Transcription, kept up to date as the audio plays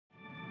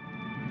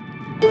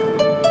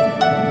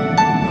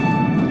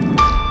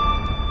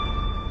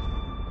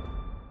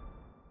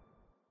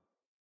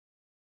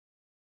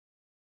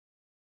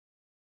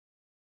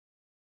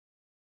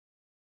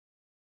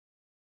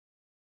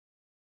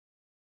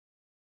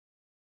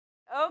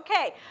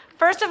Okay,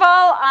 first of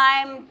all,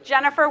 I'm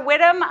Jennifer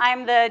Whittam.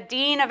 I'm the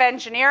Dean of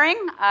Engineering.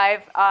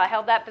 I've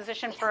held that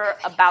position for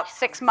about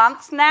 6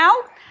 months now,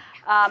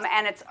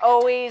 and it's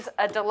always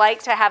a delight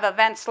to have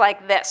events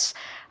like this.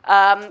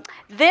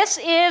 This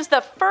is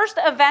the first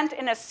event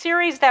in a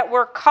series that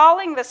we're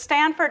calling the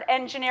Stanford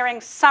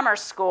Engineering Summer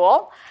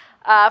School.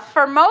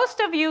 For most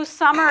of you,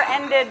 summer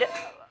ended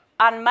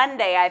on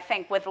Monday, I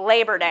think, with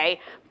Labor Day.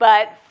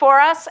 But for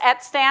us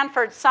at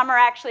Stanford, summer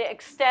actually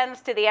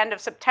extends to the end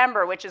of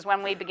September, which is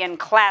when we begin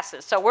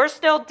classes. So we're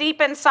still deep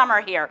in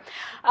summer here.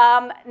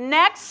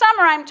 Next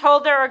summer, I'm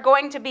told there are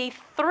going to be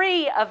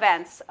 3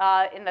 events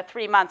in the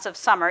 3 months of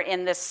summer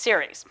in this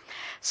series.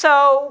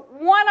 So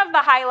one of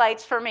the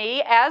highlights for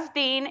me as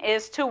dean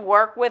is to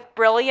work with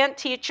brilliant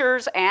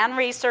teachers and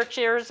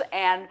researchers.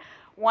 And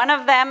one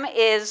of them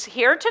is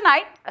here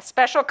tonight, a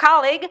special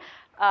colleague,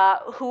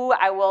 who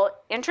I will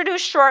introduce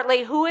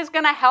shortly, who is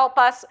going to help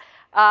us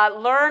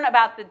learn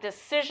about the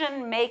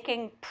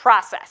decision-making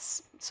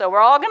process. So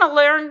we're all going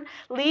to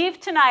leave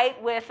tonight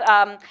with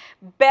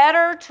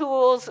better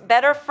tools,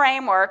 better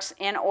frameworks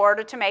in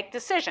order to make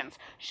decisions.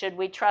 Should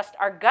we trust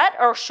our gut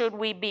or should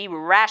we be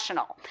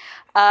rational?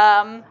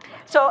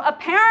 So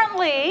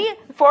apparently,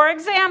 for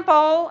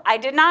example, I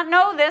did not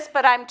know this,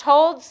 but I'm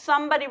told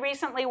somebody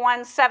recently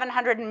won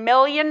 $700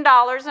 million in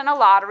a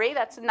lottery.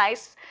 That's a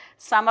nice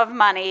sum of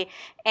money.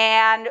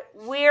 And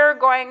we're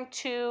going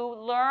to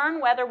learn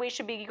whether we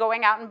should be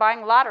going out and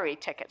buying lottery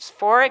tickets,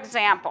 for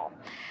example.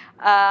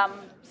 I've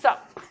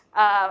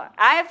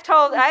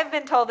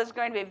been told this is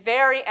going to be a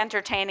very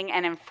entertaining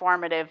and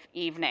informative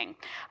evening.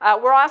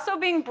 We're also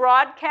being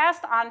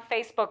broadcast on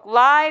Facebook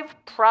Live.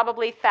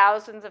 Probably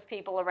thousands of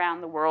people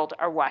around the world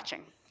are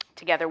watching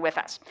together with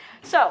us.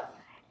 So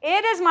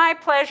it is my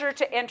pleasure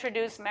to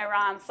introduce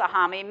Mehran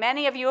Sahami.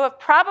 Many of you have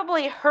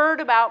probably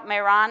heard about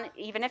Mehran,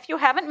 even if you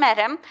haven't met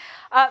him.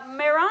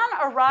 Mehran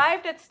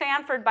arrived at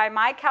Stanford, by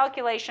my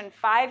calculation,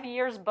 5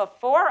 years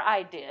before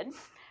I did.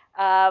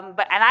 And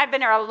I've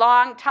been here a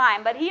long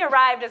time, but he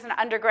arrived as an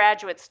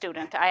undergraduate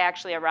student. I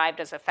actually arrived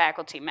as a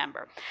faculty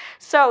member.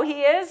 So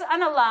he is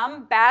an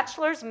alum,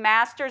 bachelor's,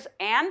 master's,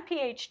 and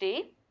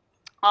PhD,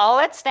 all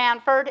at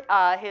Stanford.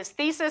 His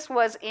thesis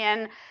was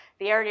in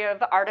the area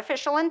of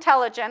artificial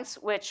intelligence,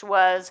 which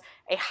was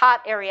a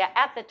hot area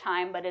at the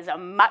time, but is a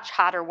much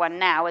hotter one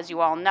now, as you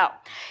all know.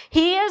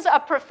 He is a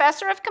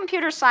professor of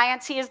computer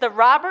science. He is the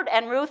Robert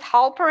and Ruth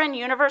Halperin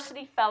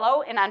University Fellow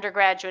in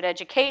undergraduate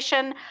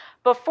education.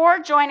 Before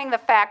joining the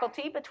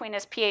faculty, between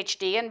his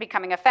PhD and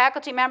becoming a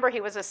faculty member, he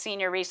was a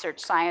senior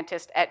research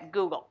scientist at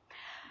Google.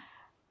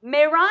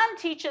 Mehran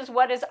teaches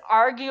what is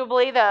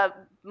arguably the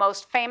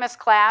most famous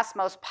class,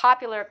 most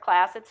popular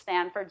class at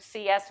Stanford,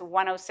 CS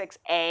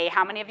 106A.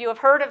 How many of you have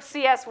heard of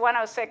CS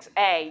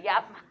 106A?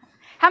 Yep.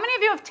 How many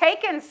of you have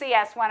taken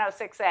CS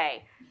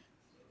 106A?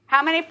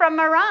 How many from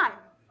Mehran?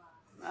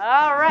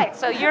 All right,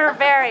 so you're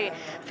very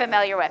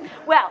familiar with.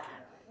 Well,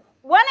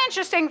 one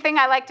interesting thing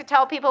I like to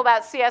tell people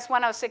about CS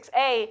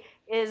 106A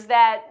is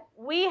that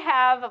we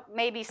have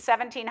maybe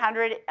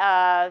 1,700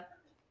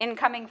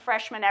 incoming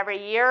freshmen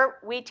every year.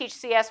 We teach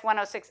CS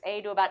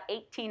 106A to about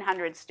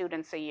 1,800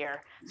 students a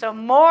year, so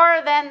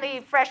more than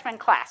the freshman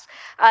class.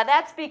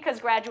 That's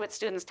because graduate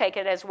students take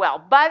it as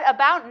well, but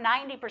about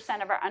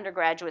 90% of our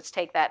undergraduates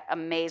take that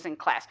amazing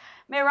class.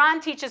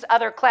 Mehran teaches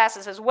other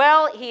classes as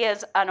well. He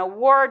is an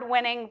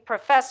award-winning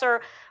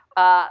professor,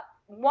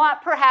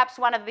 perhaps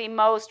one of the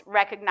most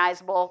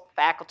recognizable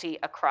faculty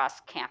across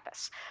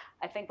campus.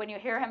 I think when you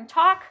hear him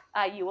talk,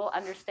 you will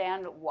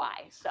understand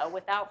why. So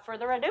without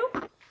further ado,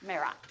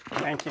 Mehran.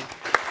 Thank you.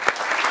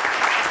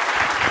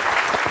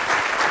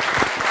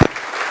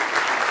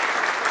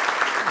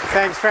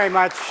 Thanks very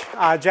much,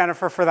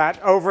 Jennifer, for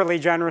that overly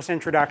generous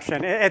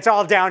introduction. It's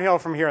all downhill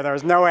from here.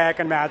 There's no way I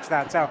can match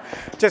that. So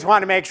just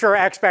want to make sure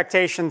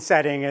expectation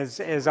setting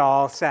is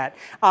all set.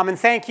 And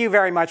thank you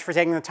very much for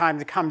taking the time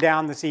to come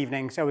down this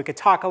evening so we could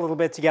talk a little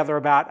bit together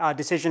about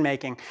decision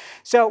making.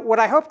 So what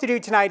I hope to do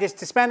tonight is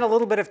to spend a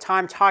little bit of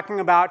time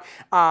talking about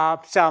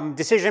some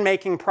decision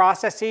making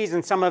processes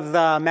and some of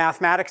the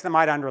mathematics that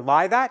might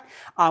underlie that.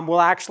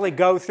 We'll actually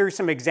go through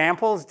some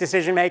examples.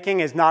 Decision making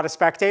is not a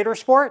spectator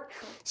sport.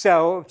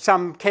 So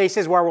some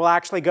cases where we'll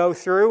actually go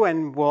through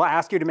and we'll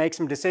ask you to make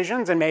some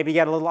decisions and maybe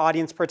get a little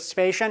audience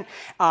participation.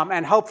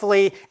 And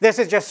hopefully this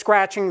is just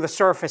scratching the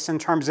surface in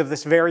terms of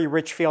this very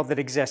rich field that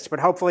exists. But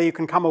hopefully you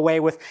can come away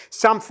with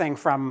something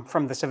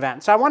from this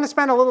event. So I want to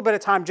spend a little bit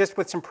of time just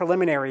with some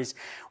preliminaries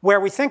where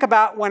we think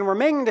about when we're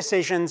making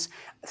decisions,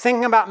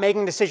 thinking about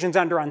making decisions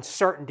under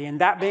uncertainty,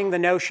 and that being the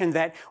notion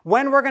that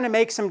when we're going to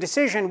make some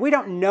decision, we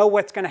don't know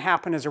what's going to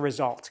happen as a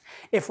result.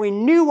 If we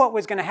knew what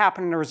was going to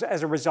happen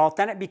as a result,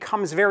 then it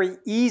becomes very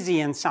easy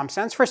in some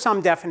sense, for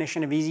some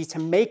definition of easy, to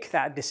make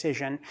that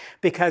decision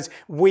because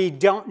we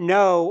don't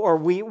know or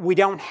we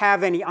don't have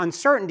have any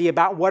uncertainty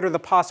about what are the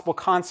possible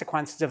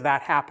consequences of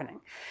that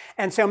happening.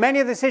 And so many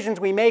of the decisions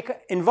we make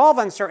involve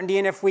uncertainty,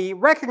 and if we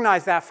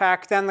recognize that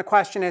fact, then the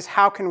question is,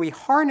 how can we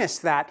harness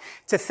that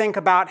to think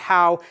about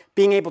how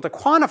being able to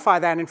quantify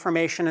that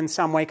information in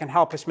some way can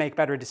help us make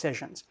better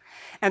decisions?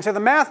 And so the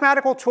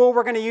mathematical tool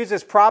we're going to use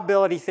is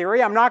probability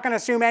theory. I'm not going to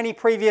assume any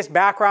previous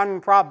background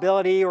in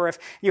probability, or if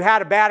you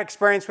had a bad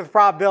experience with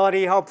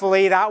probability,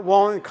 hopefully that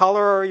won't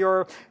color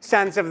your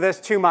sense of this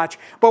too much.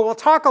 But we'll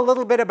talk a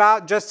little bit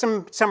about just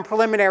some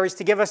preliminaries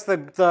to give us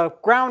the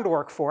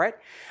groundwork for it.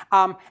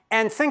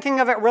 And thinking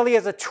of it really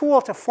as a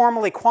tool to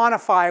formally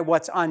quantify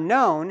what's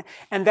unknown.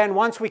 And then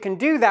once we can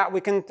do that,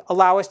 we can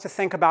allow us to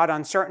think about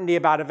uncertainty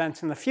about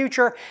events in the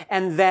future,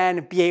 and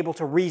then be able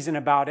to reason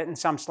about it in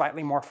some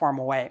slightly more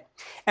formal way.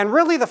 And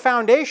really the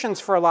foundations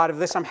for a lot of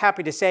this, I'm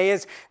happy to say,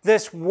 is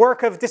this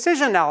work of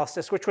decision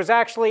analysis, which was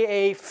actually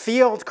a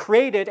field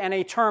created and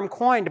a term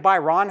coined by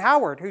Ron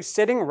Howard, who's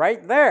sitting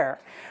right there.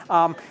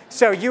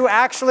 So you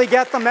actually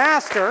get the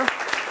master.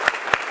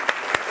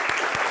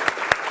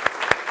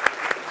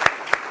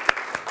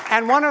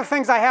 And one of the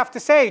things I have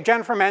to say,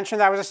 Jennifer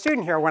mentioned I was a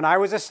student here. When I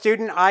was a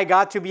student, I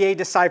got to be a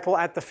disciple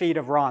at the feet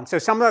of Ron. So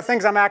some of the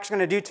things I'm actually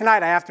going to do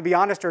tonight, I have to be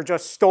honest, are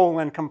just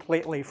stolen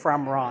completely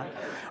from Ron.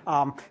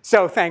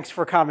 So thanks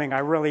for coming. I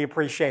really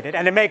appreciate it.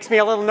 And it makes me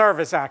a little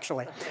nervous,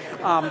 actually.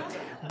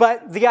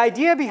 But the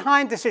idea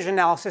behind decision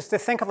analysis is to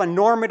think of a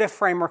normative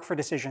framework for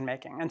decision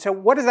making. And so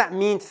what does that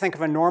mean to think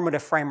of a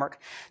normative framework?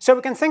 So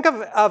we can think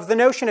of the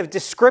notion of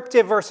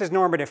descriptive versus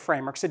normative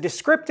frameworks. A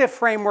descriptive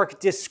framework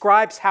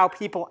describes how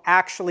people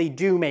actually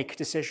do make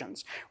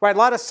decisions. Right? A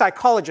lot of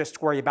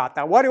psychologists worry about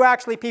that. What do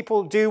actually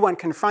people do when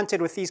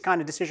confronted with these kind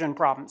of decision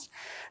problems?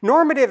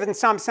 Normative, in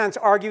some sense,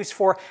 argues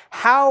for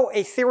how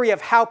a theory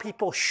of how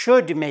people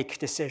should make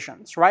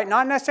decisions. Right?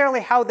 Not necessarily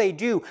how they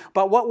do,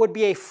 but what would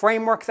be a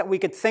framework that we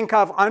could think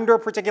of under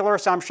particular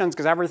assumptions,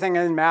 because everything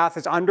in math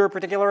is under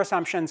particular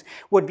assumptions,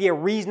 would be a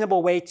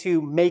reasonable way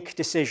to make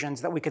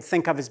decisions that we could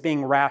think of as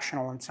being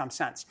rational in some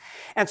sense.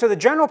 And so the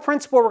general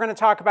principle we're going to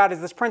talk about is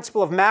this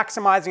principle of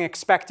maximizing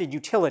expected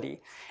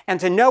utility.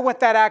 And to know what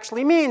that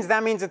actually means,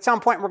 that means at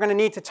some point we're going to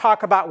need to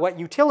talk about what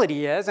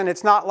utility is. And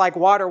it's not like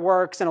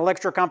waterworks and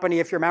electric company,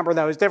 if you remember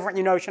those, different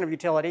notion of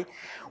utility.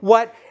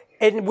 What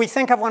we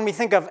think of when we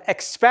think of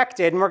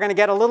expected, and we're going to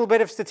get a little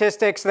bit of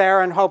statistics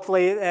there, and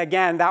hopefully,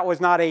 again, that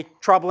was not a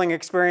troubling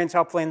experience,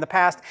 hopefully in the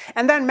past,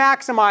 and then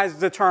maximize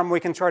the term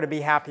we can sort of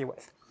be happy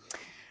with.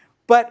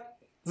 But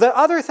the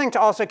other thing to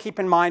also keep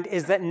in mind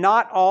is that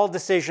not all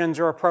decisions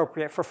are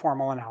appropriate for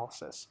formal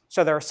analysis.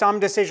 So there are some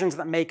decisions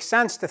that make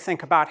sense to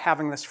think about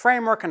having this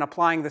framework and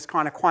applying this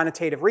kind of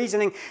quantitative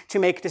reasoning to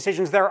make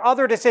decisions. There are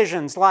other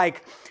decisions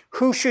like,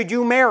 who should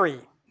you marry?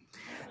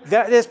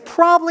 There's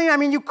probably, I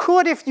mean, you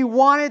could if you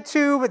wanted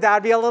to, but that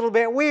would be a little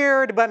bit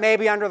weird, but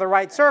maybe under the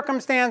right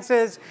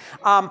circumstances.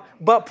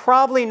 But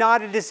probably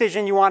not a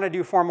decision you want to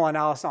do formal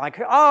analysis like,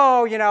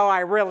 oh, you know, I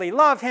really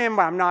love him,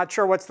 but I'm not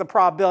sure what's the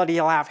probability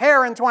he'll have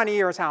hair in 20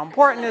 years. How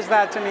important is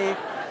that to me?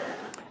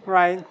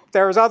 Right?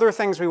 There's other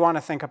things we want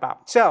to think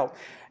about. So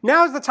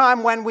now's the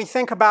time when we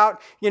think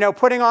about, you know,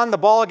 putting on the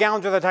ball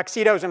gowns or the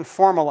tuxedos and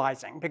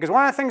formalizing. Because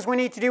one of the things we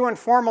need to do in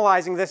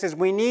formalizing this is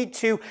we need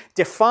to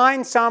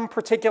define some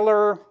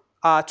particular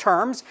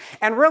terms.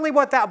 And really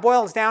what that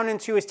boils down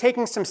into is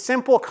taking some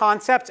simple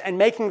concepts and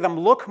making them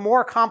look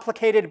more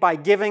complicated by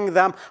giving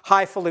them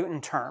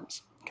highfalutin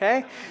terms.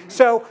 Okay?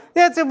 So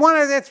that's one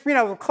of its, you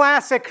know,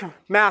 classic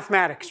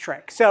mathematics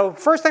trick. So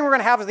first thing we're going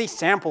to have is the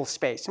sample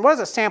space. And what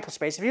is a sample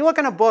space? If you look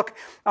in a book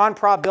on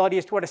probability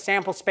as to what a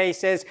sample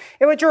space is,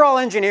 you're all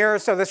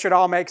engineers, so this should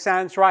all make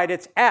sense, right?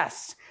 It's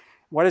S.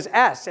 What is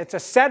S? It's a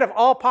set of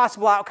all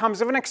possible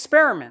outcomes of an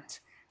experiment.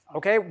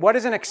 Okay, what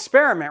is an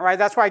experiment, right?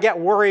 That's why I get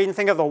worried and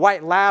think of the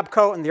white lab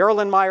coat and the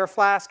Erlenmeyer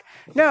flask.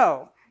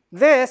 No,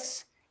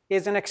 this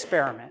is an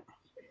experiment.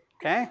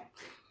 Okay?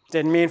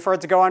 Didn't mean for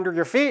it to go under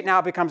your feet. Now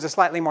it becomes a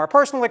slightly more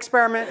personal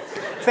experiment.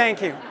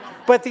 Thank you.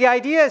 But the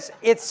idea is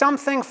it's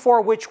something for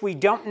which we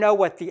don't know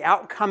what the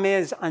outcome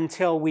is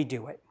until we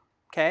do it.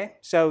 Okay?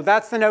 So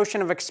that's the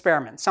notion of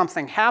experiment.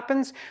 Something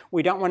happens.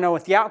 We don't want to know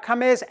what the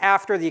outcome is.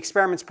 After the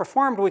experiment's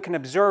performed, we can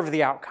observe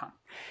the outcome.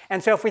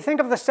 And so if we think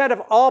of the set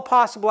of all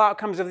possible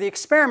outcomes of the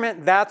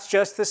experiment, that's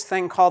just this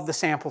thing called the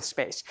sample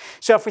space.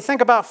 So if we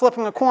think about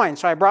flipping a coin,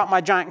 so I brought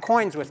my giant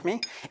coins with me.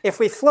 If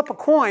we flip a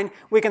coin,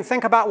 we can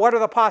think about what are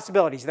the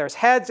possibilities. There's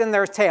heads and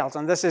there's tails.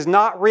 And this is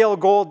not real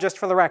gold, just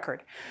for the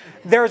record.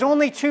 There's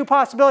only two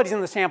possibilities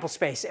in the sample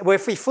space.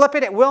 If we flip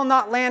it, it will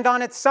not land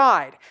on its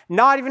side.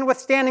 Not even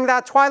withstanding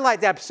that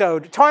Twilight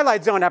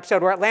Zone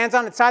episode where it lands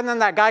on its side and then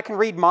that guy can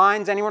read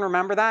minds. Anyone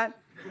remember that?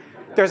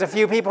 There's a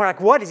few people who are like,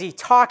 what is he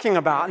talking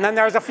about? And then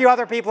there's a few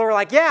other people who are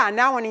like, yeah, and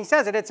now when he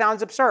says it, it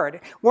sounds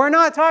absurd. We're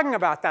not talking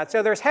about that.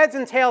 So there's heads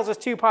and tails as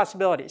two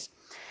possibilities.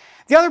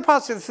 The other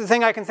positive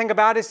thing I can think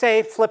about is,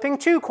 say, flipping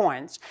 2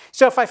 coins.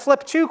 So if I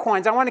flip 2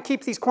 coins, I want to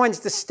keep these coins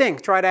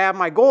distinct, right? I have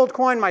my gold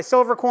coin, my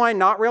silver coin,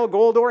 not real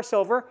gold or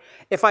silver.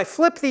 If I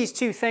flip these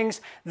 2 things,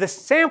 the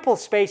sample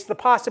space, the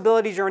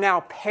possibilities are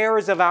now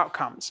pairs of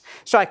outcomes.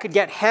 So I could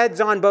get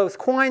heads on both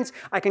coins.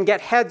 I can get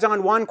heads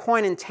on one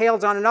coin and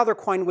tails on another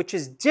coin, which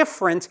is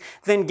different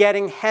than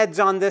getting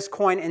heads on this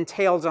coin and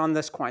tails on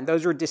this coin.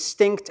 Those are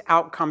distinct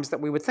outcomes that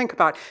we would think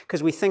about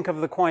because we think of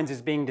the coins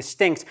as being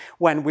distinct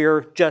when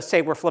we're just,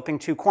 say, we're flipping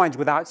 2 coins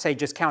without, say,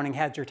 just counting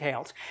heads or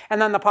tails.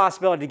 And then the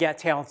possibility to get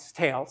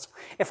tails.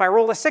 If I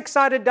roll a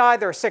 6-sided die,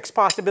 there are 6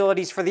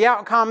 possibilities for the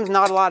outcomes.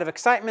 Not a lot of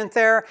excitement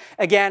there.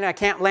 Again, I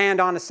can't land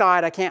on a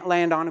side. I can't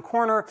land on a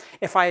corner.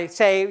 If I,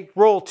 say,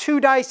 roll 2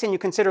 dice and you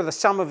consider the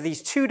sum of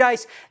these 2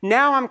 dice,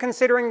 now I'm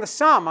considering the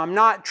sum. I'm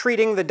not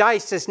treating the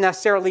dice as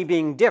necessarily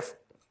being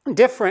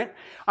different.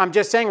 I'm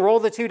just saying roll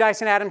the 2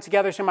 dice and add them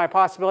together so my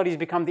possibilities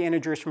become the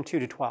integers from 2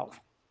 to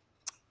 12.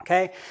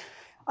 Okay?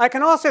 I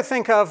can also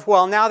think of,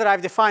 well, now that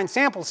I've defined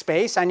sample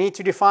space, I need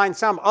to define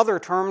some other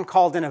term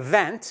called an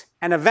event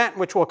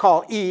which we'll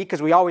call E,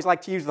 because we always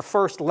like to use the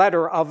first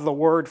letter of the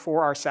word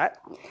for our set.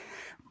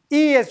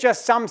 E is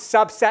just some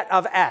subset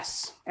of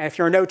S. And if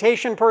you're a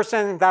notation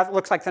person, that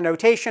looks like the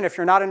notation. If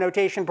you're not a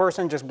notation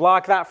person, just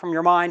block that from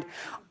your mind.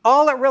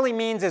 All it really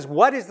means is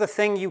what is the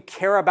thing you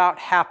care about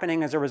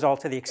happening as a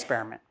result of the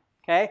experiment.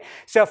 Okay?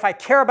 So if I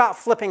care about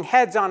flipping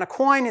heads on a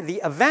coin,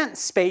 the event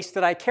space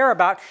that I care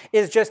about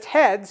is just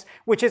heads,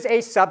 which is a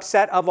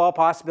subset of all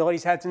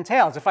possibilities, heads and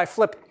tails. If I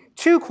flip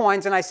 2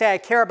 coins and I say I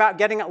care about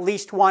getting at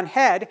least 1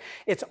 head,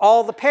 it's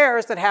all the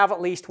pairs that have at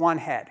least 1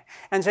 head.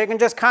 And so you can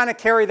just kind of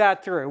carry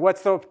that through.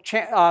 What's the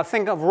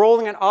thing of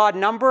rolling an odd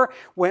number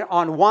when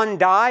on 1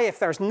 die? If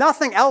there's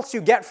nothing else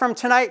you get from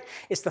tonight,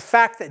 it's the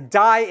fact that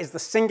die is the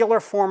singular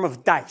form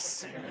of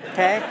dice.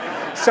 Okay?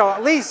 So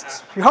at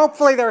least,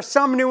 hopefully there's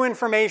some new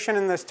information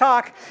in this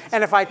talk.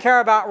 And if I care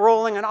about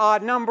rolling an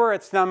odd number,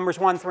 it's numbers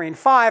 1, 3, and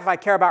 5. I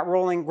care about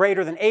rolling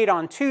greater than 8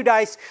 on 2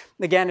 dice.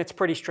 Again, it's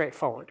pretty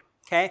straightforward.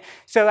 Okay?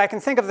 So I can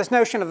think of this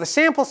notion of the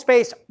sample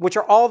space, which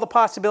are all the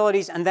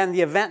possibilities, and then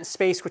the event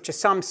space, which is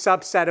some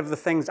subset of the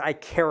things I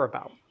care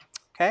about.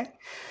 Okay?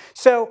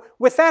 So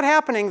with that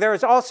happening, there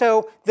is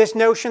also this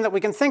notion that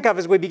we can think of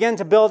as we begin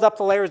to build up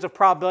the layers of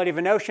probability of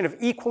a notion of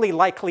equally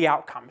likely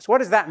outcomes. What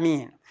does that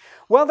mean?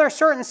 Well, there are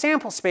certain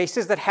sample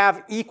spaces that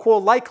have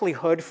equal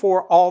likelihood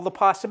for all the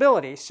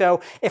possibilities. So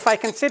if I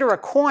consider a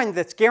coin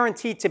that's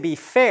guaranteed to be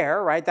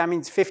fair, right, that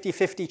means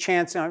 50-50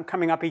 chance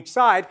coming up each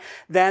side,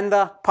 then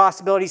the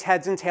possibilities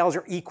heads and tails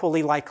are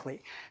equally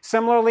likely.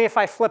 Similarly, if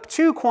I flip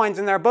 2 coins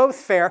and they're both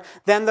fair,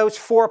 then those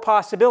 4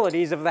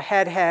 possibilities of the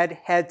head,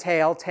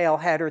 tail,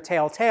 head, or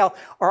tail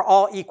are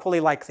all equally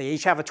likely.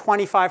 Each have a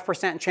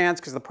 25% chance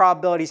because the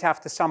probabilities have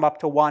to sum up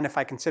to 1 if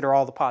I consider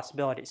all the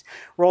possibilities.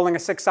 Rolling a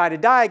 6-sided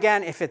die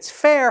again, if it's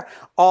fair,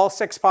 all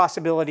 6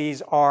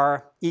 possibilities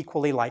are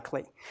equally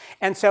likely.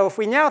 And so if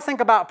we now think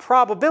about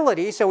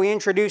probability, so we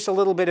introduce a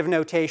little bit of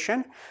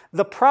notation,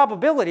 the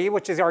probability,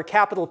 which is our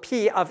capital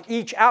P of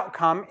each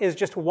outcome, is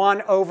just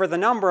 1 over the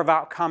number of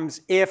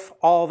outcomes if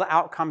all the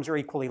outcomes are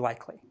equally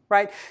likely.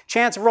 Right?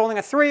 Chance of rolling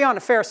a 3 on a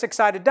fair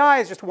 6-sided die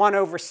is just 1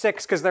 over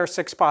 6 because there are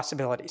 6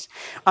 possibilities.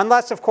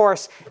 Unless, of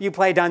course, you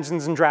play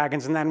Dungeons and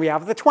Dragons and then we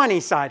have the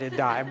 20-sided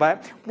die,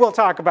 but we'll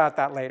talk about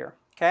that later.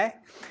 Okay?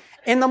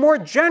 In the more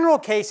general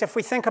case, if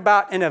we think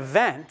about an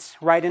event,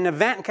 right, an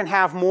event can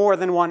have more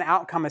than 1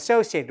 outcome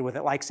associated with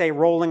it, like, say,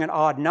 rolling an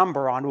odd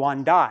number on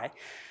 1 die.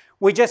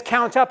 We just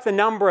count up the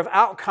number of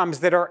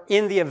outcomes that are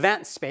in the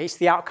event space,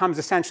 the outcomes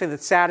essentially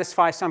that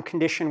satisfy some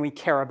condition we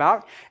care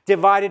about,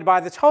 divided by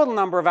the total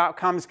number of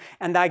outcomes,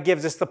 and that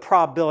gives us the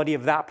probability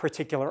of that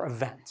particular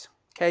event.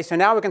 Okay, so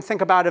now we can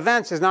think about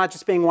events as not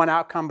just being 1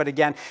 outcome, but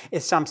again,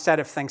 is some set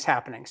of things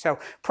happening. So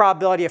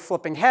probability of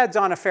flipping heads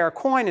on a fair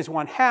coin is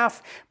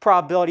 1/2.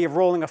 Probability of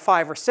rolling a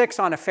 5 or 6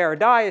 on a fair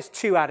die is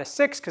 2 out of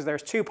 6, because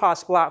there's 2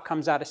 possible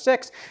outcomes out of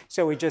 6.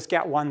 So we just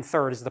get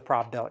 1/3 as the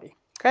probability.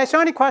 Okay,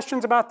 so any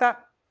questions about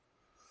that?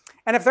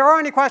 And if there are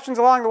any questions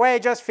along the way,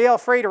 just feel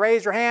free to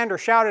raise your hand or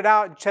shout it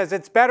out, because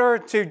it's better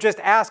to just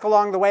ask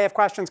along the way if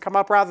questions come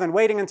up rather than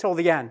waiting until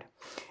the end.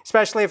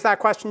 Especially if that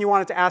question you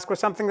wanted to ask was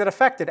something that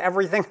affected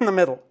everything in the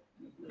middle.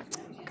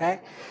 Okay?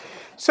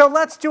 So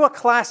let's do a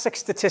classic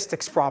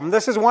statistics problem.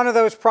 This is one of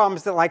those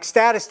problems that, like,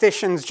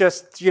 statisticians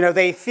just,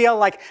 they feel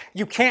like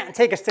you can't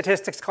take a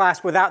statistics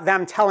class without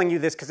them telling you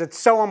this because it's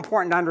so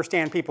important to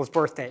understand people's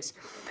birthdays.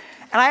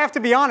 And I have to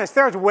be honest,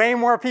 there's way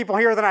more people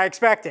here than I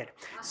expected.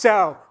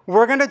 So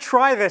we're going to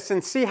try this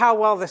and see how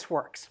well this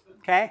works.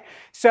 Okay?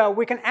 So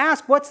we can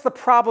ask, what's the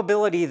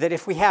probability that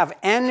if we have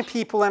n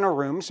people in a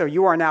room, so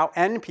you are now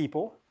n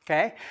people,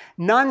 okay,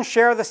 none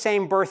share the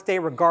same birthday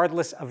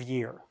regardless of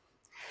year?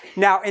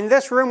 Now, in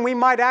this room, we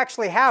might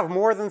actually have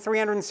more than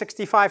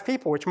 365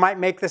 people, which might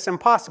make this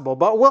impossible.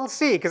 But we'll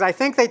see, because I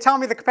think they tell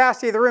me the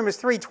capacity of the room is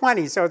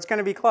 320, so it's going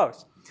to be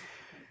close.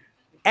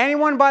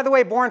 Anyone, by the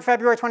way, born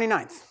February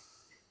 29th?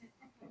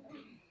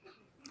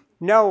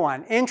 No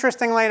one,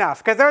 interestingly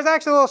enough, because there's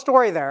actually a little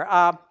story there.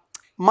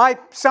 my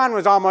son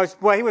was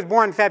almost, well, he was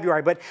born in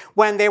February, but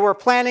when they were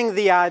planning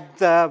the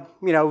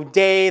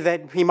day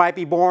that he might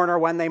be born or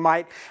when they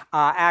might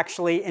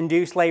actually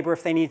induce labor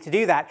if they need to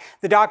do that,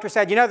 the doctor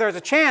said, there's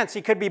a chance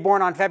he could be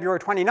born on February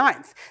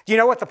 29th. Do you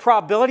know what the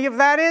probability of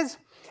that is?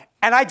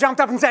 And I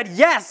jumped up and said,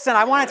 yes, and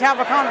I wanted to have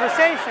a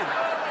conversation.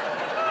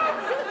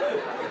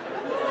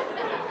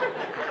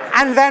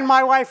 And then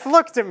my wife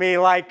looked at me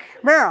like,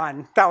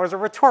 Mehran, that was a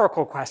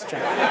rhetorical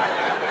question.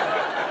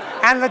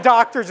 And the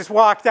doctor just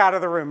walked out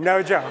of the room,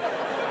 no joke.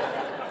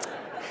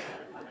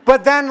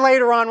 But then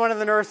later on, one of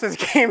the nurses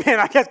came in,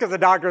 I guess because the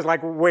doctor's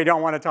like, we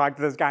don't want to talk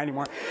to this guy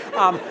anymore.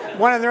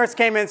 One of the nurses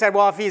came in and said,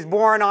 well, if he's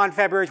born on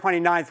February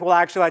 29th, we'll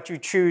actually let you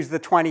choose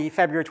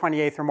February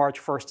 28th or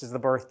March 1st as the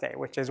birthday,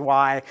 which is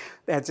why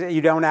you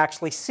don't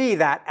actually see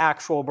that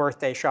actual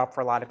birthday show up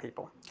for a lot of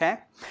people. Okay?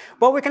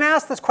 But we can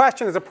ask this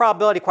question as a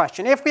probability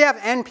question. If we have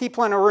n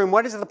people in a room,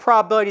 what is the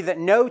probability that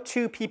no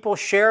two people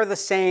share the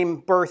same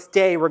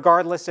birthday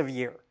regardless of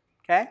year?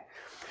 Okay?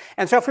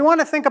 And so if we want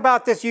to think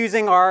about this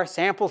using our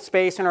sample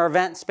space and our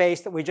event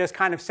space that we just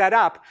kind of set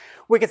up,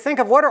 we could think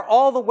of what are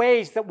all the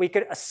ways that we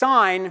could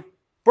assign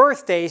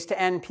birthdays to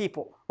n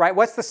people, right?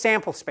 What's the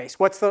sample space?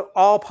 What's the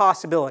all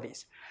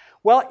possibilities?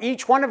 Well,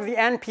 each one of the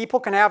n people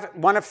can have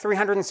one of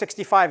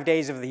 365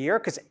 days of the year,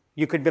 because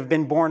you could have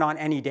been born on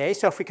any day.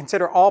 So if we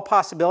consider all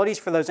possibilities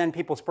for those n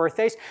people's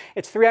birthdays,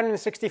 it's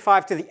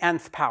 365 to the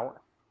nth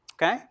power,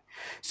 okay?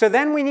 So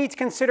then we need to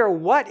consider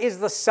what is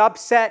the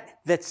subset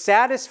that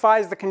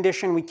satisfies the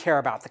condition we care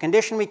about. The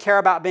condition we care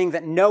about being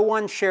that no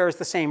one shares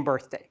the same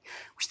birthday.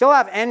 We still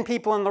have n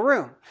people in the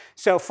room.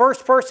 So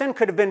first person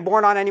could have been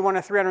born on any one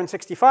of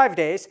 365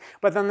 days,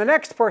 but then the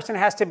next person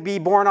has to be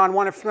born on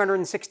one of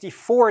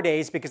 364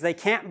 days because they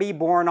can't be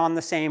born on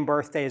the same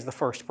birthday as the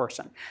first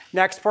person.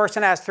 Next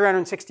person has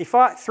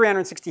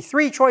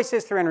 363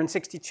 choices,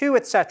 362,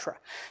 etc.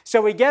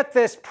 So we get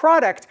this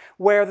product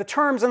where the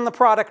terms in the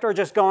product are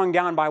just going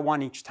down by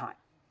 1 each time.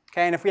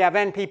 Okay, and if we have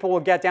n people,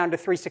 we'll get down to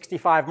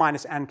 365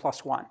 minus n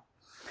plus 1.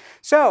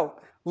 So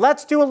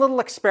let's do a little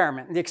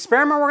experiment. The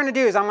experiment we're going to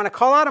do is I'm going to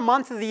call out a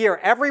month of the year.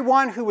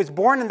 Everyone who was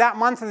born in that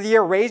month of the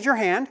year, raise your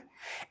hand.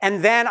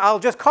 And then I'll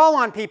just call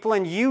on people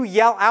and you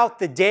yell out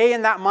the day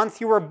in that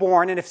month you were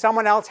born. And if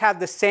someone else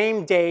had the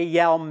same day,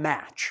 yell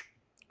match.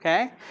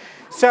 Okay?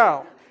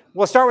 So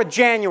we'll start with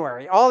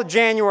January. All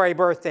January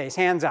birthdays,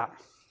 hands up.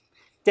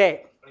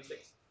 Date.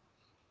 26.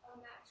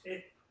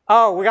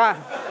 Oh, we got,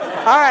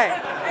 all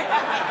right.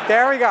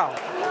 There we go.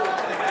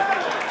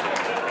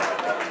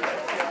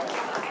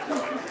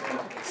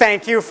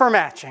 Thank you for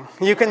matching.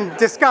 You can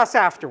discuss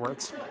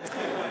afterwards.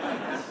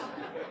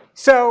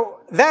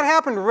 So that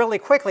happened really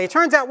quickly. It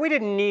turns out we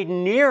didn't need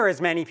near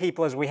as many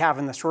people as we have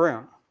in this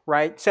room,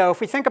 right? So if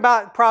we think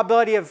about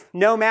probability of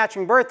no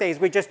matching birthdays,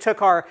 we just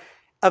took our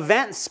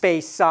event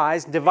space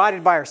size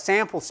divided by our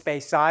sample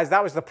space size.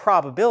 That was the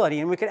probability.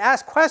 And we could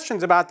ask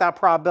questions about that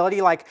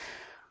probability like,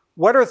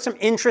 what are some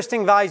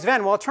interesting values of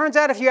n? Well, it turns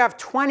out if you have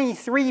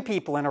 23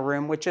 people in a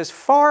room, which is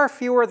far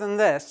fewer than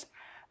this,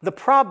 the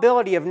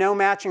probability of no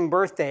matching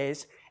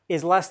birthdays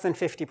is less than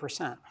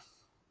 50%.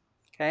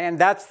 Okay, and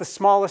that's the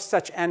smallest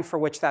such n for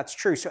which that's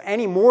true. So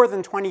any more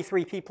than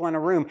 23 people in a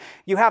room,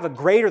 you have a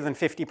greater than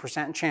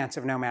 50% chance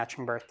of no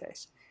matching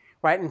birthdays.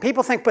 Right? And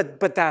people think,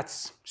 but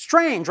that's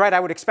strange, right? I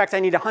would expect I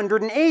need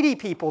 180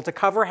 people to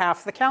cover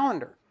half the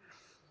calendar.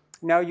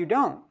 No, you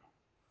don't.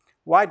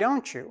 Why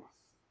don't you?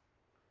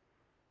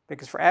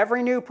 Because for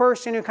every new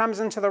person who comes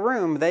into the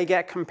room, they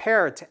get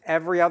compared to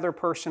every other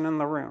person in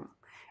the room.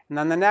 And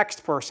then the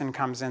next person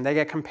comes in, they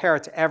get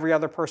compared to every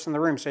other person in the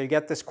room. So you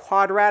get this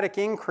quadratic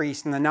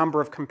increase in the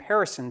number of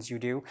comparisons you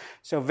do.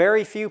 So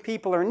very few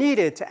people are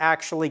needed to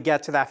actually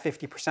get to that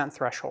 50%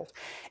 threshold.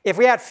 If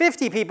we had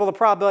 50 people, the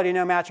probability of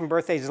no matching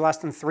birthdays is less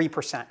than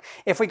 3%.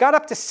 If we got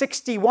up to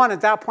 61, at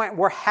that point,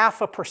 we're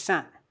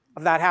 0.5%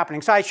 of that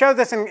happening. So I show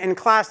this in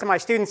class to my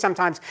students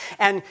sometimes,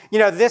 and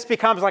this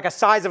becomes like a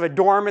size of a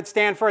dorm at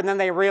Stanford, and then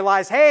they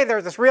realize, hey,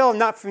 there's this real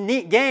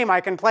neat game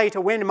I can play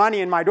to win money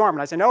in my dorm.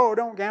 And I say, no,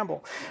 don't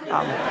gamble.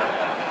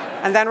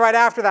 And then right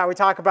after that, we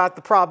talk about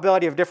the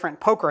probability of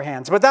different poker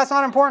hands. But that's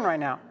not important right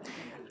now.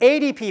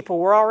 80 people,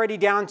 we're already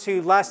down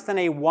to less than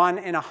a 1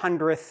 in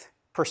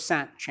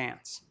 100th%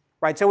 chance.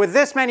 Right? So with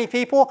this many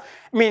people,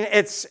 I mean,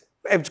 it's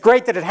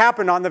great that it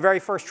happened on the very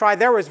first try.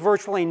 There was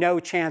virtually no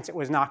chance it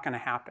was not going to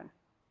happen.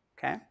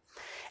 Okay?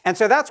 And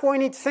so that's what we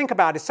need to think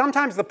about, is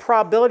sometimes the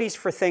probabilities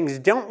for things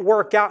don't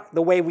work out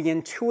the way we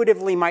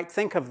intuitively might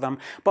think of them,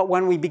 but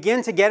when we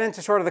begin to get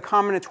into sort of the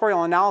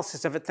combinatorial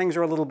analysis of it, things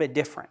are a little bit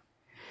different.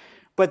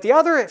 But the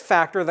other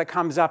factor that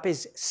comes up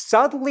is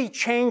subtly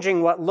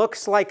changing what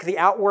looks like the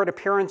outward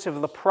appearance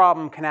of the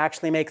problem can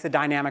actually make the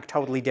dynamic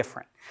totally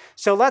different.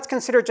 So let's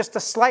consider just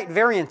a slight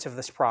variant of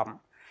this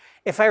problem.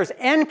 If there's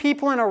n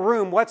people in a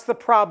room, what's the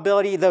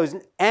probability those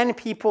n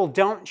people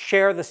don't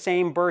share the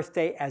same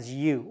birthday as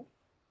you?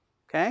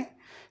 Okay?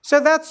 So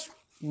that's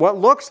what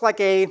looks like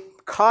a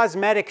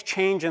cosmetic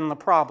change in the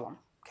problem.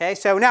 Okay?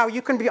 So now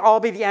you can all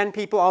be the n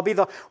people, I'll be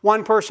the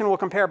one person we'll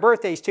compare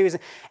birthdays to,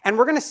 and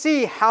we're going to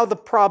see how the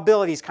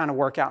probabilities kind of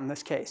work out in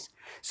this case.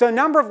 So the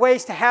number of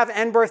ways to have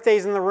n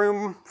birthdays in the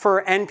room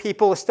for n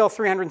people is still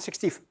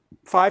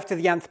 365 to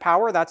the nth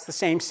power. That's the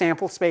same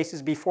sample space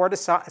as before to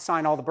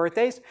assign all the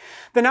birthdays.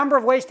 The number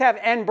of ways to have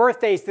n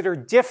birthdays that are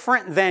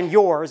different than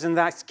yours, in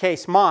that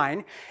case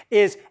mine,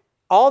 is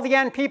all the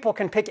n people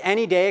can pick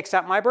any day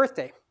except my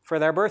birthday for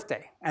their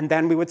birthday. And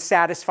then we would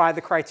satisfy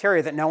the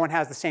criteria that no one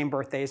has the same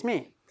birthday as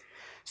me.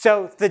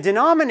 So the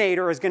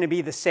denominator is going to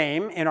be the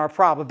same in our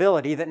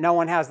probability that no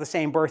one has the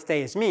same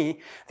birthday as me.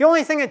 The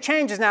only thing that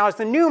changes now is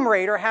the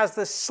numerator has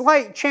this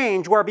slight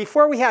change where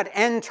before we had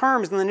n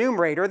terms in the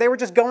numerator, they were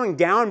just going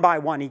down by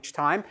 1 each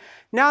time.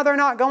 Now they're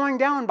not going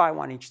down by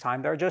 1 each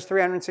time. They're just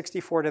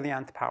 364 to the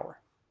nth power.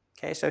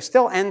 Okay, so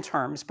still n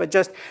terms, but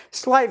just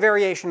slight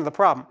variation of the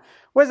problem.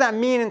 What does that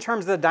mean in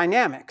terms of the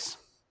dynamics?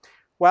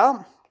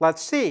 Well,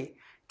 let's see.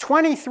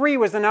 23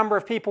 was the number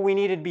of people we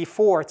needed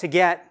before to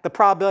get the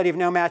probability of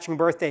no matching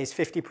birthdays,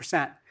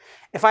 50%.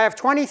 If I have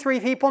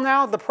 23 people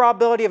now, the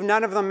probability of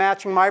none of them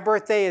matching my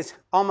birthday is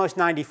almost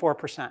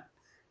 94%.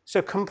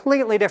 So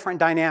completely different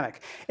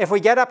dynamic. If we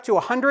get up to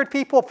 100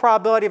 people,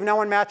 probability of no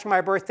one matching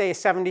my birthday is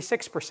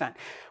 76%.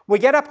 We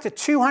get up to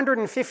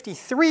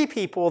 253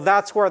 people,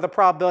 that's where the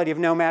probability of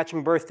no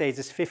matching birthdays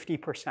is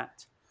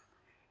 50%.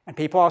 And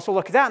people also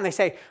look at that and they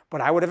say,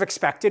 but I would have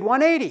expected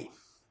 180.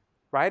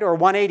 Right? Or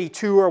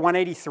 182 or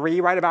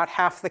 183, right? About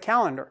half the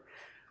calendar.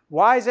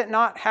 Why is it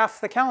not half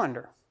the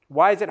calendar?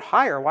 Why is it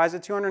higher? Why is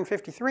it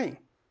 253?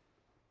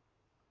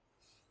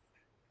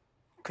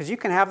 Because you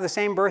can have the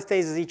same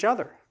birthdays as each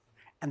other.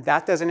 And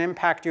that doesn't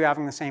impact you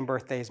having the same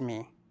birthday as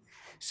me.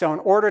 So in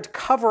order to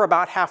cover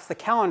about half the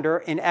calendar,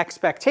 in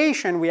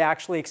expectation, we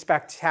actually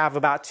expect to have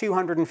about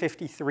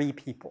 253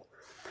 people.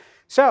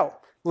 So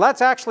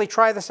let's actually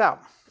try this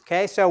out.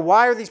 Okay, so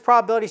why are these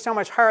probabilities so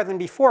much higher than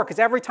before? Because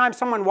every time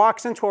someone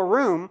walks into a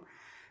room,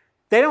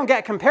 they don't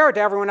get compared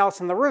to everyone else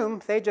in the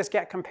room. They just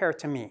get compared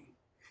to me.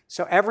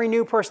 So every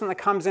new person that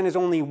comes in is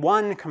only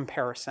one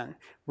comparison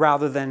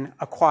rather than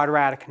a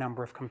quadratic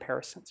number of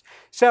comparisons.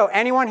 So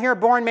anyone here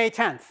born May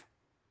 10th?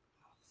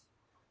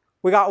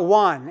 We got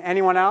 1.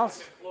 Anyone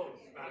else?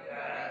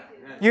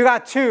 You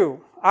got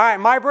 2. All right,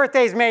 my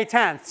birthday is May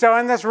 10th. So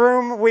in this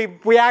room,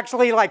 we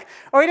actually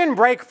we didn't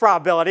break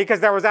probability because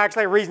there was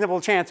actually a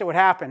reasonable chance it would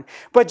happen.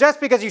 But just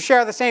because you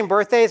share the same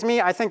birthday as me,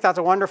 I think that's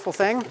a wonderful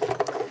thing.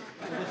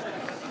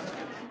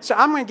 So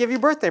I'm going to give you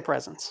birthday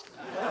presents.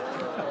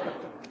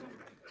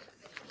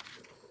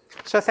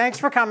 So thanks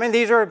for coming.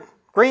 These are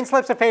green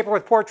slips of paper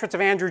with portraits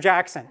of Andrew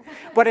Jackson.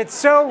 But it's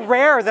so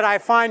rare that I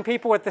find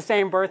people with the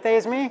same birthday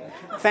as me.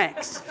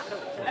 Thanks.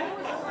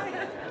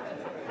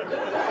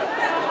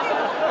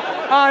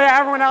 Oh, yeah,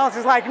 everyone else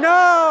is like,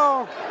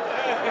 no.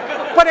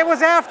 But it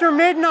was after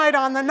midnight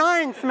on the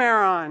 9th,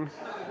 Mehran.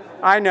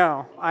 I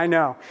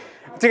know.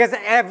 Because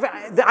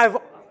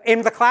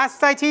in the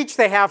classes I teach,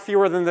 they have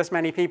fewer than this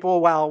many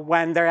people. Well,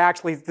 when they're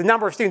actually, the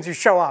number of students who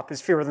show up is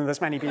fewer than this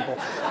many people.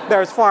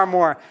 There's far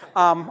more.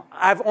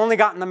 I've only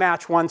gotten the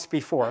match once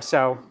before.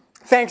 So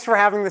thanks for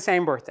having the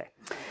same birthday.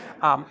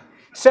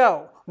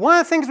 One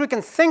of the things we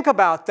can think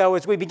about, though,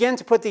 as we begin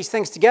to put these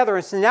things together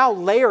is to now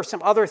layer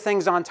some other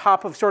things on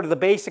top of sort of the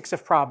basics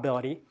of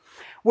probability,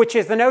 which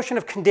is the notion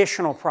of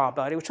conditional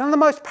probability, which is one of the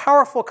most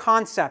powerful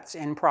concepts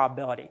in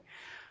probability.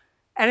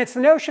 And it's the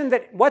notion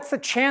that what's the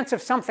chance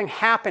of something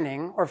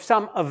happening or if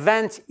some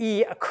event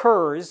E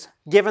occurs,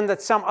 given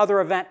that some other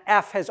event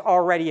F has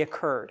already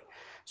occurred.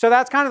 So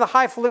that's kind of the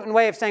highfalutin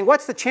way of saying,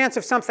 what's the chance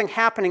of something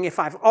happening if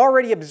I've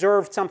already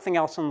observed something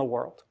else in the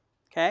world?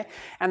 Okay?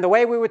 And the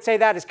way we would say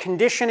that is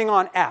conditioning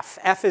on F.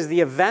 F is the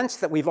events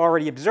that we've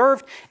already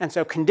observed. And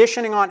so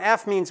conditioning on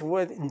F means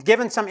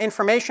given some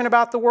information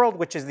about the world,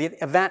 which is the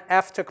event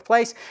F took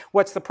place,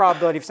 what's the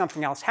probability of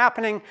something else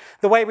happening?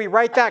 The way we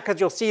write that,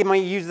 because you'll see me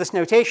use this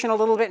notation a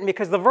little bit, and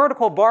because the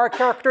vertical bar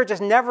character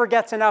just never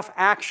gets enough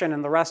action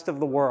in the rest of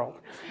the world,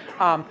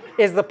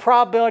 is the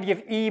probability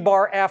of E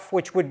bar F,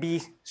 which would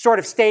be sort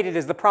of stated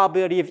as the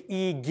probability of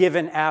E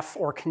given F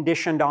or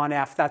conditioned on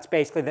F. That's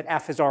basically that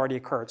F has already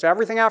occurred. So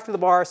everything after the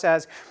bar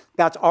says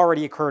that's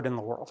already occurred in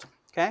the world.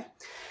 Okay?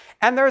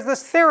 And there's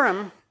this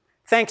theorem,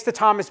 thanks to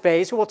Thomas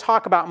Bayes, who we'll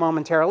talk about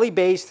momentarily,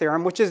 Bayes'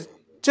 theorem, which is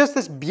just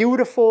this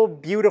beautiful,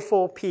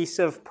 beautiful piece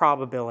of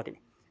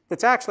probability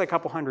that's actually a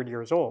couple hundred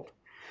years old.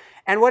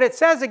 And what it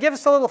says, it gives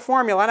us a little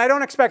formula. And I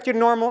don't expect you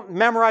to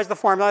memorize the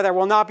formula. There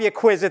will not be a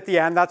quiz at the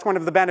end. That's one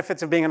of the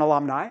benefits of being an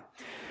alumni.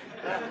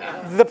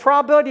 The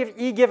probability of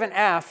E given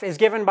F is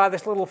given by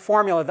this little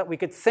formula that we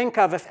could think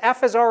of. If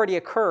F has already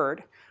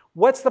occurred,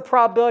 what's the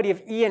probability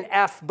of E and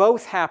F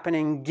both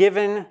happening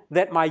given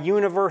that my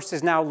universe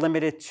is now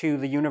limited to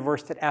the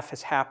universe that F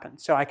has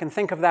happened? So I can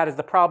think of that as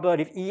the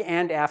probability of E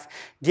and F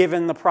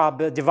given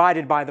the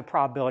divided by the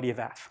probability of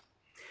F.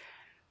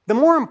 The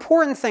more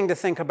important thing to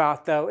think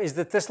about, though, is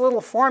that this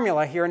little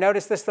formula here,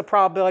 notice this is the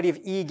probability of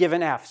E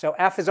given F. So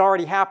F has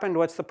already happened.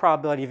 What's the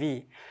probability of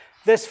E?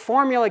 This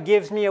formula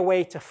gives me a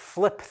way to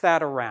flip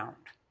that around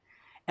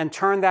and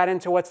turn that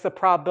into what's the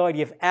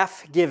probability of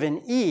F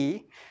given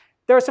E.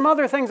 There are some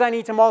other things I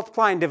need to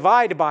multiply and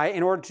divide by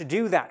in order to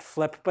do that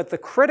flip, but the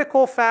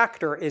critical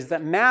factor is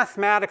that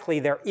mathematically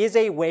there is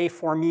a way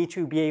for me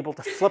to be able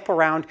to flip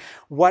around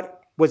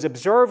what was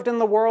observed in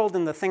the world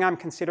and the thing I'm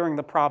considering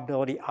the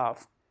probability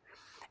of.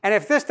 And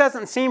if this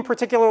doesn't seem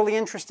particularly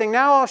interesting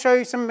now, I'll show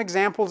you some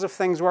examples of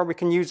things where we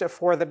can use it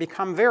for that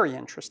become very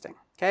interesting.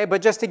 Okay?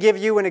 But just to give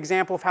you an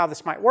example of how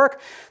this might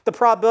work, the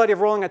probability of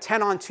rolling a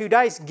 10 on 2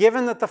 dice,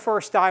 given that the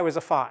first die was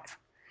a 5.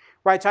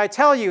 Right? So I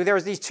tell you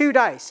there's these 2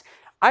 dice.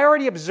 I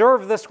already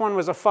observed this one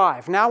was a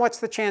 5. Now what's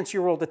the chance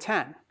you rolled a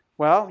 10?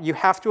 Well, you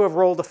have to have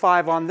rolled a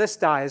 5 on this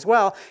die as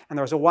well, and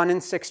there's a 1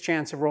 in 6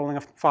 chance of rolling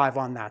a 5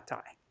 on that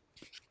die.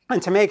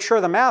 And to make sure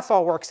the math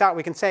all works out,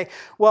 we can say,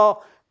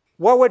 well,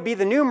 what would be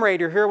the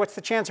numerator here? What's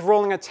the chance of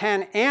rolling a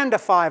 10 and a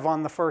 5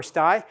 on the first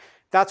die?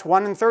 That's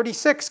 1 in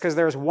 36, because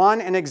there's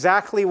 1 in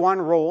exactly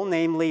 1 roll,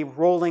 namely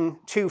rolling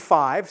 2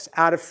 5s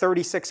out of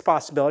 36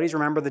 possibilities.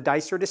 Remember, the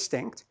dice are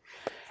distinct.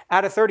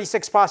 Out of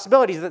 36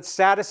 possibilities, that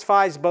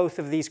satisfies both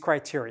of these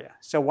criteria.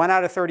 So 1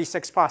 out of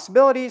 36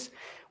 possibilities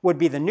would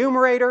be the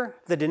numerator.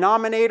 The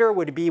denominator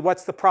would be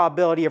what's the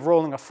probability of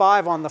rolling a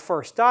 5 on the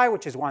first die,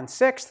 which is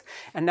 1/6.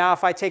 And now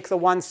if I take the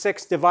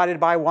 1/6 divided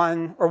by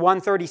 1, or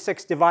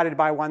 1/36 divided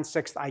by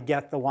 1/6, I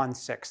get the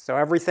 1/6. So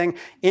everything,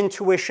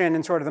 intuition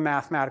and sort of the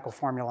mathematical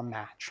formula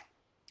match.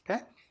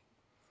 Okay?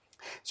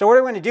 So what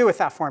are we going to do with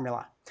that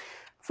formula?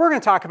 We're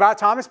going to talk about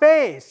Thomas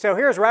Bayes. So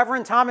here's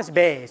Reverend Thomas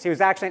Bayes. He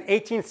was actually an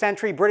 18th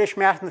century British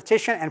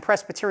mathematician and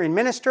Presbyterian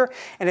minister.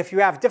 And if you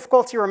have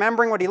difficulty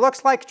remembering what he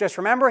looks like, just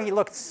remember he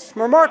looks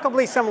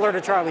remarkably similar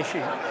to Charlie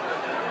Sheen.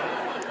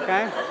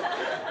 Okay?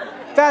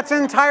 That's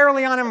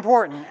entirely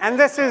unimportant. And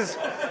this is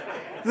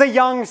the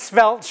young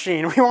svelte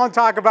Sheen. We won't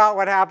talk about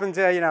what happened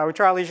to,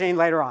 Charlie Sheen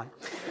later on.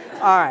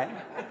 All right.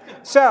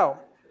 So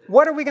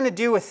what are we going to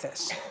do with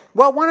this?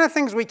 Well, one of the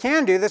things we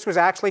can do, this was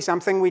actually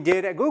something we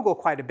did at Google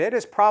quite a bit,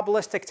 is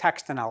probabilistic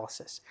text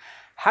analysis.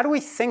 How do we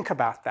think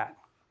about that?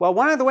 Well,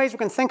 one of the ways we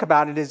can think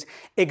about it is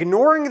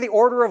ignoring the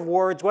order of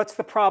words, what's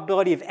the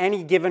probability of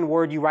any given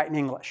word you write in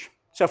English?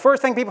 So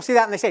first thing people see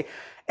that and they say,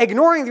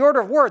 ignoring the order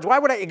of words, why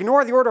would I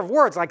ignore the order of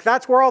words? Like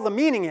that's where all the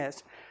meaning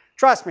is.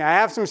 Trust me, I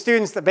have some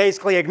students that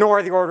basically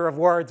ignore the order of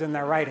words in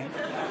their writing.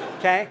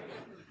 Okay?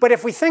 But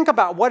if we think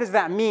about what does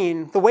that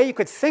mean, the way you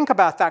could think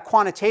about that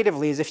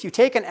quantitatively is if you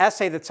take an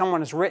essay that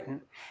someone has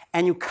written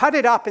and you cut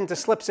it up into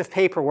slips of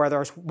paper where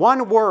there's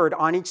one word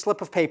on each slip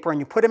of paper and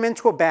you put them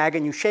into a bag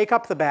and you shake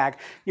up the bag,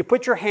 you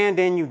put your hand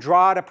in, you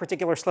draw out a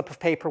particular slip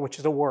of paper, which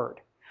is a word.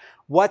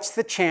 What's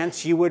the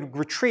chance you would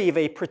retrieve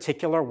a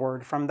particular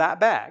word from that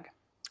bag?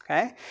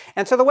 Okay?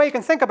 And so the way you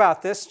can think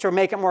about this to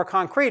make it more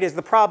concrete is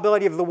the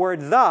probability of the word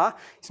the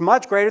is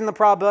much greater than the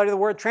probability of the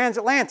word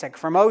transatlantic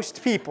for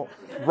most people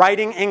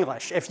writing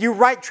English. If you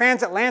write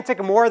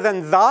transatlantic more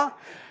than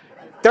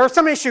there's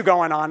some issue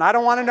going on. I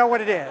don't want to know what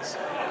it is.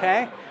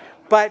 Okay?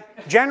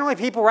 But generally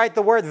people write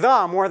the word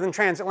the more than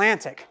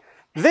transatlantic.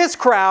 This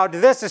crowd,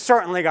 this has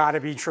certainly got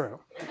to be true.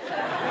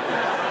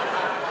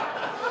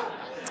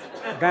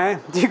 Okay?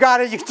 You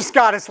just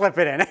got to slip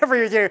it in.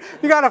 Every year,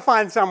 you got to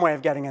find some way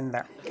of getting in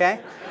there. Okay?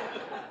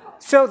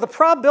 So the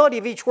probability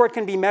of each word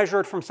can be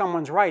measured from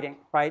someone's writing,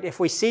 right?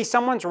 If we see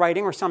someone's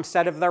writing or some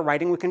set of their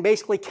writing, we can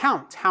basically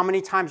count how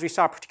many times we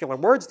saw particular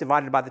words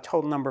divided by the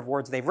total number of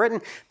words they've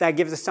written. That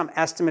gives us some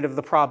estimate of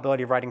the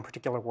probability of writing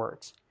particular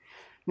words.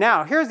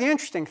 Now, here's the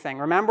interesting thing.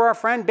 Remember our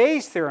friend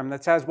Bayes' theorem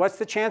that says, what's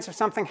the chance of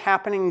something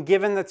happening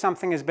given that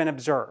something has been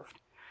observed?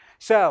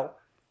 So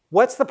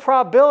what's the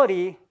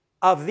probability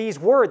of these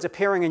words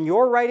appearing in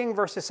your writing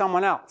versus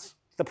someone else?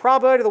 The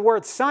probability of the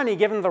word sunny,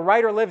 given the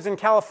writer lives in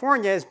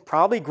California, is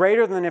probably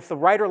greater than if the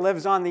writer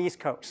lives on the East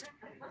Coast.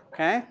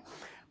 Okay?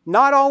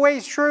 Not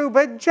always true,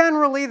 but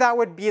generally that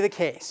would be the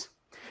case.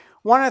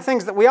 One of the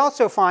things that we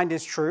also find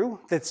is true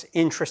that's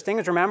interesting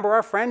is remember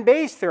our friend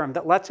Bayes' theorem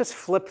that lets us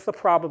flip the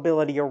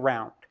probability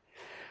around,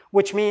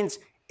 which means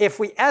if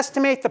we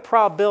estimate the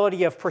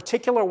probability of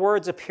particular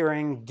words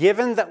appearing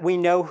given that we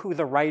know who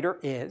the writer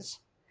is,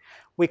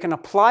 we can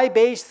apply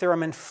Bayes'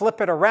 theorem and flip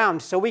it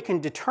around so we can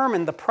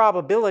determine the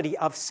probability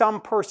of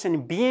some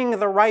person being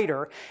the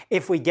writer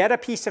if we get a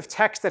piece of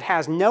text that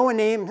has no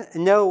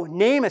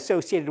name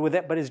associated with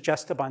it but is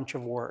just a bunch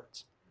of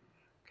words.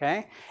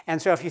 Okay? And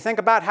so if you think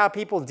about how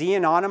people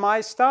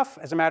de-anonymize stuff,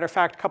 as a matter of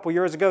fact, a couple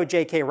years ago,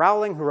 J.K.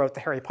 Rowling, who wrote the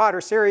Harry Potter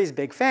series,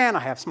 big fan, I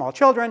have small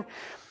children,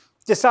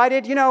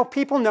 decided,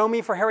 people know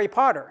me for Harry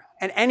Potter.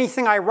 And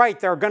anything I write,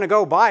 they're going to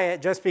go buy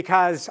it just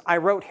because I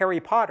wrote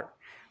Harry Potter.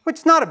 Which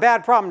is not a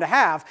bad problem to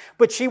have,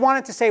 but she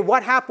wanted to say,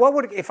 what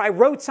would if I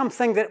wrote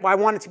something that I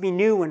wanted to be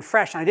new and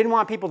fresh, and I didn't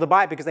want people to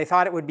buy it because they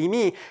thought it would be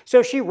me,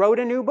 so she wrote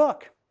a new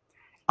book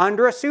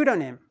under a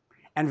pseudonym.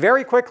 And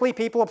very quickly,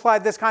 people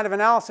applied this kind of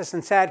analysis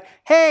and said,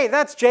 hey,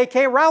 that's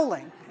J.K.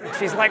 Rowling. And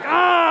she's like,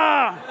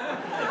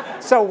 ah!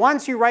 So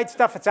once you write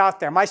stuff, it's out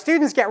there. My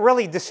students get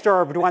really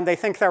disturbed when they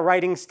think they're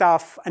writing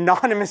stuff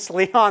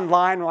anonymously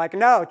online. We're like,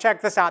 no,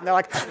 check this out. And they're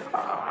like,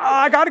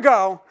 I got to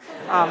go.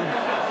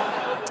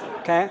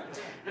 Okay?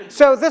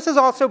 So this has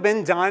also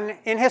been done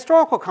in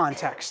historical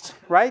context,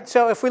 right?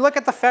 So if we look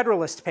at the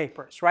Federalist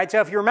Papers, right?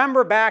 So if you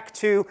remember back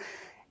to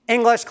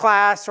English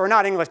class, or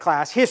not English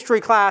class, history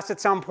class at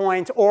some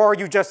point, or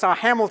you just saw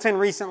Hamilton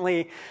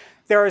recently,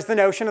 there is the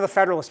notion of the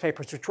Federalist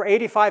Papers, which were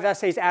 85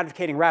 essays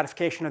advocating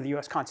ratification of the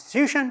US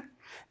Constitution.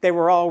 They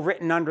were all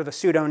written under the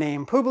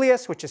pseudonym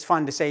Publius, which is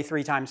fun to say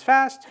 3 times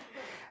fast.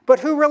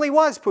 But who really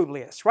was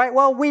Publius, right?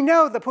 Well, we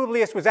know that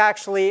Publius was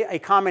actually a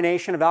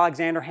combination of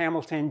Alexander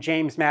Hamilton,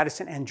 James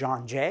Madison, and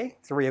John Jay,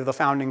 3 of the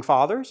founding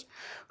fathers,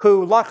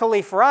 who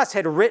luckily for us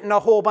had written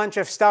a whole bunch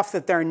of stuff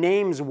that their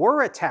names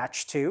were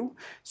attached to.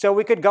 So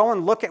we could go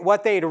and look at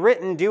what they had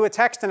written, do a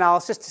text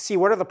analysis to see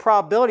what are the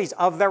probabilities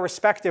of their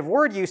respective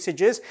word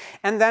usages,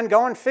 and then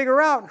go and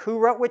figure out who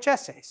wrote which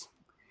essays,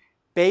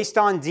 based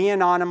on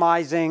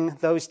de-anonymizing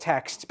those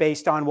texts,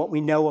 based on what we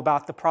know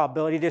about the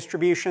probability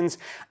distributions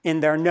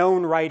in their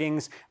known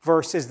writings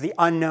versus the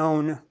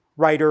unknown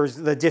writers,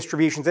 the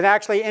distributions. And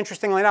actually,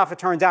 interestingly enough, it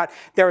turns out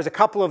there was a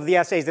couple of the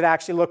essays that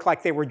actually look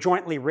like they were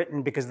jointly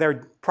written because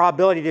their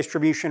probability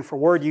distribution for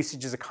word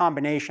usage is a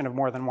combination of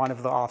more than one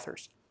of the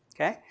authors.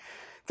 Okay?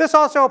 This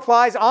also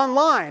applies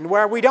online,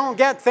 where we don't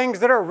get things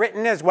that are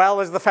written as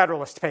well as the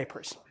Federalist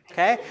Papers.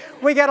 Okay?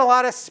 We get a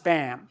lot of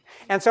spam.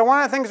 And so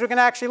one of the things we can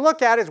actually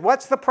look at is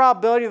what's the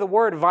probability the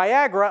word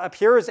Viagra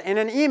appears in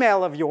an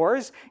email of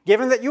yours,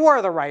 given that you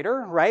are the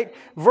writer, right,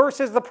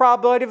 versus the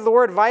probability of the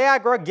word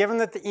Viagra, given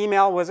that the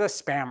email was a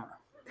spammer.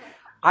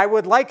 I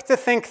would like to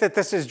think that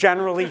this is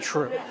generally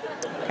true.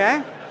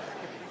 Okay?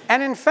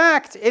 And in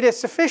fact, it is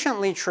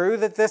sufficiently true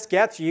that this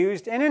gets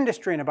used in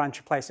industry in a bunch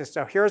of places.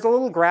 So here's a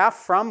little graph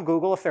from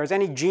Google. If there's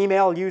any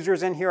Gmail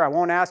users in here, I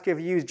won't ask you if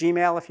you use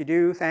Gmail. If you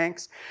do,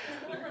 thanks.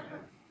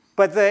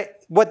 But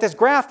what this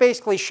graph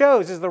basically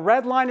shows is the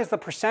red line is the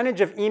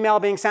percentage of email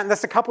being sent. And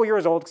that's a couple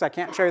years old because I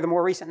can't show you the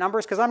more recent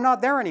numbers because I'm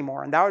not there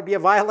anymore. And that would be a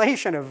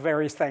violation of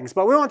various things.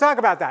 But we won't talk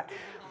about that.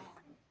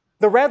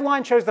 The red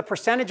line shows the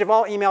percentage of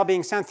all email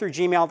being sent through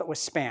Gmail that was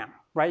spam.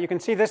 Right? You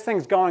can see this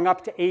thing's going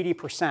up to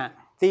 80%.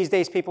 These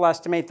days, people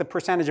estimate the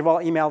percentage of all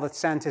email that's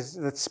sent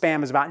that's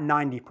spam is about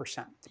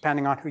 90%,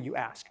 depending on who you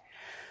ask.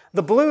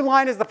 The blue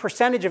line is the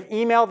percentage of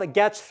email that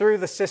gets through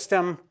the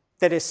system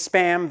that is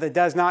spam, that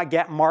does not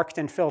get marked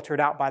and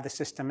filtered out by the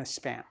system as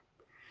spam.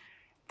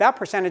 That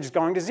percentage is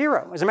going to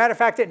 0. As a matter of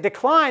fact, it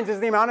declines as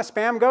the amount of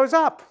spam goes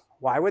up.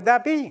 Why would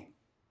that be?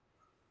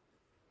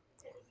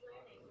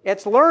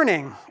 It's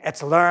learning.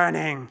 It's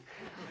learning.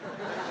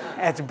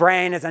 Its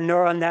brain is a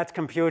neural net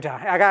computer.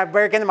 I got to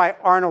break into my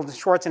Arnold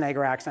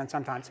Schwarzenegger accent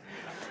sometimes.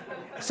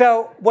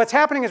 So what's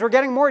happening is we're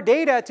getting more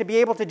data to be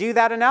able to do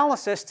that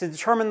analysis to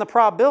determine the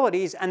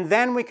probabilities, and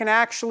then we can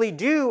actually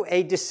do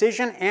a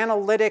decision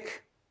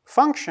analytic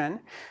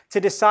function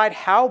to decide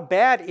how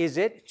bad is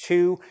it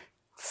to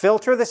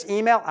filter this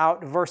email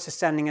out versus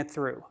sending it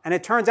through. And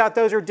it turns out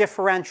those are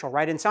differential,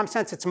 right? In some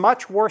sense, it's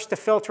much worse to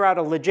filter out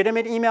a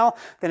legitimate email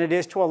than it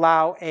is to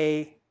allow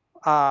a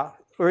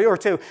or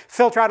to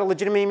filter out a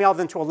legitimate email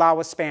than to allow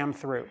a spam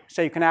through.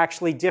 So you can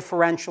actually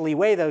differentially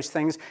weigh those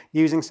things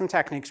using some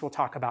techniques we'll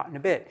talk about in a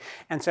bit.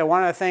 And so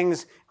one of the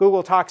things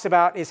Google talks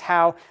about is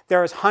how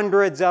there's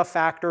hundreds of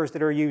factors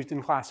that are used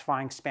in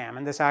classifying spam.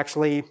 And this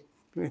actually,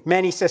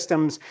 many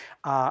systems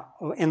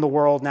in the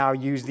world now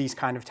use these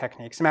kind of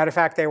techniques. As a matter of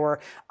fact, they were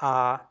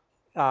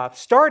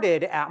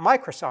started at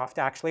Microsoft,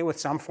 actually, with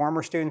some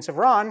former students of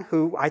Ron,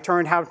 who I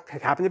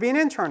happened to be an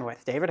intern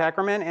with, David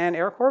Heckerman and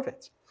Eric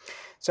Horvitz.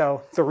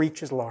 So the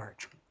reach is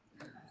large.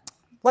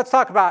 Let's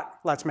talk about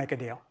Let's Make a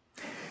Deal.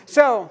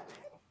 So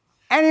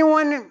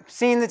anyone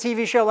seen the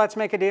TV show Let's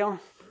Make a Deal?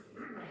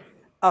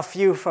 A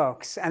few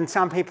folks. And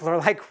some people are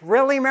like,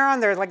 really,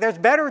 Mehran? There's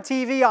better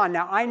TV on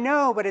now. I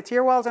know, but a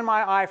tear wells in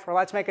my eye for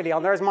Let's Make a Deal.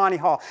 And there's Monty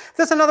Hall.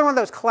 This is another one of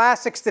those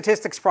classic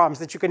statistics problems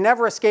that you could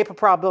never escape a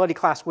probability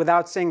class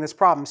without seeing this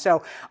problem.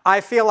 So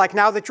I feel like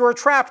now that you're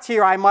trapped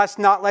here, I must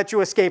not let you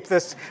escape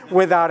this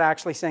without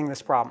actually seeing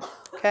this problem.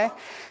 Okay?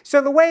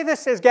 So the way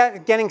this is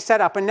getting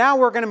set up, and now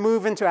we're going to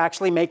move into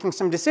actually making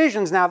some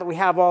decisions now that we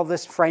have all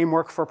this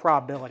framework for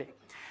probability.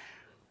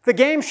 The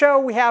game show,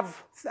 we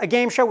have a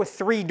game show with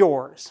 3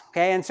 doors,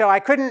 okay? And so I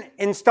couldn't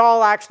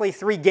install actually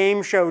 3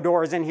 game show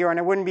doors in here, and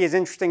it wouldn't be as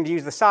interesting to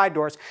use the side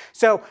doors.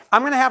 So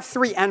I'm going to have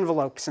 3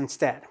 envelopes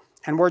instead,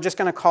 and we're just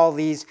going to call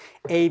these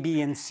A,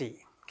 B, and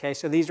C, okay?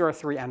 So these are our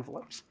 3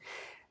 envelopes.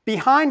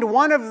 Behind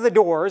one of the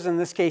doors, in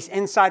this case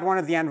inside one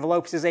of the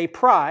envelopes, is a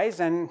prize,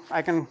 and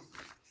I can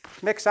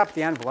mix up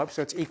the envelope so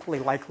it's equally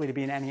likely to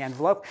be in any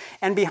envelope.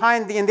 And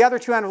in the other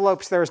 2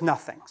 envelopes, there's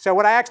nothing. So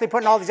what I actually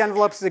put in all these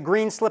envelopes is a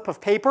green slip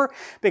of paper,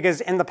 because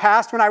in the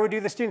past when I would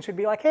do, the students would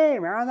be like, hey,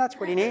 Mehran, that's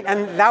pretty neat.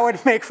 And that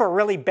would make for a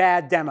really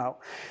bad demo.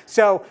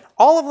 So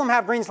all of them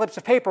have green slips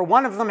of paper.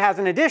 One of them has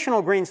an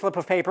additional green slip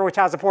of paper, which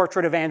has a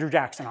portrait of Andrew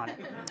Jackson on it.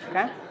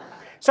 Okay?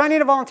 So I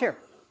need a volunteer.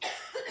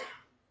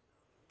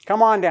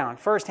 Come on down.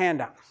 First hand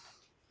down.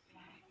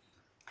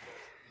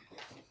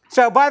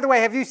 So by the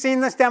way, have you seen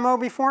this demo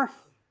before?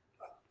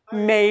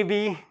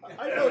 Maybe.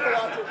 I know the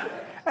lots of things.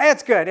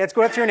 It's good. It's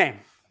good. What's your name?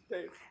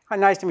 Dave. Hi,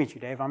 nice to meet you,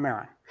 Dave. I'm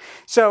Mehran.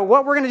 So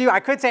what we're going to do, I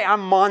could say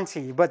I'm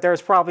Monty, but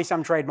there's probably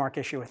some trademark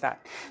issue with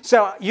that.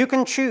 So you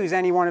can choose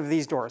any one of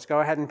these doors. Go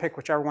ahead and pick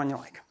whichever one you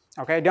like.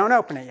 Okay, don't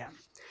open it yet.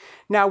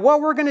 Now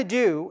what we're going to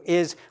do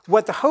is,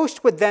 what the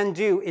host would then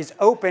do is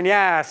open,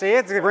 yeah, see,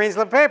 it's a green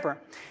slip of paper.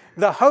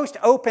 The host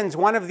opens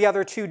one of the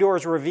other two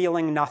doors,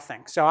 revealing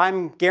nothing. So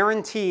I'm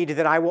guaranteed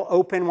that I will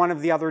open one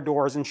of the other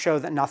doors and show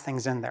that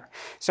nothing's in there.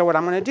 So what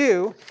I'm going to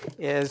do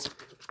is,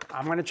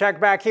 I'm going to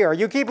check back here.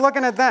 You keep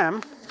looking at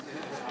them.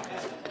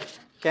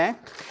 Okay?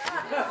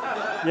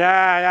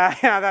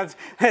 Yeah,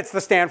 it's the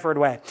Stanford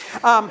way.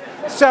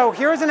 So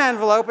here's an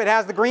envelope. It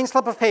has the green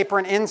slip of paper,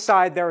 and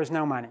inside there is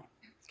no money.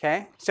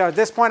 Okay? So at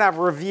this point, I've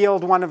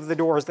revealed one of the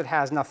doors that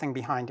has nothing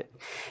behind it.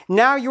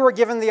 Now you are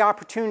given the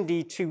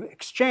opportunity to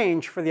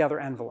exchange for the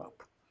other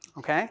envelope.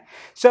 Okay?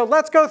 So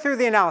let's go through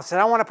the analysis. I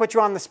don't want to put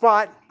you on the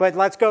spot, but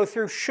let's go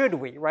through should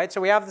we, right?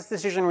 So we have this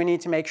decision we need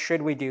to make,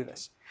 should we do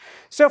this?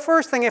 So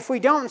first thing, if we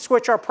don't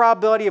switch, our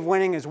probability of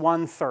winning is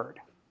 1/3.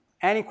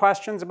 Any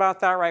questions about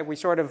that, right? We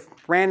sort of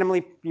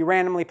you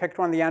randomly picked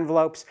one of the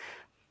envelopes.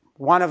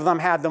 One of them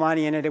had the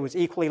money in it. It was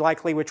equally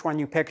likely which one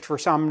you picked for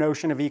some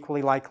notion of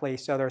equally likely,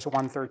 so there's a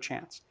 1/3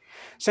 chance.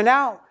 So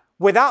now,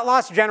 without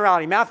loss of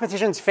generality,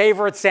 mathematicians'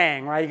 favorite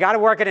saying, right? You got to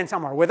work it in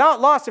somewhere.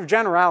 Without loss of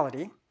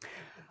generality,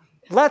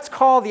 let's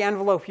call the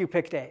envelope you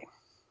picked A,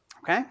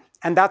 okay?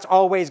 And that's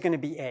always going to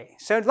be A.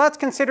 So let's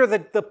consider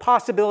the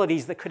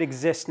possibilities that could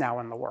exist now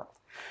in the world.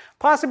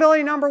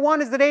 Possibility number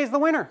one is that A is the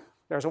winner.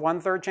 There's a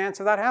 1/3 chance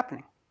of that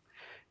happening.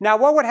 Now,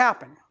 what would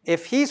happen?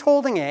 If he's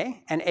holding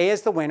A and A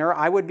is the winner,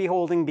 I would be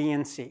holding B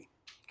and C,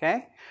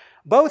 okay?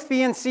 Both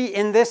B and C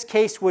in this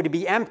case would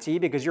be empty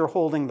because you're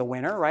holding the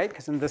winner, right?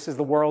 Because this is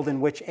the world in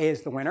which A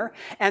is the winner.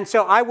 And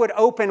so I would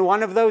open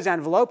one of those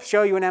envelopes,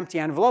 show you an empty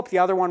envelope. The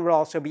other one would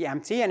also be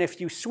empty. And if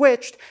you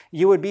switched,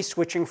 you would be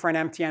switching for an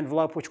empty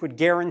envelope, which would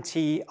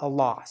guarantee a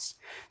loss.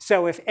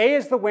 So if A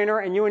is the winner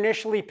and you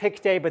initially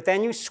picked A, but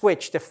then you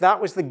switched, if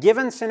that was the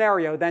given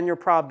scenario, then your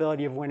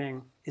probability of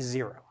winning is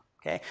 0.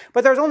 Okay?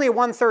 But there's only a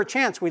 1/3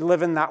 chance we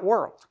live in that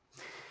world.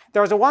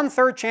 There's a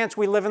 1/3 chance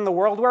we live in the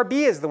world where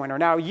B is the winner.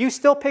 Now, you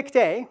still picked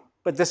A,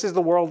 but this is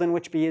the world in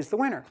which B is the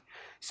winner.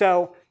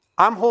 So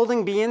I'm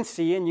holding B and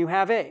C, and you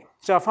have A.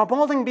 So if I'm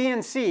holding B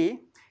and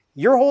C,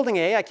 you're holding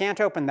A. I can't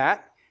open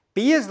that.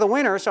 B is the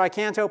winner, so I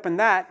can't open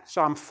that.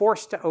 So I'm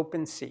forced to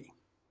open C.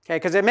 Okay,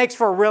 because it makes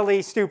for a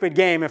really stupid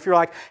game if you're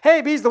like,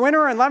 hey, B's the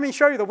winner, and let me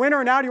show you the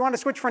winner. Now do you want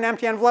to switch for an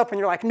empty envelope? And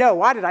you're like, no,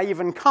 why did I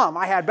even come?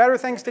 I had better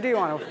things to do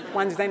on a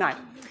Wednesday night.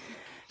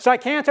 So I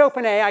can't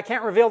open A, I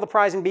can't reveal the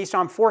prize in B, so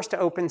I'm forced to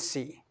open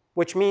C,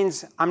 which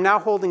means I'm now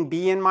holding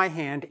B in my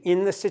hand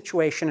in the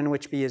situation in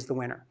which B is the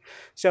winner.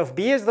 So if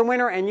B is the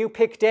winner and you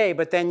picked A,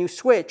 but then you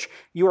switch,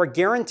 you are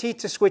guaranteed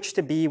to switch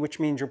to B, which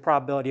means your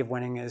probability of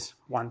winning is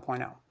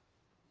 1.0.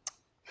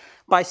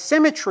 By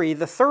symmetry,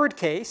 the third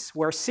case,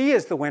 where C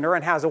is the winner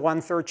and has a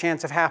 1/3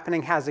 chance of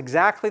happening, has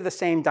exactly the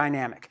same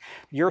dynamic.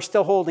 You're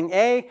still holding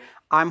A,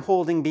 I'm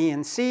holding B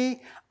and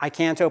C. I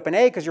can't open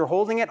A because you're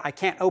holding it. I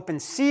can't open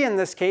C in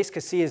this case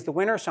because C is the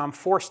winner, so I'm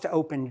forced to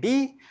open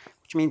B,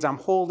 which means I'm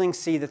holding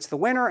C that's the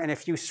winner, and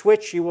if you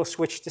switch, you will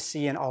switch to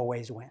C and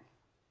always win.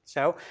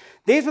 So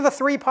these are the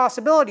three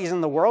possibilities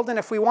in the world, and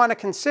if we want to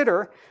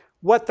consider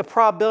what the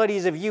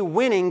probabilities of you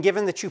winning,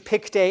 given that you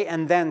picked A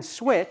and then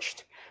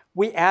switched,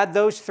 we add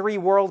those three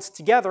worlds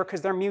together because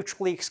they're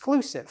mutually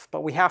exclusive,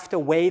 but we have to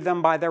weigh them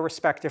by their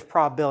respective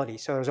probability.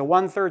 So there's a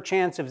 1/3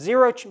 chance of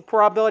 0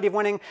 probability of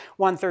winning,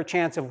 1/3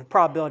 chance of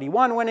probability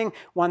 1 winning,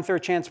 1/3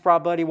 chance of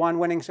probability 1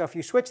 winning. So if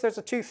you switch, there's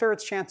a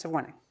 2/3 chance of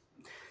winning.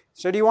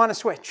 So do you want to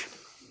switch?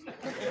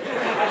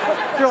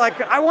 You're like,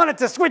 I wanted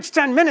to switch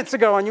 10 minutes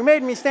ago and you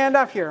made me stand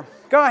up here.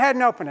 Go ahead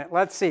and open it.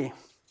 Let's see.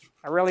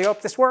 I really hope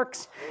this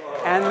works.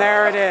 And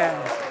there it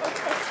is.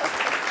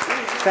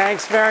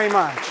 Thanks very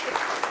much.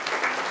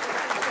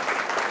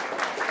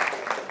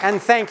 And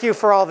thank you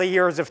for all the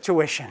years of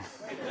tuition.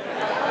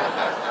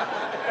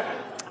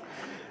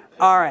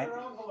 All right.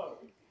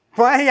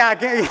 Well, yeah,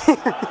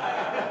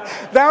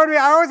 that would be,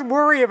 I always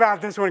worry about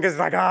this one because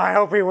it's like, oh, I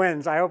hope he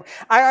wins. I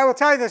will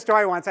tell you this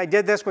story once. I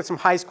did this with some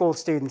high school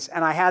students,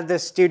 and I had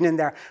this student in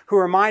there who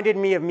reminded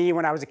me of me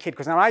when I was a kid.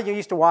 Because I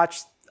used to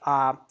watch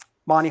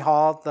Monty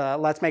Hall, the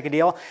Let's Make a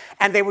Deal,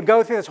 and they would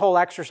go through this whole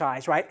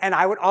exercise, right? And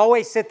I would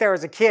always sit there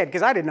as a kid,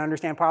 because I didn't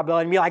understand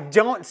probability, and be like,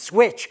 don't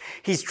switch.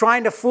 He's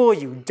trying to fool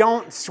you.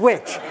 Don't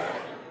switch.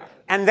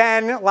 And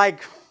then,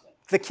 like,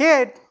 the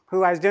kid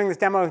who I was doing this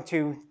demo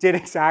to did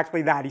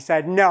exactly that. He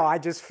said, no, I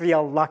just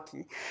feel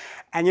lucky.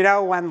 And you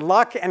know, when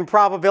luck and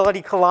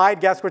probability collide,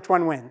 guess which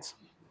one wins?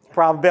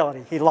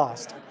 Probability. He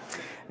lost.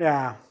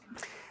 Yeah.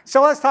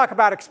 So let's talk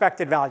about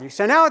expected value.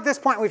 So now at this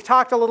point, we've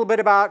talked a little bit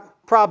about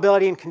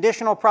probability and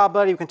conditional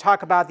probability. We can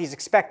talk about these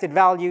expected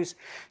values.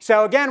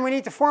 So again, we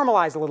need to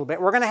formalize a little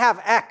bit. We're going to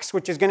have x,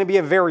 which is going to be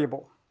a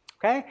variable.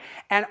 Okay?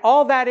 And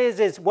all that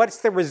is what's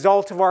the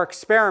result of our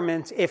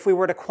experiment if we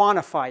were to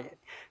quantify it.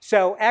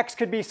 So x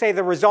could be, say,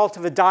 the result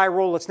of a die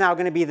roll. It's now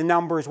going to be the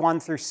numbers 1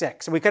 through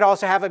 6. We could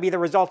also have it be the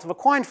result of a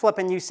coin flip,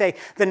 and you say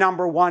the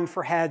number 1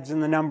 for heads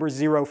and the number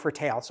 0 for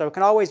tails. So it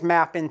can always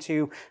map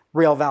into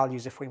real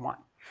values if we want.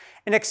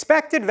 An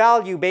expected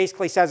value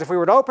basically says, if we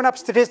were to open up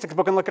statistics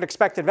book and look at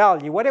expected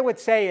value, what it would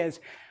say is,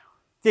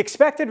 the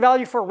expected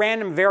value for a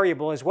random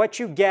variable is what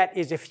you get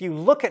is if you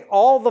look at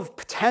all the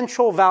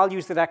potential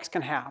values that x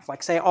can have,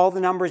 like say all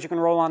the numbers you can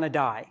roll on a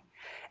die,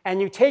 and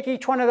you take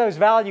each one of those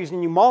values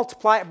and you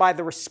multiply it by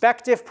the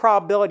respective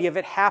probability of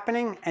it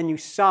happening, and you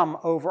sum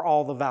over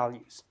all the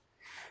values.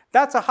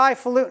 That's a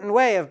highfalutin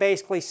way of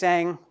basically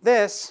saying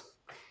this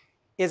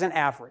is an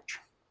average.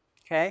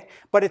 Okay?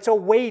 But it's a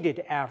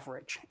weighted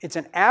average. It's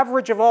an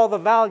average of all the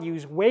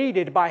values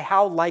weighted by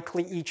how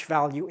likely each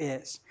value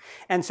is.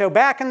 And so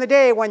back in the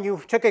day when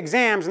you took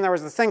exams and there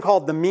was a thing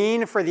called the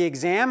mean for the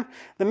exam,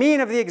 the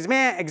mean of the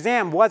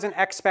exam was an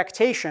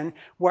expectation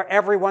where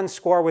everyone's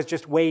score was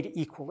just weighed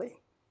equally.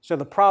 So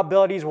the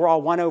probabilities were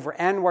all 1 over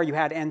n, where you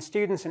had n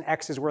students and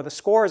x's were the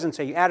scores, and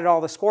so you added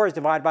all the scores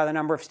divided by the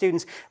number of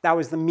students. That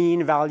was the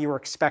mean value or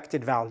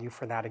expected value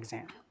for that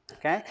exam.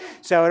 Okay?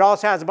 So it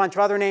also has a bunch of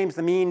other names,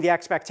 the mean, the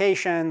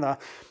expectation, the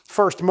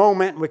first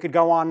moment. We could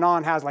go on and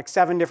on. It has like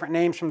 7 different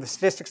names from the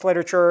statistics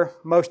literature.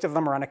 Most of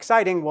them are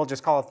unexciting. We'll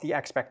just call it the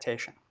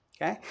expectation.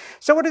 Okay?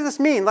 So what does this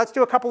mean? Let's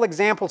do a couple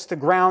examples to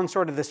ground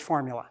sort of this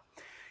formula.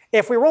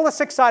 If we roll a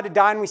 6-sided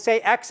die and we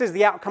say x is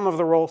the outcome of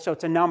the roll, so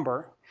it's a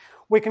number,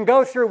 we can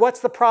go through what's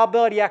the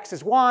probability x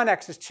is 1,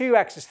 x is 2,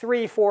 x is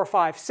 3, 4,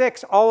 5,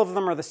 6. All of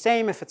them are the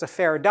same. If it's a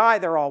fair die,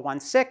 they're all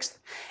 1/6.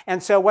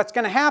 And so what's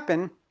going to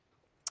happen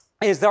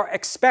is their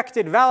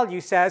expected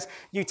value says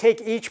you take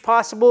each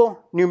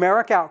possible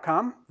numeric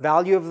outcome,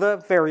 value of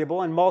the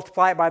variable, and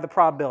multiply it by the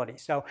probability.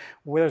 So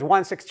there's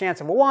 1/6 chance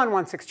of a 1,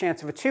 1/6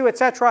 chance of a 2,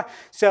 etc.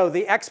 So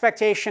the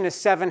expectation is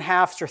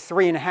 7/2 or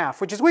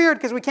 3.5, which is weird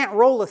because we can't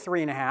roll a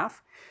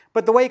 3.5.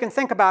 But the way you can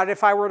think about it,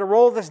 if I were to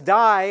roll this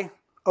die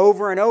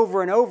over and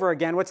over and over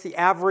again, what's the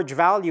average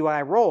value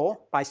I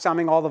roll by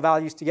summing all the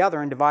values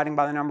together and dividing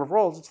by the number of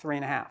rolls? It's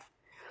 3.5.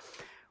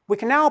 We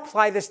can now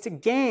apply this to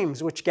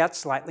games, which gets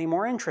slightly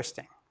more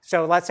interesting.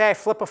 So let's say I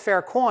flip a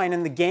fair coin,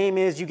 and the game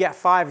is you get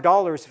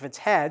 $5 if it's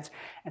heads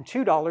and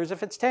 $2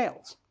 if it's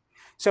tails.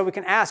 So we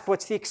can ask,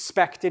 what's the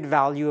expected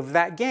value of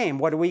that game?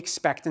 What do we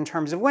expect in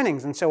terms of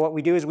winnings? And so what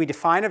we do is we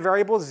define a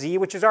variable z,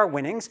 which is our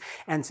winnings,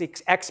 and the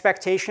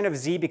expectation of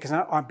z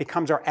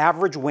becomes our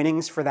average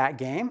winnings for that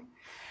game.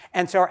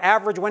 And so our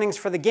average winnings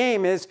for the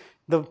game is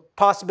the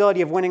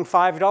possibility of winning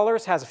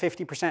 $5 has a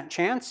 50%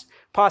 chance.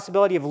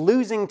 Possibility of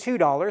losing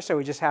 $2, so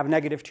we just have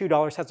negative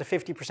 $2, has a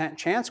 50%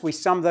 chance. We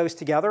sum those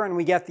together and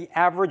we get the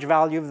average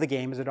value of the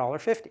game is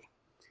 $1.50.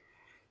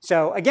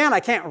 So again,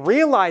 I can't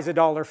realize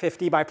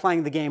 $1.50 by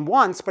playing the game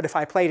once, but if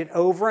I played it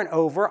over and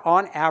over,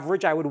 on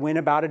average, I would win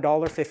about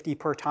 $1.50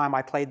 per time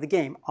I played the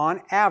game,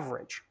 on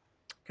average.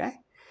 Okay?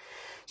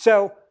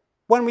 So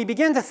when we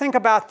begin to think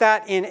about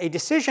that in a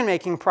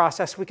decision-making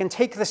process, we can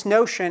take this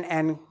notion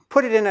and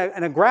put it in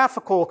a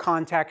graphical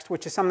context,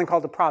 which is something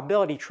called a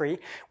probability tree,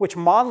 which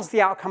models the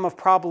outcome of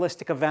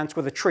probabilistic events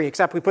with a tree,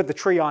 except we put the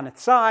tree on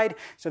its side.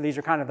 So these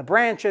are kind of the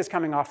branches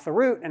coming off the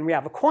root, and we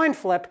have a coin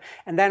flip,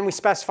 and then we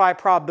specify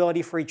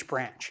probability for each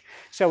branch.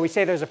 So we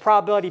say there's a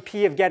probability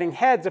p of getting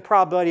heads, a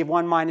probability of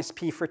 1 minus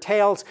p for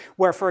tails,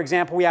 where, for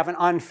example, we have an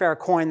unfair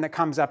coin that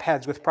comes up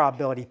heads with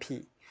probability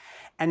p.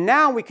 And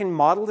now we can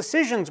model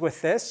decisions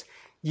with this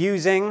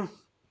using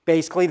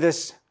basically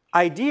this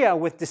idea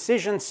with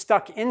decisions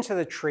stuck into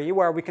the tree,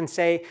 where we can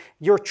say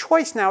your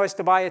choice now is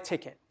to buy a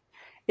ticket.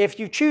 If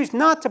you choose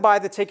not to buy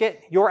the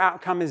ticket, your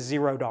outcome is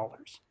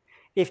 $0.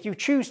 If you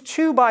choose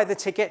to buy the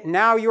ticket,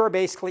 now you're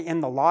basically in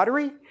the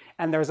lottery,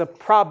 and there's a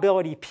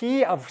probability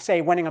p of,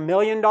 say, winning $1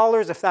 million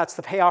if that's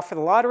the payoff for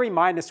the lottery,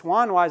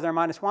 -1. Why is there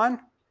 -1?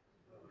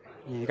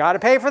 You got to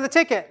pay for the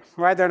ticket,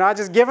 right? They're not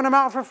just giving them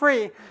out for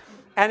free.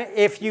 And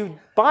if you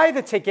buy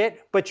the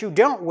ticket, but you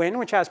don't win,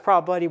 which has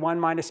probability 1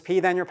 minus p,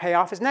 then your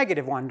payoff is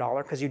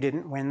 -$1 because you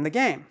didn't win the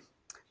game.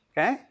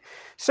 Okay?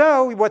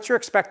 So what's your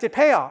expected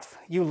payoff?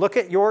 You look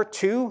at your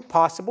 2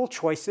 possible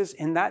choices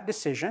in that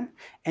decision,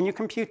 and you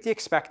compute the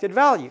expected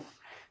value.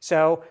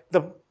 So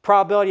the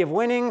probability of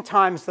winning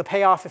times the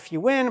payoff if you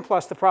win,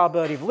 plus the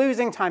probability of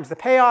losing times the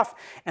payoff.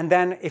 And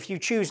then if you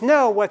choose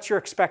no, what's your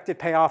expected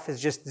payoff is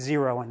just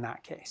 0 in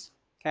that case.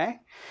 Okay?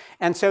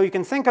 And so you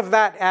can think of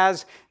that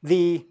as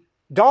the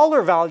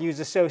dollar values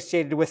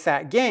associated with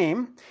that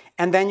game,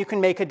 and then you can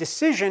make a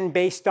decision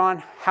based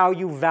on how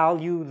you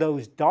value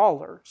those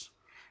dollars.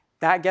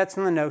 That gets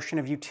in the notion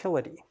of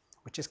utility,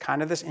 which is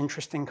kind of this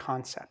interesting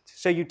concept.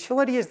 So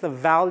utility is the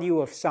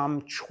value of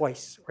some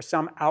choice or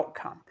some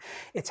outcome.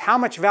 It's how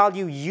much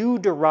value you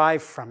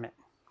derive from it.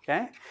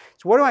 Okay?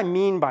 So what do I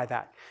mean by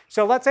that?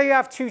 So let's say you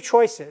have 2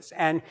 choices,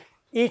 and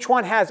each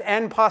one has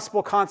n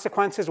possible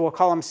consequences. We'll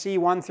call them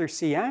C1 through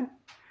Cn.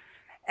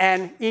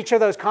 And each of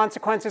those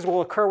consequences will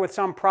occur with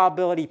some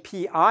probability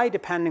pi,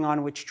 depending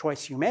on which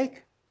choice you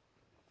make.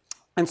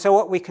 And so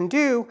what we can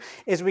do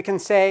is we can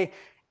say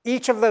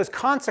each of those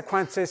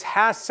consequences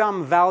has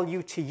some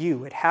value to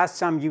you. It has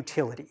some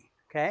utility.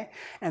 Okay?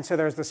 And so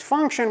there's this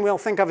function we'll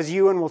think of as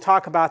u, and we'll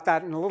talk about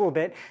that in a little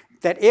bit,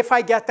 that if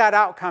I get that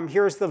outcome,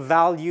 here's the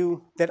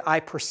value that I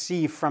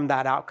perceive from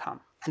that outcome.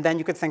 And then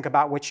you could think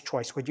about which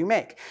choice would you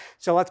make.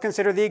 So let's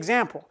consider the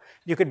example.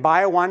 You could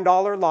buy a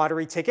 $1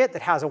 lottery ticket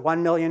that has a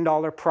 $1 million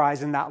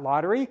prize in that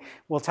lottery.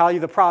 We'll tell you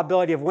the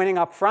probability of winning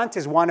up front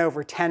is 1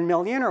 over 10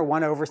 million, or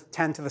 1 over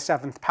 10 to the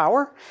 7th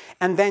power.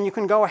 And then you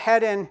can go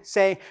ahead and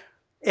say,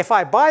 if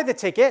I buy the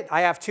ticket, I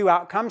have two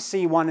outcomes,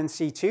 C1 and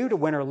C2, to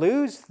win or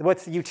lose.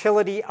 What's the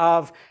utility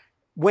of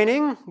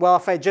winning? Well,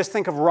 if I just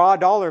think of raw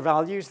dollar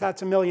values,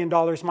 that's $1 million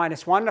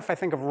minus 1. If I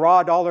think of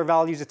raw dollar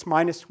values, it's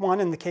minus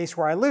 1 in the case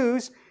where I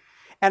lose.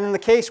 And in the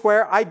case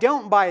where I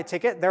don't buy a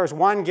ticket, there's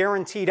one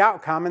guaranteed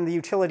outcome, and the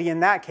utility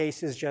in that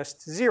case is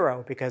just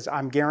 0, because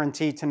I'm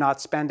guaranteed to not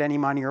spend any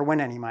money or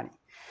win any money.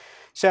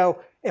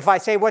 So if I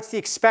say, what's the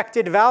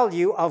expected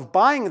value of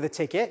buying the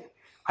ticket,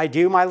 I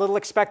do my little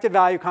expected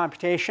value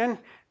computation,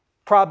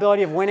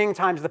 probability of winning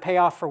times the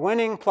payoff for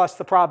winning, plus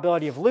the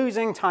probability of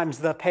losing times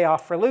the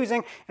payoff for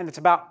losing, and it's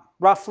about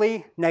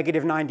roughly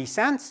negative 90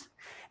 cents.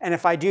 And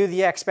if I do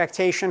the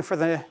expectation for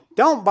the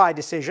don't buy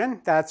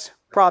decision, that's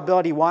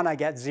probability 1, I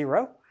get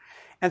 0.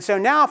 And so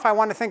now if I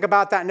want to think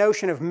about that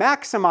notion of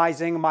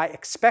maximizing my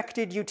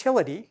expected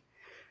utility,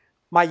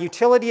 my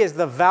utility is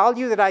the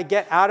value that I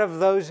get out of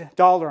those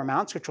dollar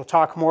amounts, which we'll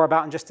talk more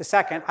about in just a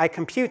second. I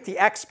compute the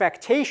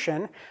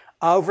expectation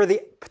over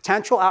the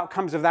potential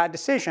outcomes of that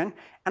decision,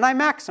 and I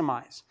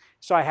maximize.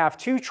 So I have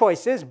two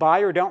choices, buy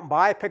or don't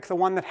buy. I pick the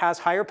one that has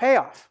higher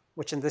payoff,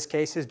 which in this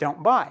case is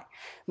don't buy.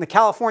 And the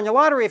California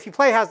lottery, if you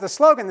play, has the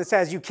slogan that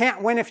says, you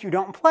can't win if you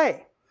don't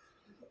play.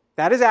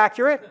 That is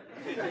accurate.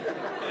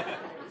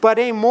 But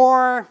a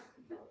more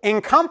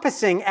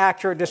encompassing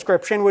accurate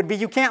description would be,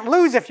 you can't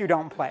lose if you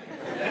don't play.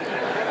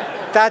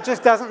 That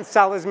just doesn't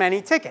sell as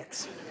many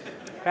tickets.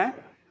 Okay?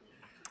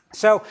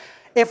 So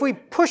if we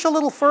push a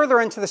little further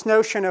into this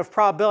notion of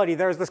probability,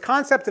 there's this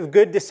concept of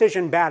good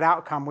decision, bad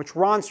outcome, which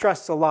Ron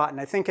stresses a lot,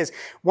 and I think is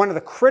one of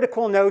the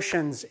critical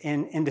notions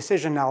in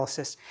decision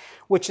analysis,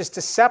 which is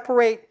to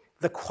separate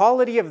the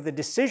quality of the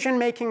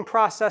decision-making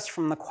process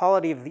from the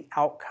quality of the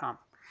outcome.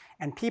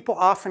 And people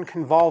often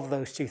convolve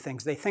those two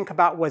things. They think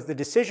about, was the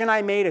decision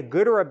I made a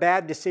good or a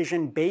bad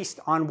decision based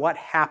on what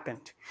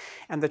happened?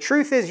 And the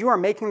truth is, you are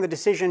making the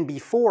decision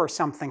before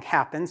something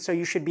happens, so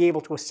you should be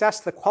able to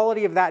assess the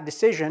quality of that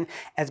decision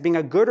as being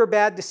a good or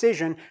bad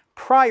decision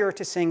prior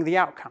to seeing the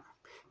outcome.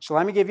 So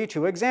let me give you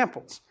two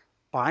examples.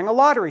 Buying a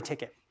lottery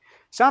ticket.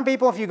 Some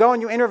people, if you go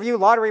and you interview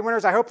lottery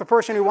winners, I hope the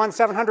person who won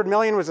 $700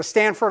 million was a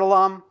Stanford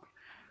alum.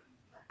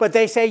 But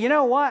they say, you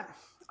know what?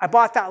 I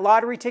bought that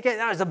lottery ticket,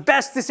 and that was the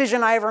best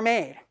decision I ever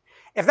made.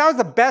 If that was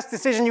the best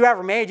decision you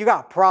ever made, you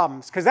got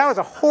problems, because that was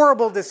a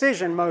horrible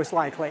decision, most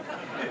likely.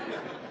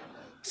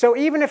 So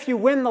even if you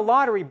win the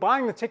lottery,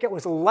 buying the ticket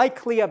was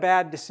likely a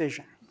bad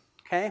decision.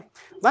 Okay?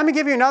 Let me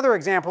give you another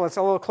example that's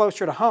a little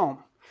closer to home,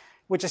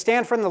 which is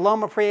Stanford and the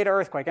Loma Prieta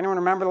earthquake. Anyone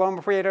remember the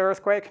Loma Prieta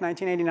earthquake,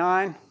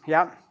 1989?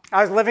 Yeah.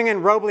 I was living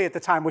in Robley at the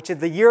time, which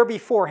the year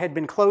before had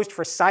been closed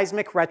for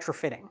seismic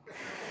retrofitting.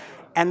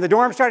 And the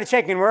dorm started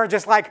shaking, and we were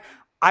just like,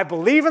 I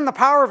believe in the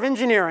power of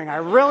engineering. I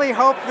really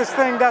hope this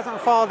thing doesn't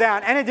fall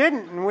down. And it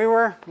didn't, and we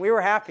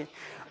were happy.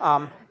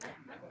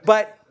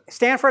 But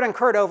Stanford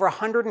incurred over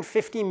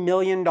 $150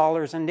 million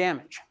in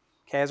damage,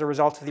 okay, as a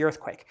result of the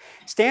earthquake.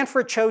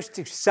 Stanford chose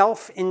to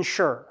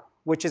self-insure,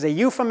 which is a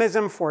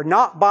euphemism for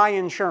not buy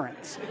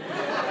insurance.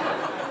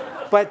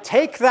 But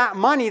take that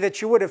money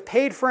that you would have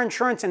paid for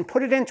insurance and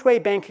put it into a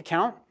bank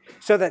account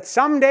so that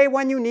someday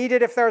when you need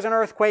it, if there's an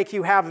earthquake,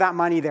 you have that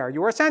money there.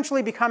 You are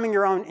essentially becoming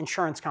your own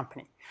insurance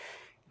company.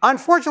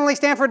 Unfortunately,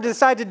 Stanford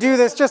decided to do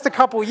this just a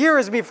couple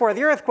years before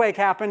the earthquake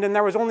happened, and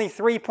there was only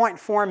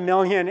 $3.4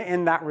 million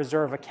in that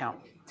reserve account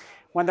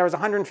when there was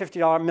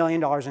 $150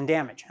 million in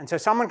damage. And so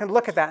someone could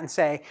look at that and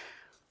say,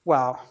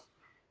 well,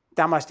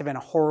 that must have been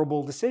a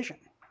horrible decision.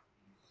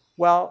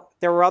 Well,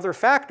 there were other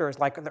factors,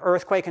 like the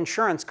earthquake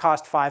insurance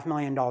cost $5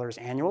 million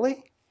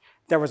annually.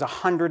 There was a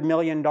 $100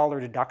 million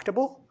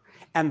deductible.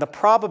 And the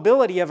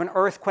probability of an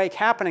earthquake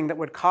happening that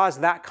would cause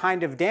that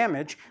kind of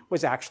damage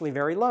was actually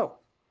very low.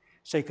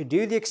 So you could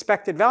do the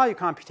expected value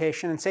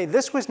computation and say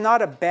this was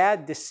not a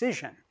bad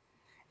decision.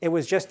 It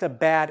was just a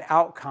bad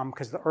outcome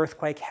because the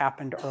earthquake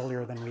happened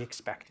earlier than we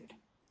expected.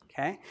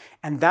 Okay?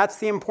 And that's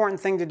the important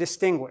thing to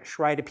distinguish,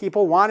 right? If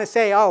people want to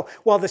say, oh,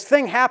 well, this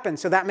thing happened,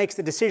 so that makes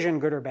the decision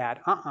good or bad.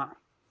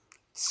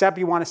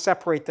 You want to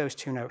separate those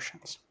two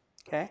notions.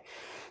 Okay?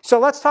 So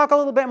let's talk a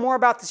little bit more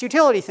about this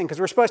utility thing, because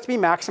we're supposed to be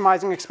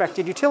maximizing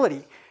expected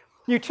utility.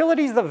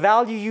 Utility is the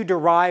value you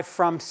derive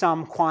from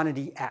some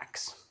quantity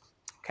x.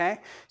 Okay?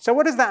 So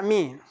what does that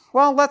mean?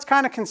 Well, let's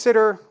kind of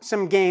consider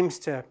some games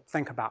to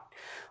think about.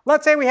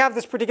 Let's say we have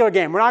this particular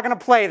game. We're not going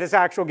to play this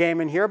actual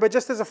game in here, but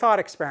just as a thought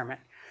experiment.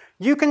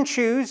 You can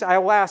choose, I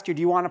will ask you,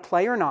 do you want to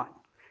play or not?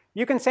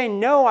 You can say,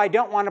 no, I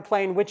don't want to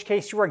play, in which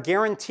case you are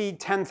guaranteed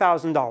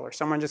 $10,000.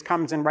 Someone just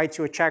comes and writes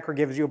you a check or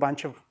gives you a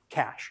bunch of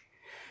cash.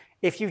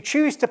 If you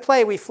choose to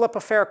play, we flip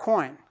a fair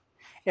coin.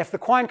 If the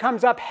coin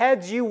comes up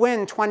heads, you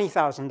win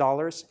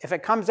 $20,000. If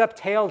it comes up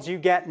tails, you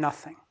get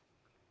nothing.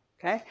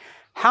 Okay?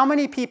 How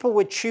many people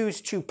would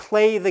choose to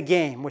play the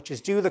game, which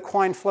is do the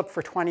coin flip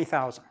for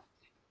 20,000?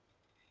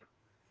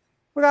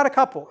 We got a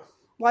couple,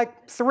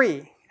 like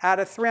 3 out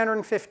of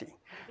 350.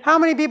 How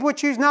many people would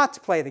choose not to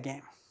play the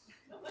game?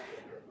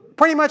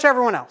 Pretty much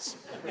everyone else,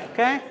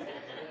 okay?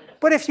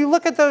 But if you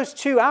look at those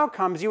two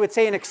outcomes, you would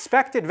say in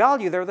expected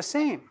value, they're the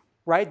same,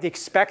 right? The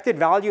expected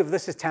value of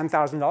this is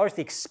 $10,000.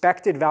 The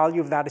expected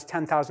value of that is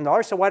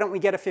 $10,000. So why don't we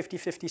get a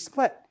 50-50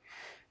 split?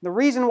 The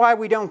reason why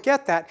we don't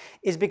get that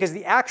is because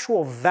the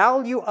actual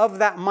value of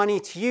that money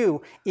to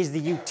you is the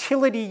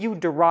utility you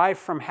derive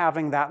from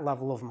having that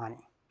level of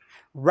money,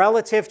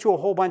 relative to a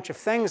whole bunch of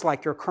things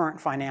like your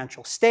current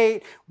financial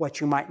state,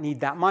 what you might need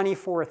that money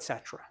for,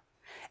 etc.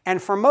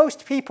 And for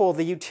most people,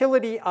 the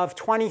utility of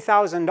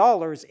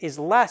 $20,000 is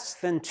less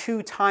than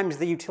 2 times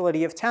the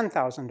utility of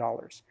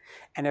 $10,000.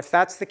 And if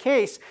that's the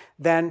case,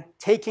 then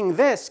taking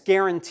this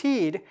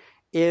guaranteed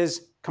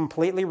is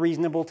completely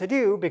reasonable to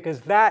do,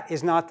 because that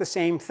is not the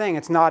same thing.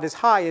 It's not as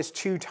high as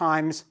 2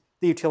 times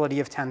the utility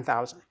of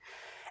 10,000.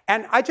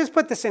 And I just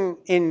put this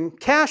in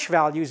cash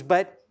values,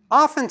 but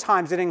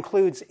oftentimes it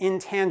includes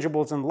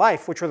intangibles in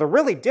life, which are the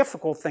really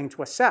difficult thing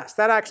to assess.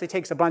 That actually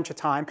takes a bunch of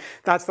time.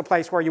 That's the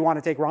place where you want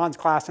to take Ron's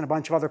class and a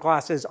bunch of other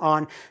classes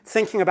on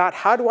thinking about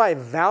how do I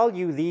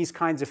value these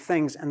kinds of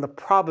things and the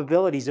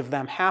probabilities of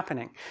them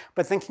happening.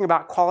 But thinking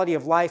about quality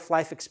of life,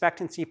 life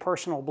expectancy,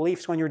 personal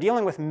beliefs, when you're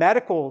dealing with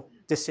medical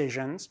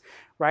decisions,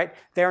 right,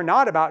 they're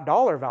not about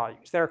dollar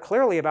values. They're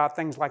clearly about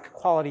things like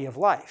quality of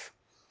life.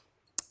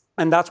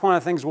 And that's one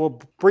of the things we'll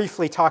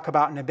briefly talk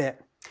about in a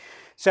bit.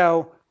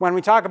 So when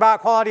we talk about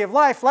quality of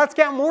life, let's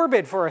get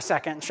morbid for a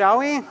second, shall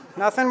we?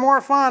 Nothing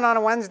more fun on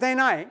a Wednesday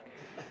night.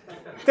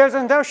 There's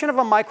a notion of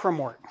a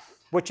micromort,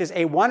 which is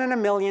a 1 in a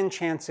million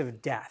chance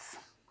of death.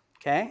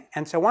 Okay?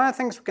 And so one of the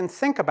things we can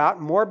think about,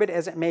 morbid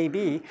as it may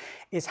be,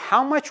 is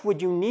how much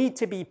would you need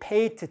to be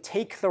paid to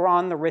take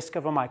on the risk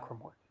of a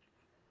micromort?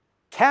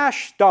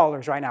 Cash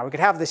dollars right now. We could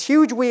have this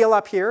huge wheel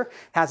up here,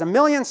 has 1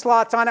 million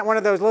slots on it, one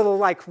of those little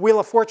like Wheel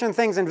of Fortune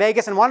things in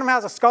Vegas, and one of them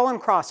has a skull and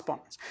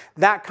crossbones.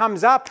 That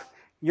comes up,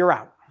 you're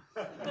out.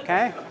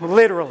 Okay?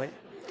 Literally.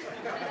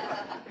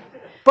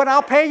 But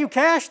I'll pay you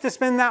cash to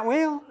spin that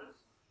wheel.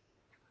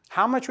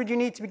 How much would you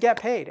need to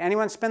get paid?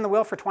 Anyone spin the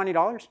wheel for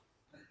 $20?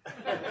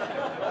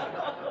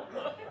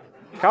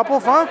 Couple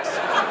folks.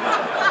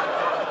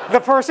 The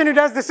person who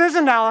does decision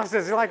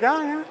analysis, you're like,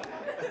 oh yeah.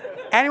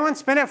 Anyone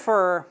spin it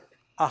for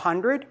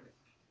 100?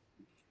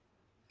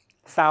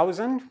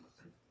 1,000?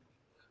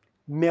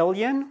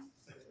 Million?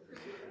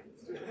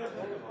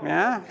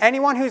 Yeah.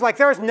 Anyone who's like,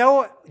 there's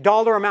no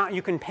dollar amount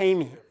you can pay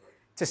me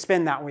to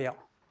spin that wheel?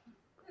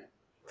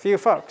 Few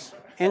folks.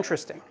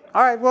 Interesting.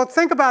 All right, well,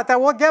 think about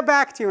that. We'll get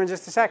back to you in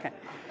just a second.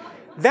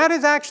 That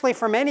is actually,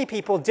 for many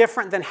people,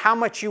 different than how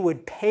much you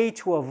would pay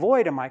to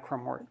avoid a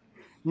micromort.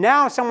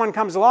 Now someone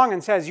comes along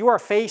and says, you are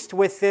faced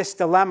with this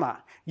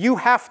dilemma. You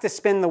have to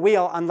spin the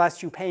wheel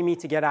unless you pay me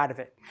to get out of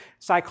it.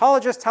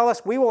 Psychologists tell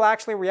us we will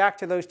actually react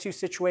to those two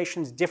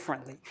situations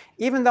differently.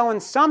 Even though in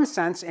some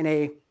sense, in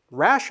a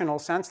rational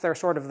sense, they're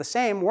sort of the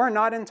same, we're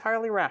not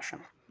entirely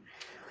rational.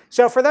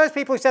 So for those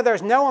people who said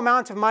there's no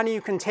amount of money you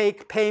can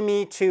pay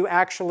me to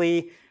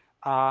actually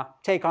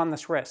take on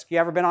this risk. You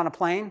ever been on a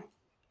plane?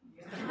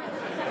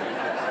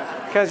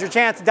 Because your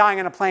chance of dying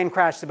in a plane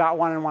crash is about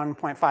 1 in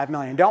 1.5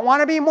 million. Don't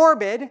want to be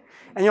morbid.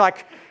 And you're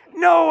like,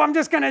 no, I'm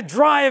just going to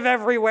drive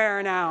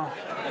everywhere now.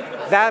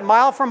 That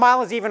mile for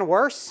mile is even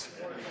worse.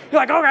 You're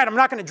like, all right, I'm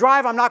not going to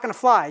drive, I'm not going to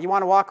fly. You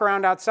want to walk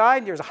around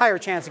outside? There's a higher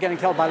chance of getting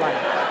killed by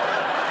lightning.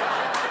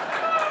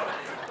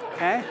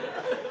 Okay?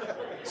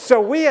 So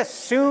we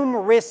assume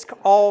risk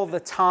all the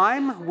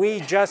time. We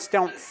just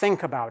don't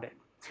think about it.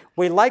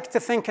 We like to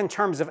think in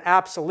terms of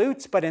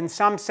absolutes, but in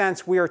some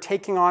sense, we are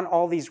taking on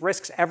all these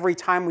risks every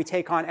time we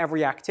take on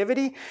every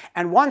activity.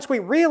 And once we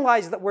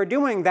realize that we're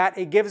doing that,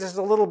 it gives us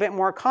a little bit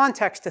more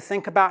context to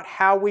think about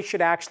how we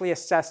should actually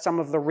assess some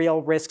of the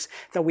real risks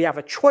that we have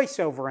a choice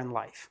over in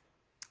life.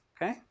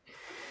 Okay?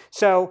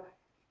 So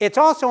it's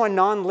also a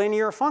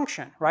nonlinear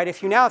function, right?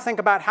 If you now think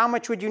about how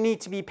much would you need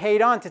to be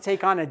paid on to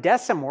take on a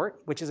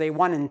decimort, which is a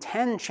 1 in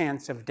 10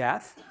 chance of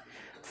death,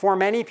 for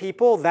many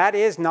people, that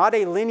is not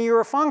a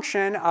linear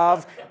function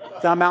of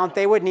the amount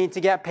they would need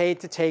to get paid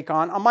to take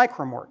on a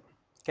micromort.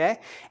 Okay?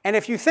 And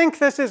if you think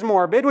this is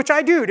morbid, which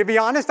I do, to be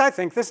honest, I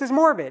think this is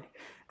morbid.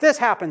 This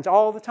happens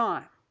all the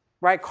time,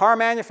 right? Car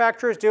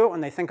manufacturers do it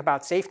when they think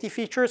about safety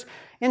features.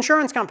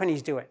 Insurance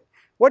companies do it.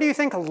 What do you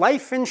think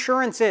life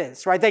insurance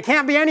is, right? They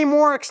can't be any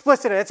more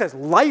explicit. It says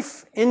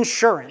life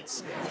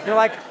insurance. You're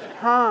like,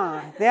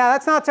 huh, yeah,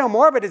 that's not so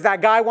morbid as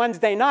that guy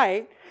Wednesday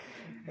night.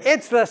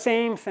 It's the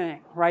same thing,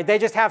 right? They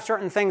just have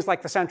certain things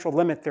like the central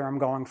limit theorem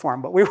going for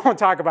them, but we won't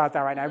talk about that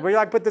right now. But you're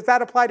like, but does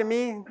that apply to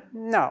me?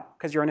 No,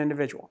 because you're an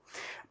individual.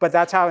 But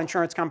that's how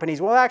insurance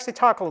companies will actually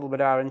talk a little bit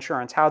about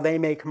insurance, how they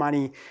make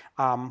money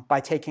by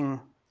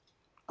taking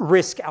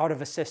risk out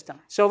of a system.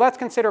 So let's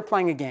consider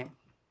playing a game.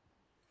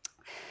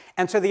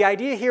 And so the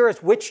idea here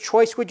is which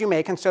choice would you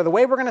make? And so the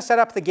way we're going to set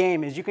up the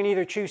game is you can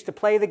either choose to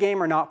play the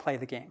game or not play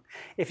the game.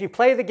 If you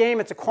play the game,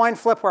 it's a coin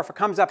flip where if it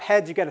comes up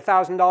heads, you get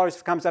 $1,000. If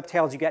it comes up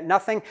tails, you get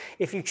nothing.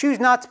 If you choose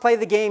not to play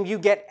the game, you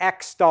get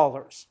X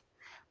dollars.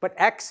 But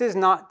X is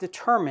not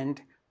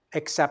determined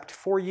except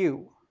for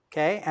you.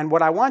 Okay? And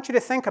what I want you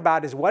to think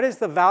about is what is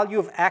the value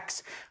of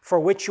X for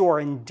which you are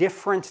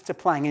indifferent to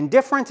playing.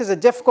 Indifferent is a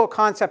difficult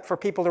concept for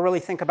people to really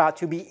think about,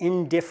 to be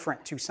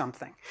indifferent to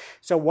something.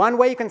 So one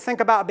way you can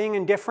think about being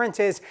indifferent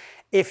is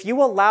if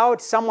you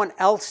allowed someone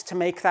else to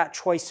make that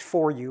choice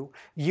for you,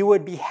 you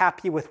would be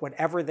happy with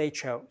whatever they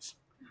chose.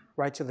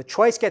 Right? So the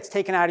choice gets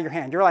taken out of your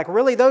hand. You're like,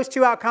 really, those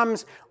two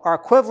outcomes are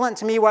equivalent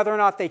to me whether or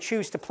not they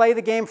choose to play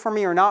the game for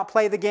me or not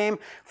play the game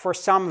for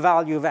some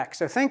value of X.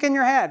 So think in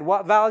your head,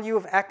 what value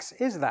of X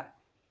is that?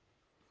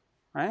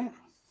 Right?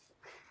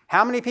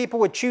 How many people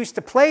would choose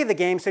to play the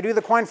game, so do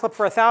the coin flip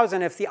for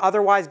 1,000 if the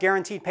otherwise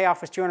guaranteed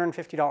payoff was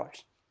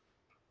 $250?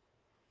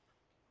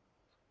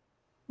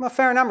 Well, a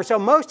fair number. So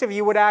most of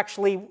you would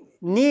actually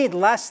need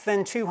less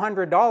than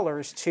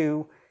 $200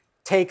 to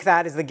take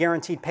that as the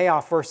guaranteed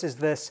payoff versus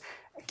this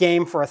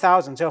game for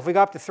 1,000. So if we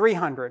go up to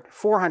 300,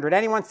 400,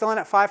 anyone still in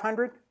at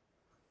 500?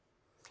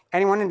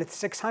 Anyone in at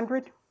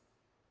 600?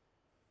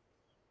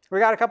 We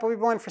got a couple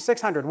people in for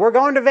 600. We're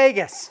going to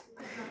Vegas.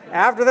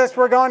 After this,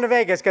 we're going to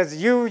Vegas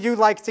because you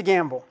like to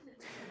gamble.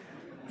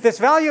 This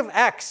value of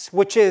X,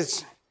 which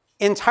is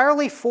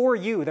entirely for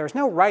you, there's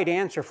no right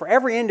answer. For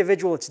every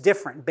individual, it's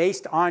different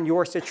based on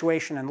your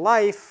situation in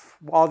life,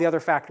 all the other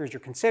factors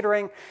you're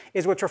considering,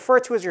 is what's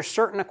referred to as your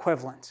certain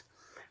equivalent.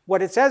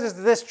 What it says is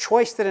that this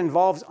choice that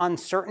involves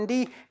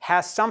uncertainty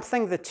has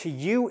something that to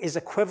you is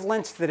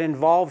equivalent that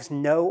involves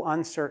no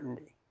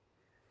uncertainty.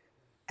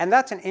 And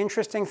that's an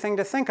interesting thing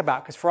to think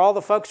about, because for all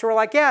the folks who are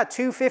like, yeah,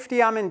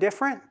 $250, I'm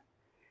indifferent,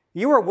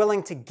 you are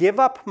willing to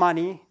give up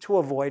money to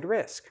avoid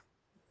risk.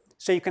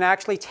 So you can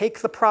actually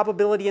take the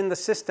probability in the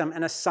system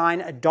and assign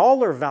a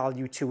dollar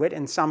value to it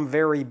in some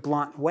very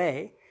blunt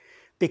way,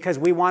 because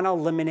we want to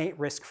eliminate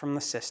risk from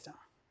the system.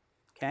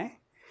 Okay?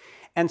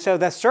 And so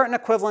the certain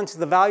equivalence is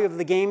the value of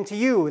the game to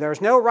you. There's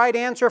no right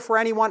answer for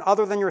anyone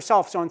other than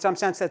yourself. So in some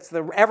sense,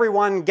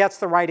 everyone gets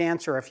the right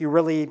answer if you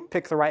really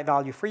pick the right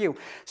value for you.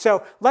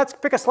 So let's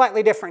pick a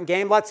slightly different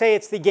game. Let's say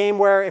it's the game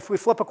where if we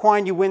flip a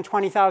coin, you win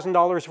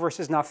 $20,000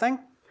 versus nothing.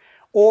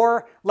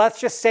 Or let's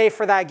just say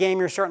for that game,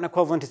 your certain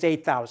equivalent is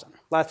 8,000.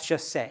 Let's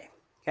just say.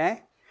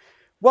 Okay?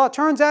 Well, it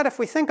turns out if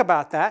we think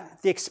about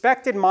that, the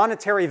expected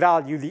monetary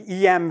value, the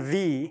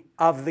EMV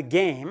of the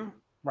game,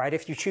 right,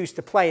 if you choose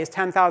to play, is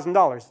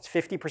 $10,000. It's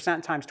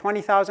 50% times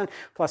 20,000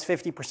 plus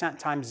 50%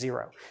 times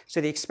 0. So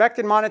the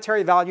expected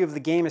monetary value of the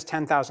game is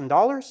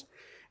 $10,000.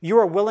 You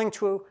are willing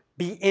to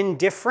be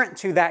indifferent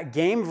to that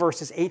game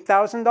versus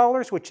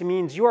 $8,000, which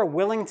means you are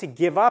willing to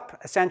give up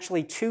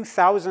essentially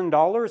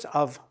 $2,000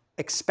 of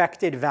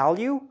expected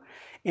value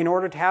in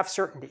order to have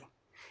certainty.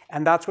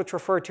 And that's what's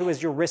referred to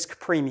as your risk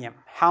premium.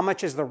 How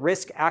much is the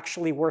risk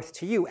actually worth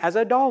to you as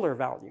a dollar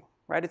value?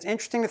 Right? It's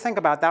interesting to think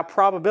about that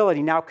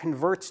probability now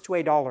converts to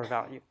a dollar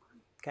value,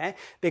 okay?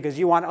 Because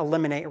you want to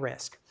eliminate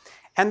risk.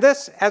 And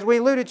this, as we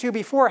alluded to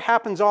before,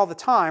 happens all the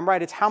time,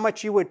 right? It's how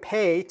much you would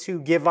pay to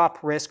give up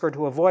risk or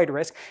to avoid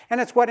risk, and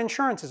it's what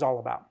insurance is all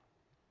about.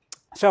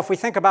 So if we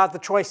think about the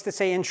choice to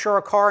say insure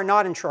a car or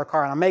not insure a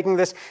car, and I'm making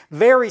this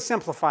very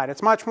simplified.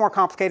 It's much more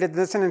complicated than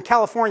this, and in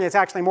California it's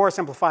actually more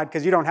simplified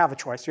because you don't have a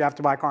choice. You have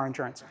to buy car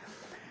insurance.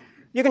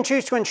 You can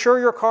choose to insure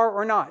your car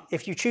or not.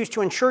 If you choose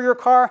to insure your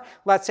car,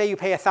 let's say you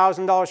pay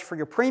 $1,000 for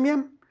your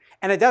premium,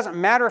 and it doesn't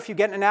matter if you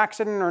get in an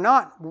accident or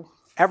not,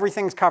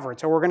 everything's covered.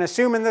 So we're going to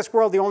assume in this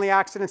world the only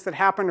accidents that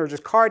happen are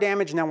just car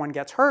damage, no one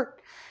gets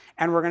hurt.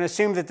 And we're going to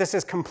assume that this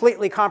is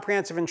completely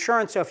comprehensive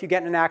insurance, so if you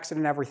get in an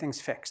accident,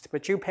 everything's fixed.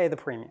 But you pay the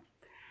premium.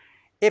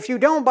 If you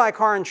don't buy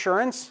car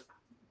insurance,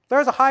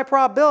 there's a high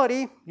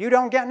probability you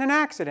don't get in an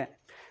accident.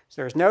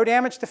 So there's no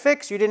damage to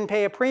fix, you didn't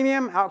pay a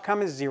premium,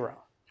 outcome is 0.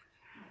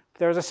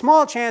 There's a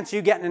small chance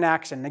you get in an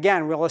accident.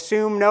 Again, we'll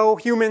assume no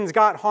humans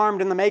got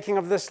harmed in the making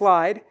of this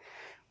slide,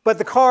 but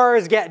the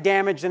cars get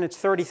damaged and it's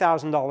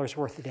 $30,000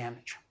 worth of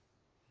damage.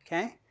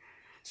 Okay?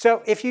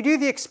 So if you do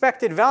the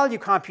expected value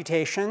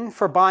computation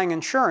for buying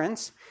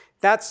insurance,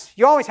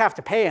 you always have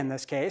to pay in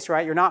this case,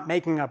 right? You're not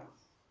making a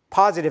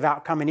positive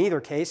outcome in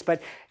either case,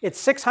 but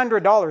it's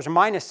 $600 or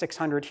minus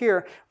 $600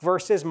 here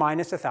versus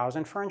minus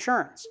 $1,000 for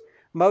insurance.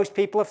 Most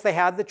people, if they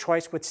had the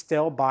choice, would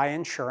still buy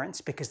insurance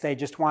because they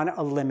just want to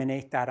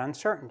eliminate that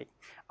uncertainty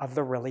of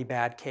the really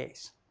bad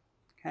case.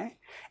 Okay?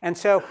 And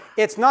so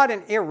it's not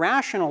an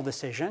irrational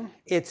decision.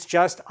 It's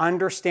just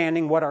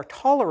understanding what our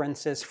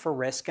tolerance is for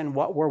risk and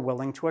what we're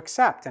willing to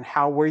accept and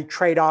how we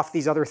trade off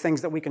these other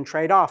things that we can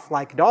trade off,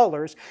 like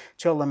dollars,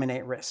 to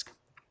eliminate risk.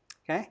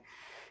 Okay?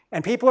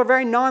 And people are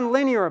very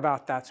nonlinear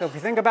about that. So if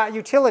you think about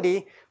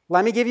utility,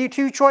 let me give you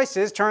two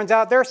choices. Turns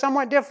out they're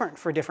somewhat different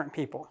for different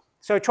people.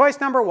 So choice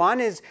number one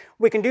is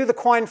we can do the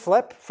coin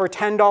flip for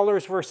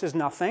 $10 versus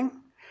nothing.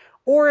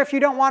 Or if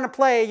you don't want to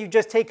play, you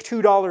just take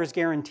 $2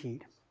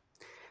 guaranteed.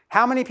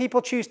 How many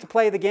people choose to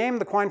play the game,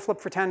 the coin flip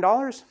for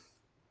 $10?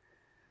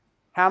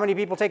 How many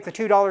people take the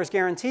 $2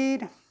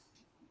 guaranteed?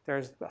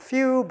 There's a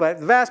few, but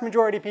the vast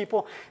majority of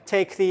people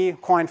take the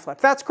coin flip.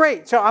 That's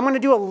great. So I'm going to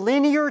do a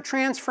linear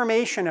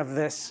transformation of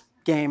this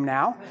game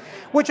now,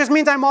 which just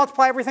means I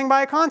multiply everything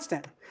by a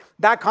constant.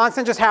 That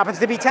constant just happens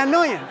to be 10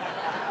 million.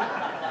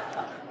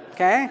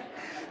 Okay?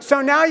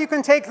 So now you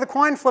can take the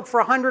coin flip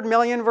for 100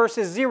 million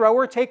versus 0,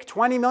 or take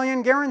 20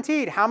 million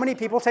guaranteed. How many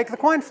people take the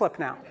coin flip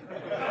now?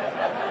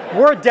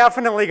 We're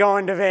definitely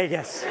going to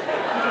Vegas.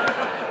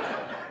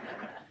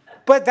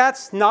 But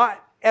that's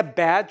not a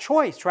bad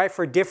choice, right?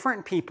 For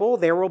different people,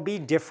 there will be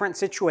different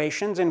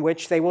situations in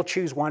which they will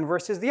choose one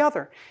versus the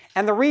other.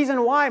 And the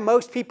reason why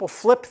most people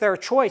flip their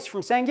choice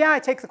from saying, yeah, I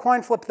take the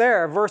coin flip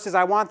there versus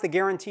I want the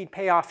guaranteed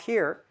payoff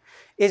here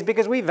is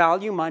because we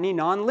value money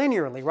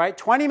non-linearly, right?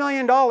 $20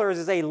 million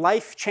is a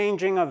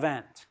life-changing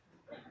event,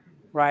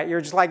 right?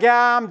 You're just like,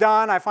 yeah, I'm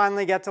done. I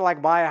finally get to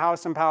like buy a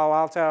house in Palo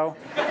Alto.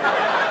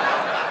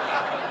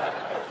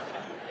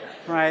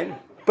 Right?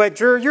 But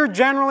you're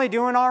generally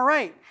doing all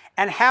right.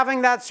 And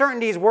having that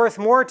certainty is worth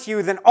more to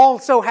you than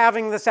also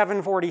having the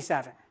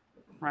 747,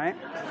 right?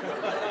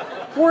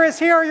 Whereas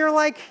here you're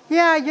like,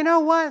 yeah, you know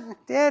what?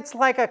 It's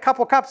like a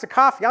couple cups of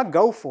coffee. I'll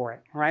go for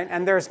it, right?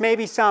 And there's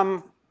maybe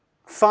some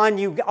fun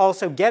you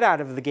also get out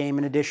of the game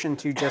in addition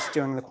to just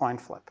doing the coin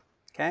flip,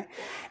 okay?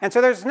 And so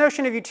there's this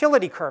notion of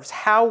utility curves,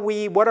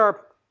 what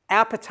our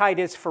appetite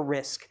is for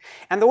risk.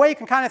 And the way you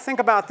can kind of think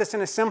about this in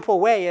a simple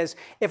way is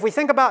if we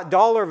think about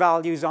dollar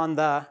values on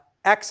the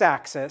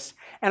x-axis,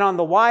 and on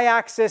the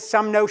y-axis,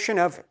 some notion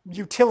of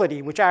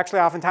utility, which actually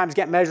oftentimes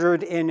get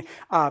measured in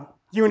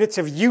units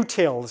of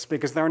utils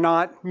because they're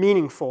not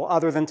meaningful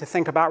other than to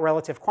think about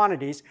relative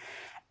quantities.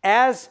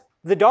 As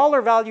the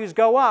dollar values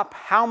go up,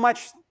 how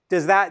much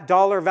does that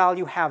dollar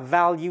value have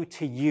value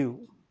to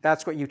you?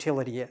 That's what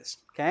utility is,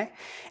 okay?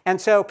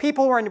 And so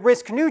people who are in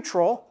risk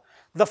neutral,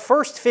 the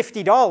first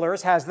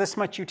 $50 has this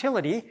much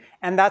utility,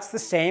 and that's the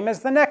same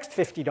as the next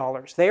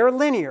 $50. They are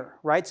linear,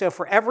 right? So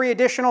for every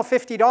additional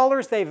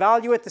 $50, they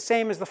value it the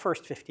same as the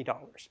first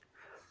 $50.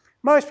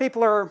 Most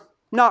people are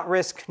not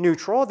risk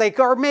neutral. They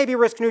are maybe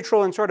risk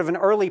neutral in sort of an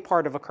early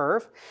part of a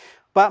curve,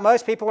 but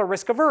most people are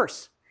risk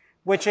averse,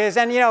 which is,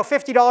 and you know,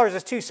 $50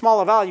 is too small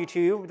a value to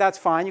you. That's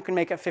fine. You can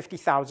make it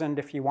 50,000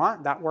 if you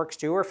want. That works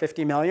too, or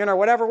 50 million, or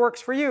whatever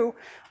works for you.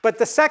 But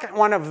the second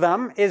one of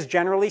them is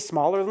generally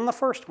smaller than the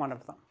first one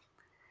of them.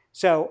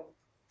 So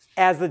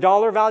as the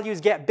dollar values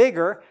get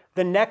bigger,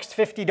 the next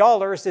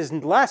 $50 is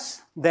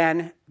less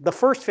than the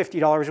first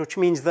 $50, which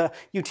means the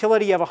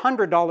utility of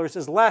 $100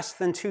 is less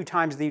than 2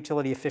 times the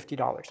utility of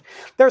 $50.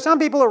 There are some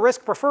people who are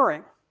risk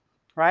preferring,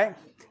 right?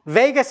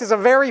 Vegas is a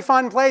very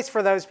fun place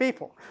for those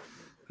people.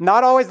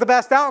 Not always the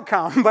best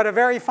outcome, but a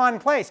very fun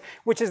place,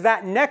 which is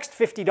that next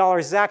 $50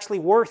 is actually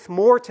worth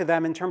more to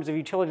them in terms of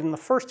utility than the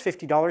first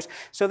 $50.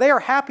 So they are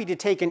happy to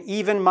take an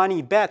even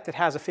money bet that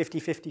has a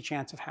 50-50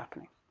 chance of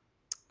happening.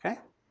 Okay?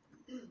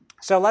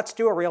 So let's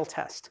do a real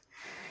test.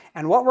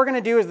 And what we're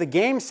going to do is the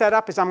game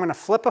setup is I'm going to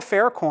flip a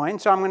fair coin.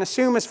 So I'm going to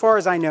assume, as far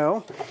as I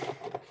know,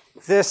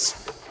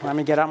 this, let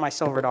me get out my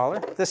silver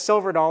dollar. This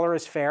silver dollar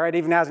is fair. It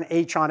even has an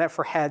H on it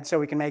for heads, so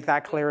we can make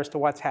that clear as to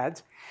what's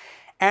heads.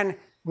 And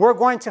we're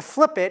going to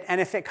flip it, and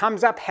if it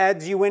comes up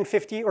heads, you win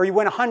 50, or you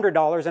win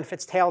 $100, and if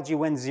it's tails, you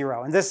win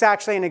 0. And this is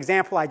actually an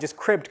example I just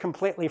cribbed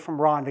completely from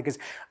Ron, because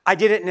I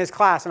did it in his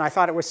class, and I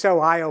thought it was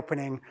so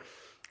eye-opening.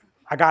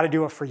 I got to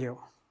do it for you.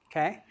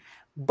 Okay?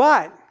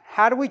 But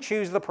how do we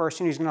choose the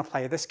person who's going to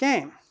play this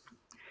game?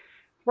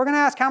 We're going to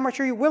ask, how much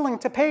are you willing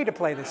to pay to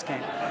play this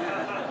game?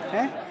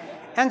 Okay?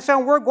 And so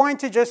we're going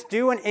to just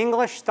do an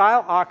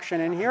English-style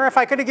auction in here. If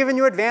I could have given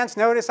you advance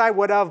notice, I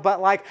would have. But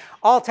like,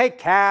 I'll take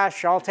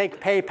cash. I'll take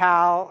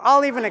PayPal.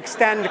 I'll even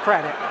extend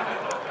credit.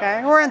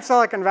 Okay? We're in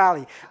Silicon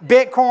Valley.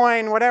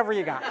 Bitcoin, whatever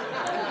you got.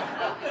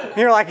 And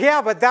you're like,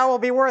 yeah, but that will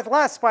be worth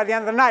less by the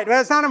end of the night. But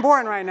it's not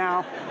important right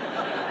now.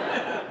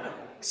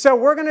 So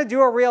we're going to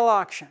do a real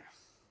auction,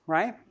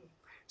 right?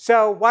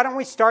 So why don't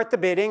we start the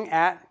bidding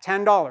at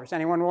 $10?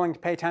 Anyone willing to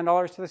pay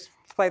 $10 to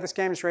play this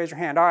game? Just raise your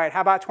hand. All right,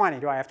 how about 20?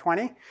 Do I have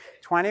 20?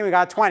 20, we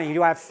got 20.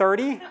 Do I have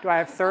 30? Do I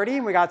have 30?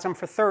 We got some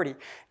for 30.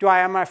 Do I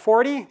have my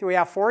 40? Do we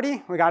have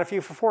 40? We got a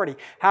few for 40.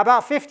 How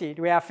about 50?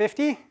 Do we have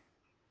 50?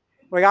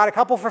 We got a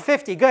couple for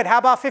 50. Good. How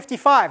about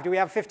 55? Do we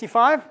have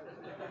 55?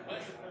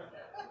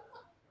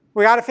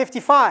 We got a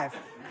 55.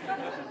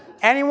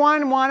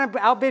 Anyone want to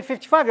outbid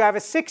 55? Do I have a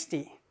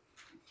 60?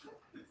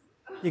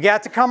 You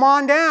got to come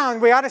on down.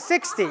 We got a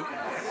 60.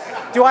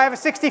 Do I have a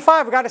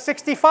 65? We got a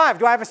 65.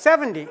 Do I have a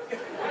 70?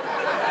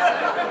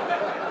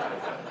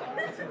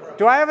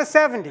 Do I have a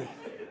 70?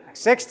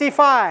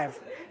 65.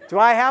 Do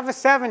I have a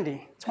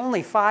 70? It's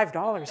only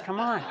 $5. Come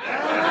on.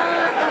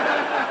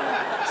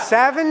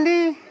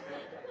 70?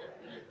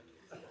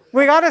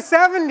 We got a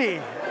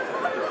 70.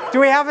 Do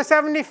we have a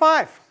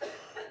 75?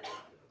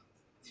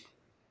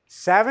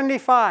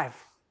 75.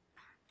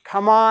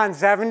 Come on,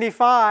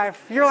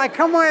 75. You're like,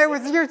 come on,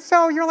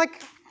 you're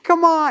like,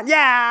 come on.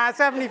 Yeah,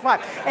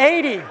 75.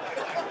 80.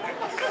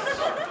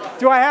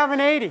 Do I have an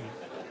 80?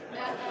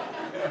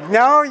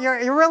 No,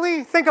 you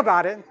really think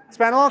about it.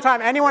 Spend a little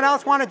time. Anyone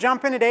else want to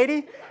jump in at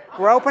 80?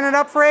 We're opening it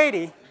up for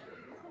 80.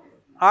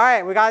 All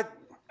right, we got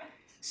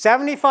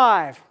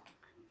 75.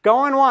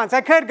 Going once.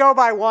 I could go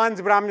by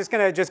ones, but I'm just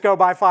going to just go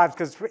by fives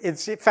because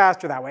it's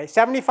faster that way.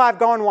 75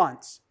 going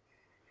once.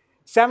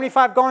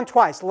 75 going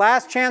twice.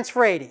 Last chance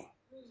for 80.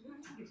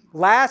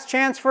 Last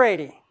chance for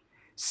 80.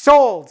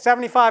 Sold.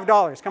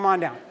 $75. Come on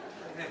down.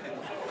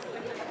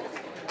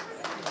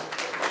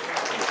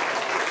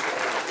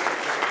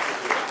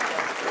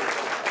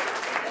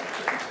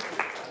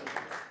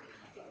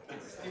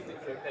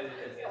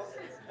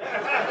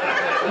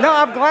 No,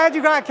 I'm glad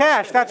you got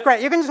cash. That's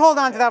great. You can just hold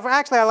on to that for,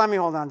 actually, let me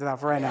hold on to that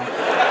for right now.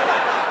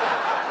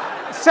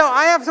 So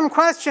I have some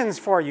questions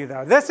for you,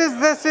 though. This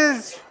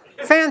is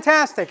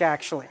fantastic,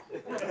 actually.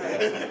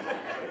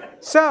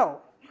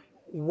 So,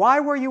 why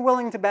were you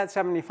willing to bet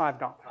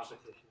 $75?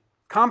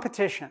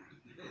 Competition.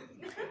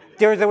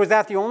 Was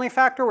that the only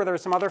factor? Were there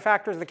some other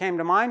factors that came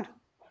to mind?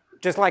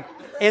 Just like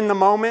in the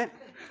moment?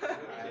 I'm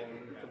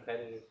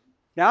competitive.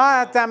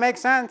 Yeah, that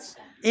makes sense.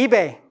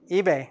 eBay.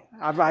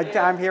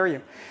 I'm hearing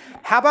you.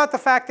 How about the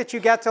fact that you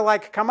get to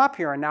like come up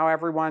here and now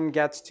everyone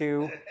gets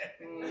to?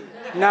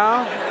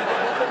 No?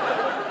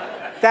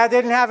 That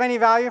didn't have any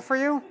value for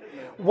you?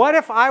 What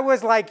if I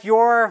was like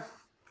your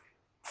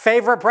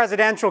favorite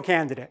presidential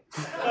candidate?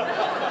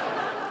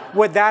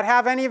 Would that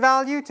have any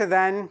value to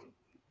then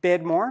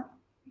bid more?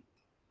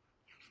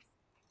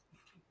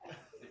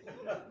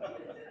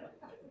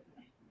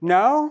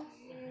 No?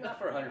 Not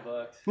for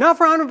 $100. Not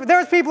for 100.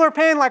 There's people who are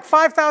paying like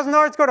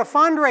 $5,000 to go to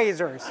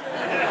fundraisers.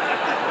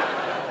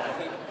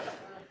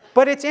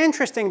 But it's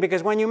interesting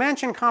because when you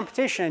mention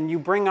competition, you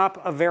bring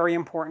up a very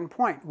important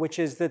point, which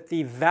is that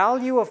the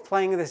value of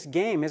playing this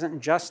game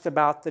isn't just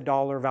about the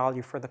dollar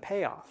value for the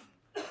payoff,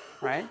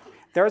 right?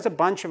 There's a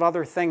bunch of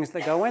other things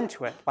that go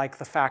into it, like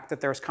the fact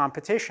that there's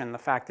competition, the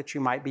fact that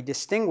you might be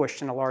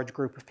distinguished in a large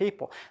group of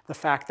people, the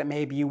fact that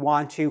maybe you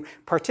want to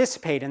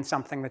participate in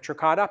something that you're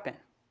caught up in.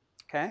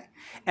 Okay?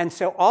 And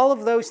so all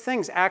of those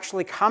things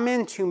actually come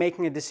into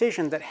making a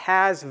decision that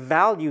has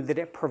value that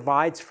it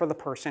provides for the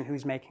person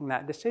who's making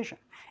that decision.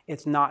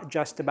 It's not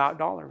just about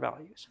dollar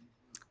values.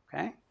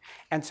 Okay?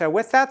 And so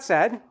with that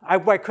said, I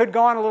could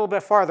go on a little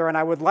bit farther, and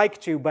I would like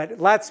to, but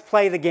let's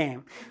play the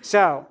game.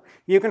 So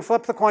you can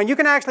flip the coin. You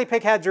can actually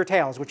pick heads or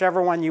tails,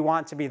 whichever one you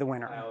want to be the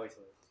winner. I always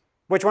lose.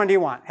 Which one do you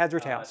want, heads or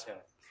tails?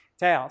 Tails.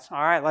 Tails.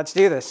 All right, let's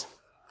do this.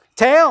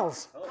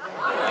 Tails!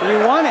 You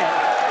won it.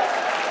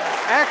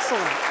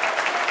 Excellent.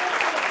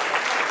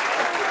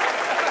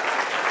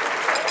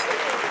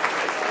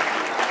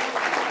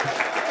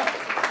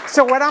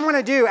 So what I'm going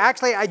to do,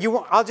 actually,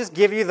 I'll just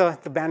give you the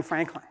Ben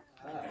Franklin.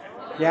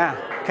 Yeah,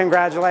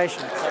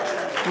 congratulations.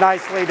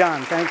 Nicely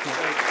done. Thank you.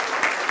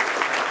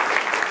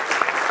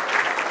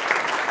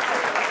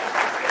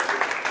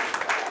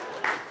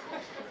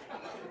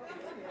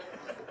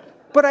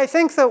 But I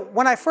think that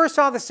when I first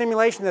saw the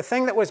simulation, the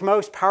thing that was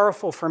most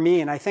powerful for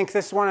me, and I think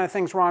this is one of the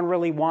things Ron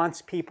really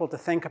wants people to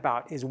think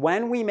about, is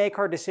when we make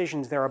our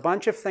decisions, there are a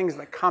bunch of things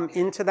that come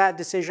into that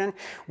decision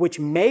which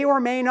may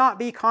or may not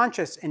be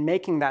conscious in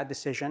making that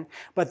decision,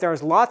 but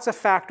there's lots of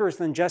factors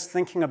than just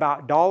thinking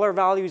about dollar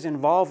values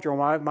involved or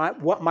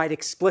what might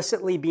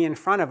explicitly be in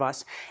front of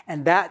us,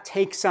 and that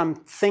takes some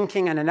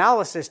thinking and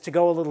analysis to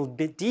go a little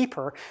bit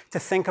deeper to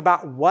think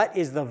about what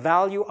is the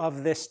value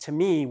of this to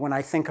me when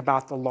I think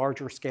about the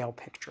larger scale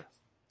picture.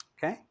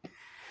 Okay?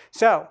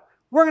 So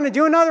we're going to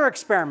do another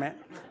experiment.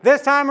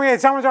 This time,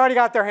 someone's already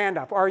got their hand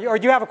up. Or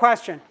do you have a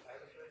question?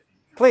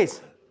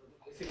 Please.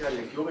 Basically,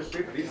 if you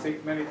repeat this thing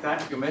many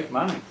times, you make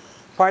money.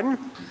 Pardon?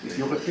 If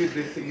you repeat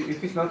this,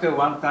 if it's not a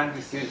one-time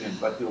decision,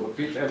 but you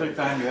repeat every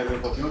time you have an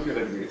opportunity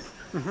like this,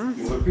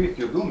 you repeat,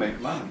 you do make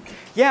money.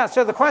 Yeah,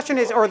 so the question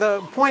is, or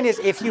the point is,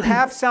 if you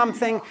have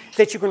something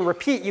that you can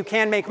repeat, you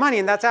can make money,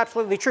 and that's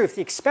absolutely true. If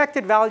the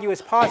expected value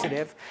is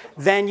positive,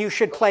 then you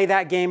should play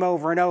that game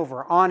over and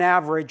over. On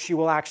average, you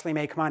will actually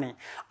make money.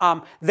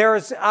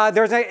 There's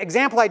an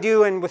example I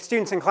do with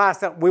students in class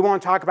that we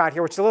won't talk about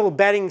here, which is a little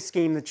betting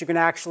scheme that you can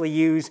actually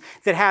use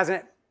that has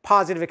a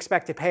positive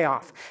expected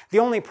payoff. The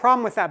only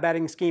problem with that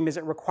betting scheme is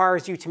it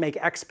requires you to make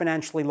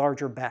exponentially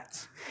larger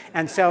bets.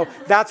 And so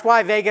that's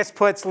why Vegas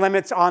puts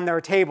limits on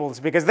their tables,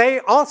 because they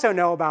also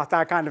know about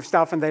that kind of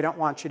stuff and they don't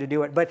want you to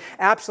do it. But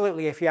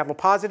absolutely, if you have a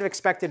positive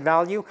expected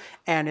value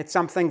and it's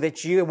something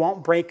that you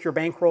won't break your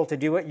bankroll to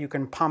do it, you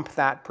can pump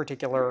that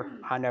particular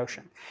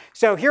notion.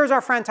 So here's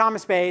our friend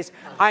Thomas Bayes.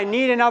 I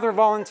need another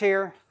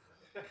volunteer.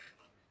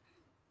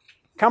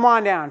 Come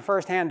on down,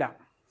 first hand up.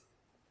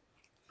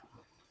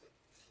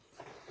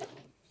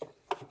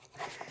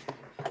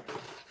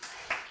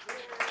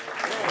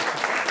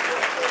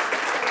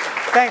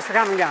 Thanks for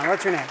coming down.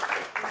 What's your name?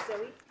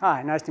 Zoe.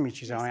 Hi, nice to meet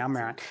you, Zoe. I'm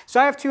Mehran.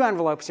 So I have 2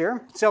 envelopes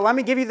here. So let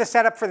me give you the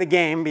setup for the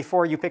game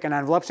before you pick an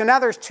envelope. So now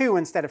there's 2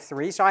 instead of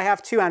 3. So I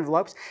have 2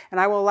 envelopes, and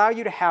I will allow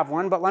you to have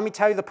one. But let me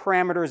tell you the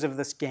parameters of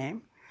this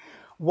game.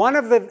 One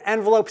of the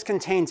envelopes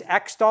contains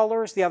X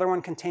dollars. The other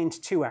one contains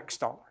 2X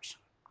dollars.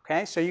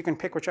 Okay, so you can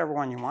pick whichever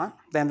one you want.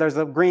 Then there's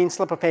a green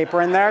slip of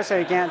paper in there, so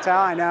you can't tell.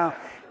 I know.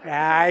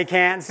 I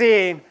can't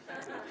see.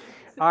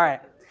 All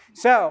right.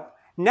 So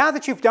now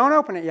that don't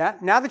open it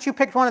yet, now that you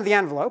picked one of the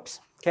envelopes,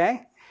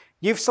 okay,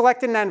 you've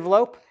selected an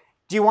envelope,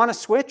 do you want to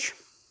switch?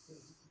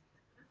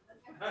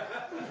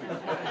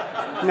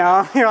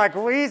 No, you're like,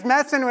 well, he's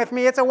messing with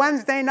me, it's a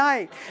Wednesday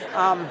night.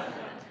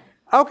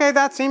 Okay,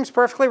 that seems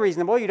perfectly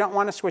reasonable. You don't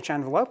want to switch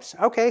envelopes.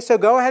 Okay, so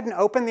go ahead and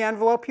open the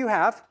envelope you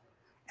have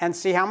and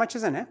see how much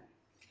is in it.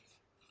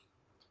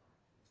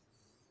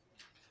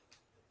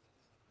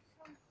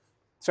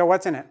 So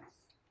what's in it?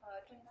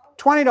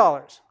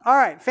 $20. All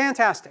right,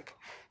 fantastic.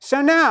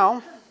 So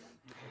now,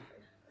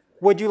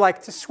 would you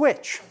like to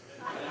switch?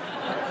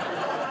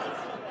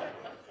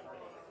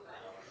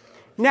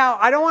 Now,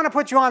 I don't want to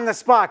put you on the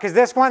spot, because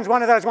this one's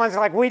one of those ones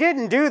like, we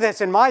didn't do this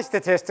in my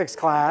statistics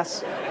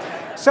class.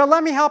 So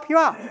let me help you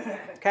out,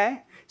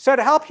 okay? So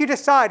to help you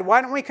decide,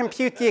 why don't we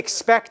compute the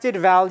expected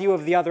value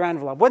of the other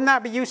envelope? Wouldn't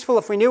that be useful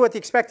if we knew what the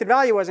expected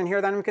value was in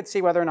here, then we could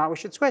see whether or not we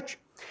should switch.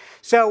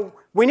 So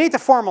we need to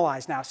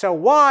formalize now. So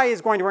y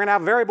is we're going to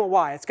have a variable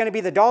y. It's going to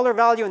be the dollar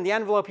value in the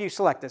envelope you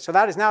selected. So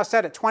that is now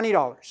set at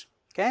 $20,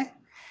 okay?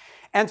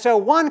 And so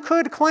one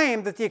could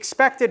claim that the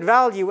expected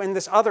value in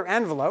this other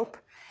envelope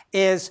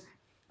is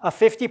a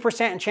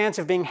 50% chance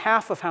of being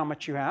half of how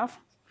much you have,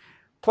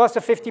 plus a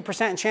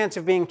 50% chance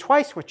of being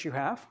twice what you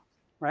have,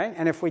 right?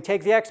 And if we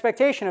take the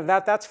expectation of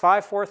that, that's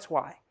 5/4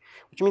 y,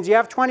 which means you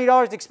have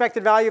 $20. The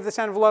expected value of this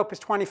envelope is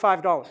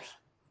 $25.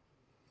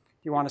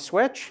 You want to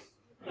switch?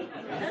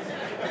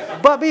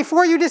 But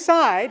before you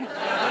decide,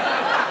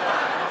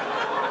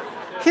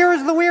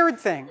 here's the weird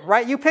thing,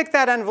 right? You picked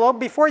that envelope.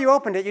 Before you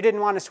opened it, you didn't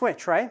want to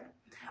switch, right?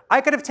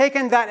 I could have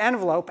taken that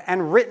envelope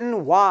and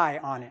written y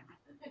on it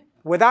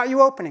without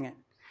you opening it.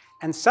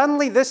 And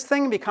suddenly this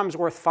thing becomes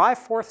worth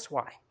 5/4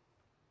 y.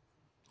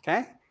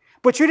 Okay?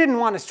 But you didn't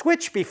want to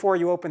switch before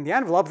you opened the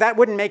envelope. That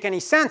wouldn't make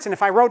any sense. And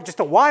if I wrote just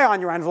a y on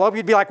your envelope,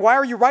 you'd be like, why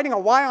are you writing a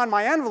y on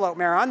my envelope,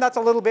 Mehran? That's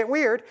a little bit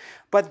weird.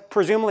 But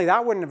presumably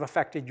that wouldn't have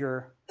affected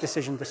your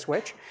decision to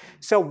switch.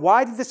 So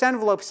why did this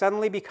envelope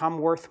suddenly become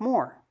worth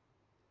more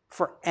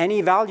for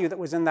any value that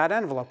was in that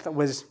envelope that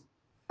was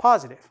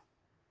positive?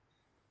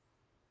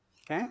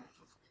 Okay?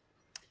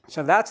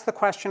 So that's the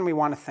question we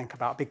want to think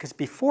about, because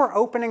before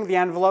opening the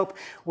envelope,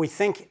 we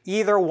think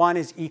either one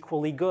is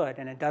equally good,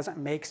 and it doesn't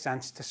make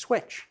sense to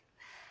switch.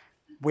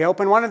 We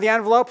open one of the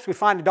envelopes, we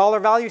find a dollar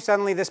value,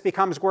 suddenly this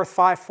becomes worth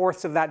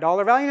 5/4 of that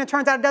dollar value, and it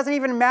turns out it doesn't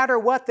even matter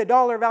what the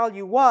dollar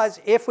value was.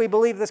 If we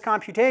believe this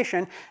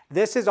computation,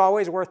 this is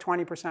always worth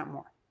 20%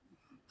 more.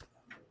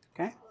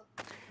 Okay?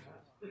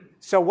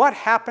 So what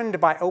happened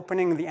by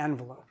opening the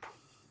envelope?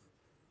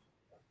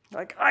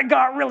 Like, I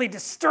got really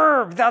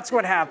disturbed, that's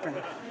what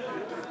happened.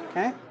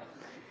 Okay?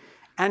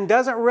 And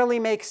does it really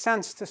make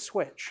sense to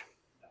switch?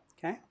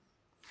 Okay?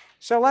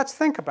 So let's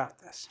think about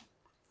this.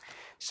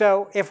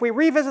 So if we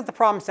revisit the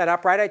problem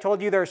setup, right, I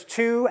told you there's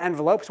two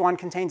envelopes. One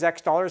contains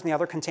 $X and the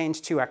other contains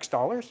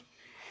 $2X.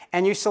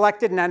 And you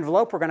selected an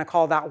envelope. We're going to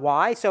call that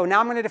Y. So now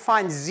I'm going to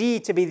define Z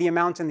to be the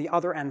amount in the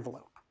other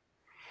envelope.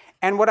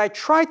 And what I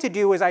tried to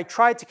do is I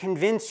tried to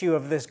convince you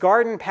of this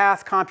garden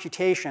path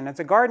computation. It's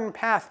a garden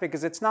path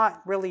because it's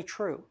not really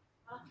true.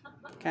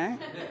 Okay?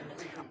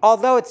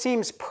 Although it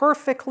seems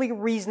perfectly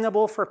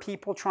reasonable for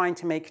people trying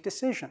to make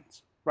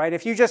decisions, right?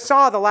 If you just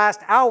saw the last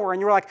hour and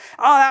you were like,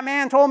 oh, that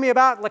man told me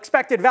about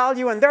expected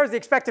value, and there's the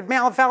expected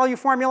value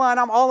formula, and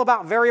I'm all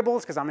about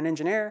variables because I'm an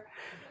engineer,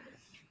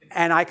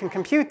 and I can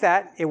compute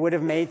that, it would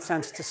have made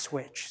sense to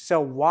switch.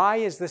 So why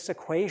is this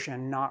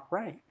equation not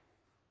right?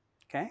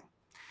 Okay?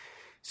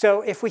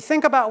 So if we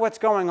think about what's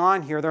going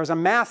on here, there's a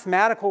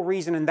mathematical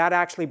reason, and that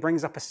actually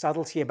brings up a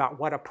subtlety about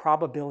what a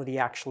probability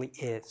actually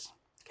is.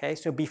 Okay,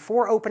 so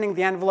before opening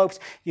the envelopes,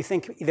 you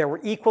think they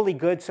were equally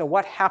good, so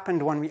what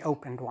happened when we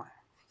opened one?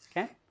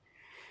 Okay?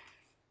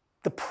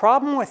 The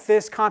problem with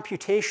this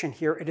computation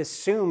here, it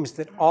assumes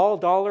that all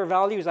dollar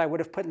values I would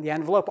have put in the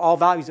envelope, all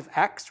values of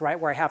X, right,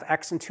 where I have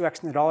X and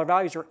 2X in the dollar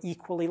values, are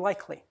equally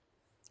likely.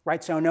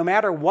 Right? So no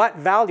matter what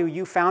value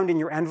you found in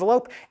your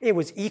envelope, it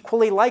was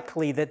equally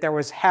likely that there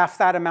was half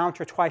that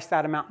amount or twice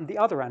that amount in the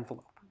other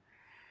envelope.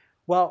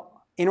 Well,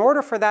 in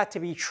order for that to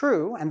be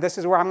true, and this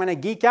is where I'm going to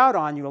geek out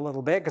on you a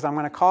little bit because I'm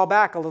going to call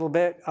back a little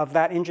bit of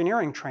that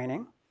engineering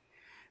training,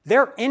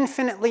 there are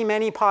infinitely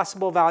many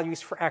possible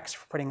values for X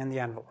for putting in the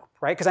envelope,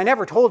 right? Because I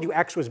never told you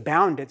X was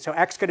bounded, so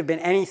X could have been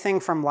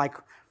anything from like,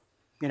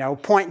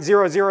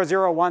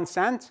 0.0001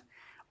 cent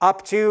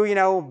up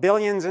to,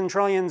 billions and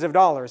trillions of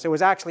dollars. It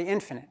was actually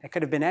infinite. It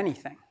could have been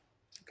anything,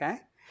 okay?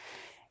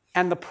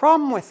 And the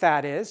problem with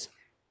that is,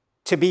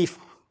 to be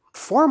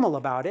formal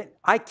about it,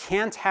 I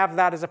can't have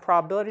that as a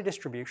probability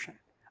distribution.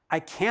 I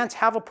can't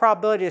have a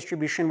probability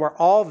distribution where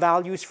all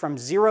values from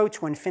 0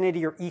 to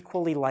infinity are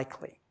equally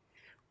likely.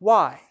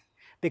 Why?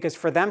 Because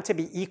for them to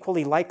be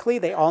equally likely,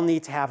 they all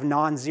need to have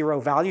non-zero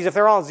values. If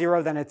they're all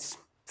 0, then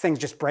things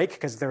just break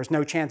because there's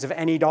no chance of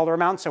any dollar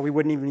amount, so we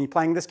wouldn't even be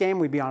playing this game.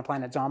 We'd be on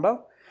Planet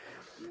Zombo.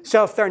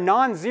 So if they're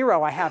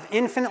non-zero, I have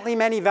infinitely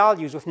many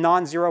values with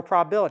non-zero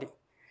probability.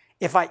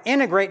 If I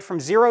integrate from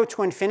 0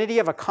 to infinity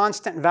of a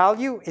constant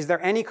value, is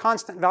there any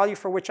constant value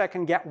for which I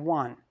can get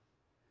 1?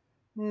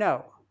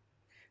 No.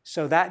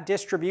 So that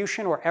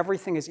distribution where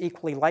everything is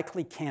equally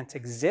likely can't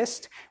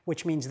exist,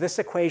 which means this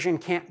equation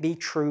can't be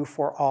true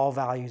for all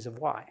values of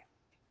y.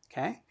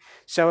 Okay?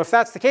 So if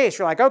that's the case,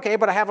 you're like, okay,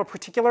 but I have a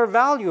particular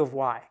value of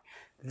y.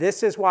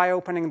 This is why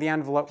opening the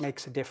envelope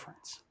makes a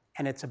difference.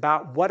 And it's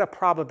about what a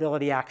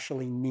probability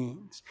actually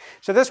means.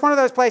 So this is one of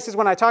those places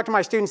when I talk to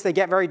my students, they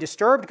get very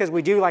disturbed because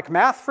we do like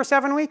math for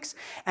 7 weeks.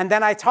 And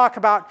then I talk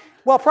about,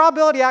 well,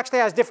 probability actually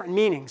has different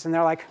meanings. And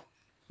they're like,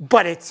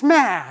 but it's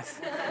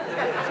math.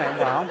 I say,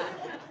 well,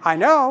 I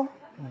know,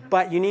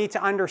 but you need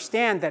to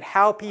understand that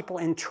how people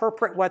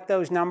interpret what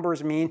those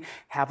numbers mean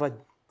have a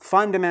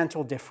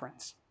fundamental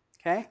difference.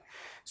 Okay?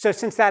 So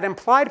since that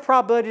implied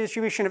probability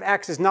distribution of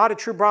x is not a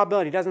true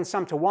probability, doesn't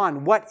sum to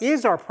 1, what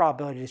is our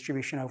probability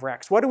distribution over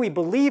x? What do we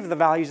believe the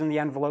values in the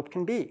envelope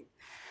can be?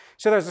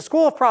 So there's a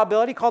school of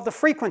probability called the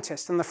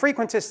frequentist, and the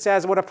frequentist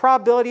says what a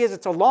probability is,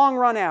 it's a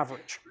long-run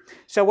average.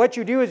 So what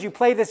you do is you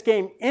play this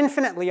game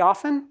infinitely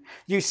often.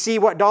 You see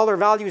what dollar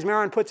values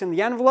Mehran puts in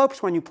the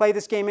envelopes when you play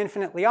this game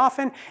infinitely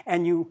often,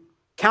 and you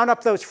count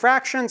up those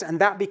fractions, and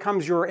that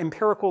becomes your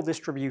empirical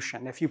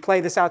distribution. If you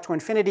play this out to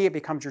infinity, it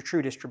becomes your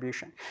true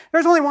distribution.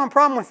 There's only one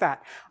problem with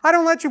that. I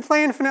don't let you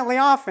play infinitely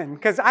often,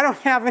 because I don't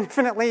have an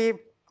infinite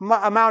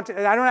amount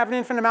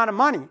of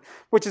money,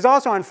 which is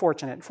also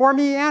unfortunate for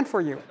me and for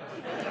you.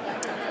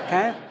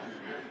 Okay?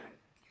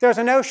 There's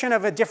a notion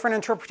of a different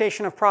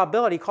interpretation of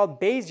probability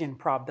called Bayesian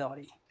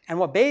probability. And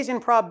what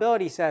Bayesian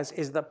probability says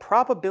is that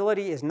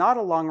probability is not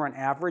a long-run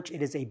average,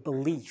 it is a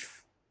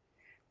belief.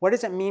 What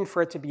does it mean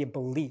for it to be a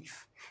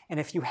belief? And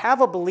if you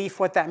have a belief,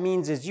 what that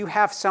means is you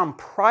have some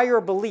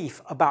prior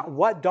belief about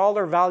what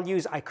dollar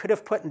values I could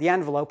have put in the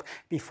envelope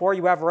before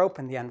you ever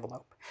opened the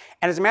envelope.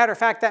 And as a matter of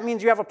fact, that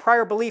means you have a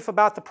prior belief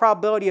about the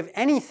probability of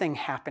anything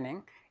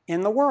happening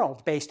in the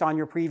world based on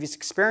your previous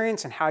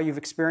experience and how you've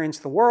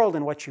experienced the world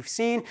and what you've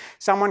seen.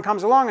 Someone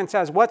comes along and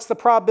says, what's the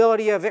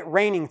probability of it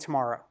raining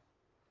tomorrow?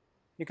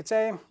 You could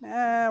say,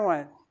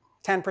 what,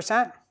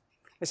 10%?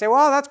 They say,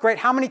 well, that's great.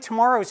 How many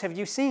tomorrows have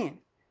you seen?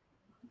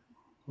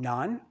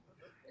 None.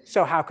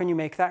 So how can you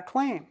make that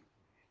claim?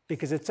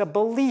 Because it's a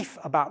belief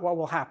about what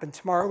will happen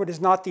tomorrow. It is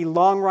not the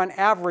long-run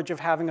average of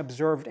having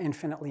observed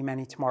infinitely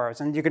many tomorrows.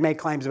 And you can make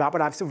claims about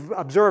what I've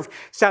observed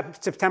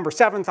September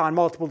 7th on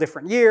multiple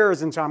different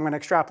years, and so I'm going to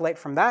extrapolate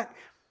from that.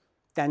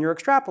 Then you're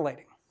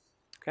extrapolating.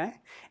 Okay?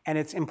 And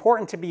it's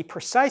important to be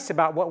precise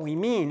about what we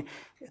mean.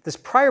 This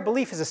prior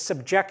belief is a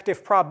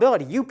subjective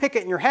probability. You pick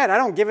it in your head. I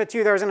don't give it to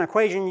you. There's an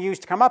equation you use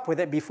to come up with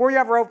it. Before you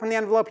ever open the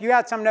envelope, you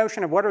had some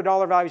notion of what are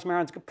dollar values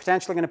Mehran's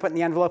potentially going to put in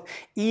the envelope,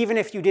 even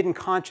if you didn't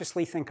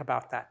consciously think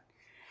about that.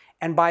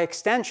 And by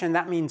extension,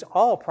 that means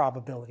all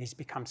probabilities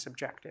become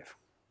subjective.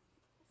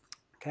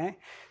 Okay?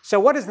 So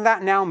what does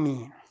that now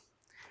mean?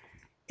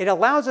 It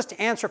allows us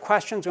to answer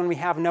questions when we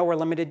have no or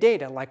limited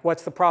data, like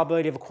what's the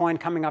probability of a coin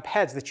coming up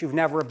heads that you've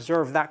never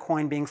observed that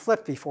coin being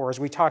flipped before, as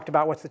we talked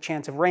about what's the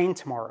chance of rain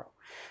tomorrow.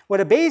 What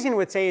a Bayesian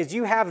would say is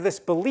you have this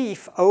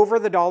belief over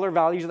the dollar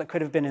values that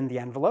could have been in the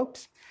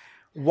envelopes.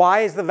 Y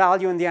is the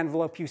value in the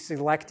envelope you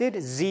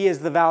selected. Z is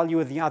the value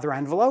of the other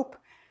envelope.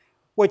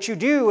 What you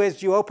do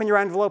is you open your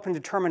envelope and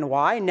determine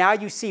Y. Now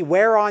you see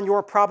where on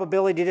your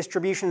probability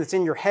distribution that's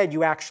in your head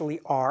you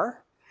actually are.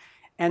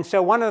 And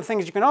so one of the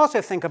things you can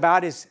also think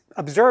about is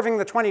observing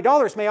the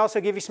 $20 may also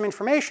give you some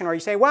information. Or you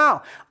say,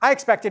 wow, I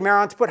expected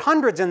Mehran to put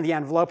hundreds in the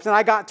envelopes and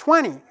I got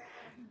 20.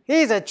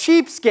 He's a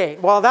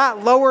cheapskate. Well,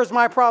 that lowers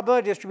my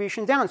probability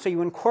distribution down. So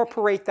you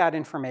incorporate that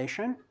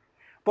information.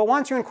 But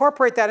once you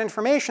incorporate that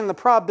information, the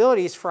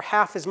probabilities for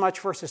half as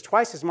much versus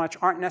twice as much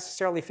aren't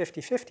necessarily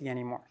 50-50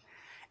 anymore.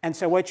 And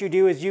so what you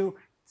do is you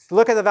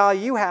look at the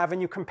value you have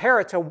and you compare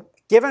it to,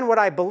 given what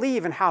I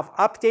believe and how I've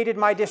updated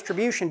my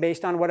distribution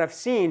based on what I've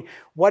seen,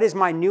 what is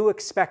my new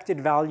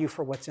expected value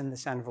for what's in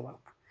this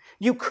envelope?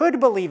 You could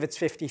believe it's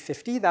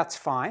 50-50, that's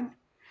fine.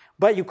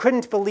 But you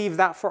couldn't believe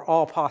that for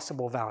all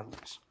possible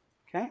values.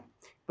 Okay?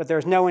 But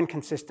there's no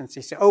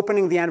inconsistency. So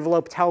opening the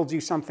envelope tells you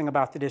something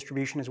about the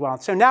distribution as well.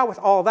 So now with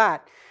all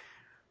that,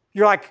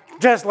 you're like,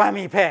 just let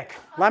me pick.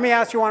 Let me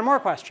ask you one more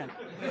question.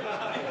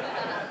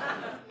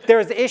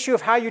 There's the issue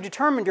of how you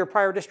determined your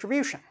prior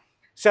distribution.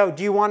 So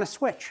do you want to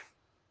switch?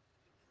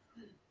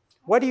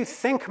 What do you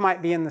think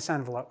might be in this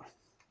envelope?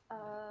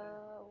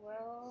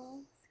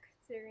 Well,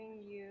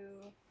 considering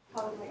you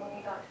probably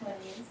only got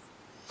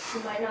 20s,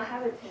 you might not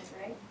have a 10,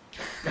 right?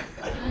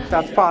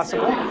 That's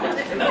possible. All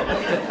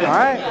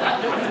right.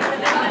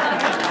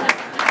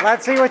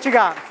 Let's see what you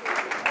got.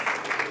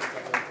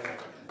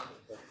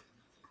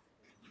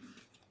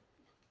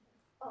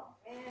 Oh,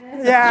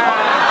 man.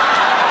 Yeah.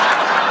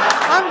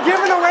 I'm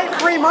giving away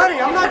free money.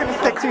 I'm not going to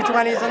stick 2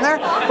 20s in there,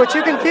 but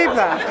you can keep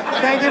that.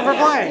 Thank you for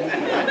playing.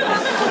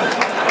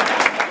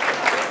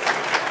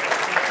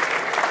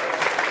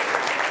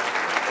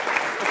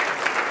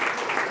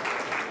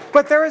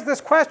 But there is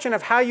this question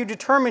of how you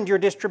determined your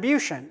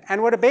distribution.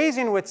 And what a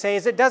Bayesian would say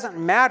is it doesn't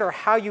matter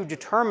how you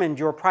determined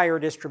your prior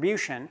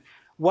distribution.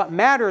 What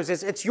matters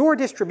is it's your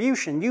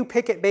distribution. You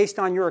pick it based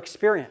on your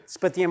experience.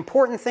 But the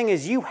important thing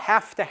is you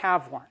have to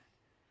have one.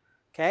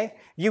 Okay?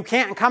 You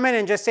can't come in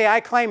and just say,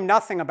 I claim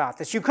nothing about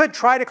this. You could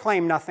try to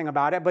claim nothing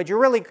about it, but you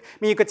really,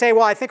 you could say,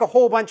 well, I think a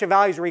whole bunch of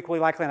values are equally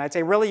likely. And I'd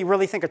say, really, you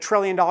really think $1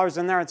 trillion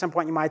in there? At some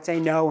point, you might say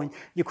no, and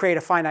you create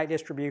a finite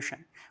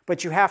distribution.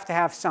 But you have to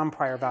have some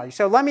prior value.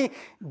 So let me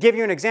give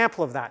you an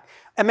example of that.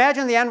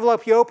 Imagine the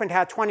envelope you opened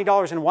had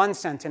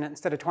 $20.01 in it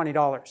instead of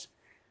 $20.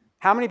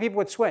 How many people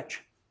would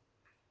switch?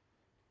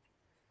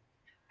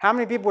 How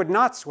many people would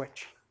not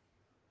switch?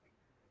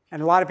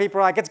 And a lot of people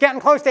are like, it's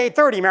getting close to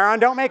 8:30, Mehran,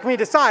 don't make me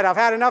decide. I've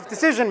had enough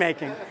decision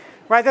making.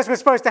 Right? This was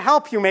supposed to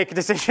help you make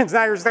decisions.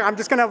 Now you're just like, I'm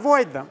just going to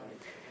avoid them.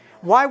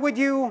 Why would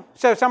you,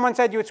 so someone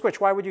said you would switch.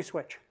 Why would you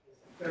switch?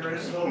 There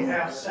is no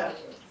half set.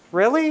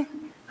 Really?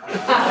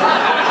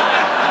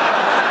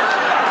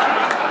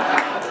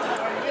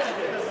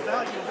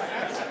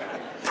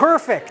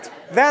 Perfect.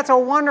 That's a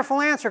wonderful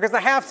answer, because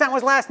the half cent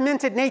was last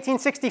minted in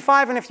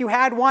 1865, and if you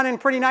had one in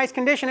pretty nice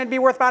condition, it'd be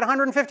worth about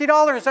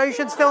 $150, so you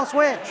should still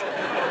switch.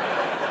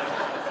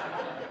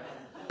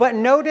 But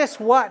notice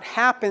what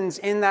happens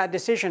in that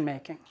decision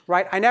making,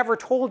 right? I never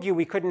told you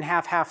we couldn't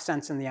have half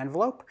cents in the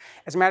envelope.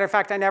 As a matter of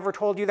fact, I never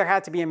told you there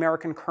had to be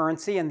American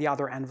currency in the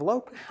other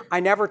envelope. I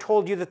never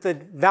told you that the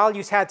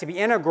values had to be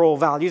integral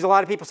values. A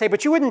lot of people say,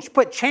 but you wouldn't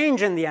put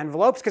change in the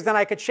envelopes because then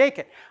I could shake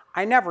it.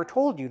 I never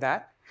told you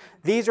that.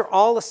 These are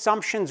all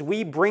assumptions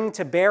we bring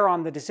to bear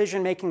on the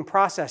decision-making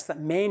process that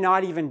may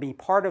not even be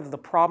part of the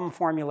problem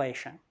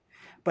formulation.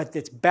 But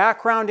it's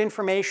background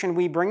information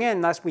we bring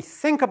in, thus we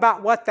think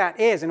about what that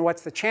is and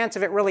what's the chance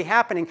of it really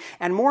happening.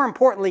 And more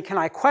importantly, can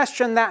I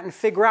question that and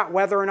figure out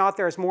whether or not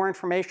there's more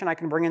information I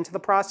can bring into the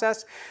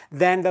process?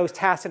 Then those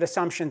tacit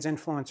assumptions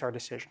influence our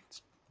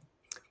decisions.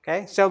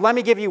 Okay, so let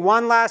me give you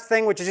one last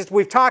thing, which is just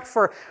we've talked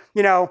for,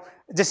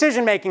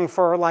 decision-making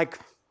for like,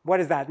 what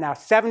is that now,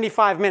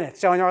 75 minutes.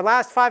 So in our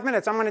last 5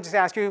 minutes, I'm going to just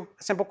ask you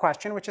a simple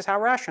question, which is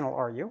how rational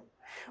are you?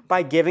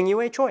 By giving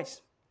you a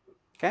choice.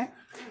 Okay?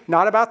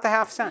 Not about the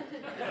half cent.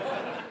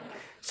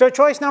 So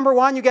choice number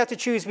 1, you get to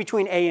choose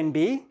between A and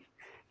B.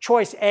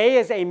 Choice A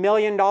is $1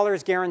 million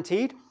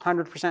guaranteed,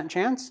 100%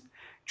 chance.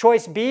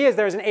 Choice B is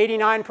there's an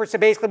 89%,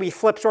 basically we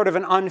flip sort of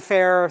an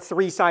unfair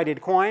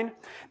 3-sided coin.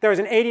 There's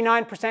an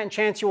 89%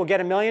 chance you will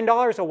get $1 million, a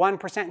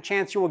 1%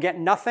 chance you will get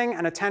nothing,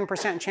 and a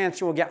 10% chance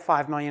you will get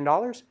 $5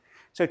 million.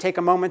 So take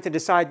a moment to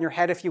decide in your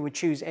head if you would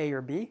choose A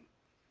or B.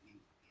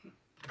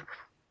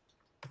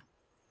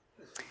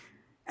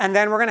 And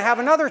then we're going to have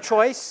another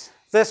choice.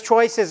 This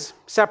choice is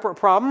a separate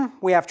problem.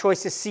 We have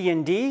choices C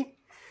and D.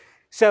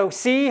 So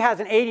C has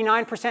an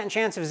 89%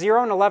 chance of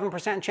 0, an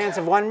 11% chance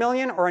of 1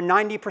 million, or a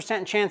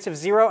 90% chance of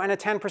 0 and a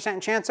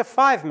 10% chance of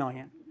 5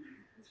 million.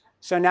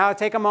 So now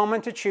take a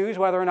moment to choose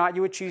whether or not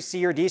you would choose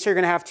C or D. So you're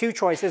going to have 2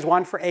 choices,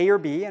 one for A or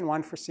B and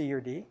one for C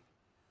or D.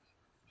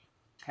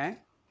 Okay?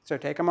 So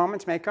take a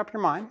moment to make up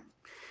your mind.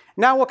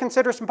 Now we'll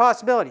consider some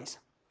possibilities.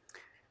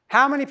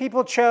 How many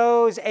people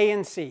chose A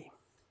and C?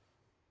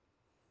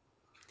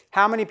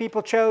 How many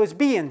people chose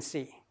B and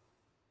C?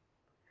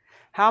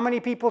 How many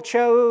people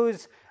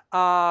chose,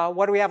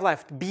 what do we have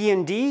left? B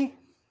and D?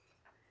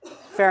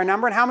 Fair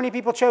number. And how many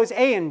people chose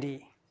A and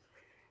D?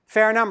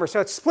 Fair number. So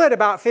it's split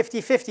about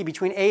 50-50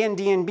 between A and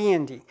D and B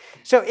and D.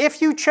 So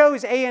if you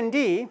chose A and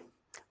D,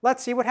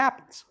 let's see what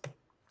happens.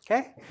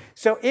 Okay?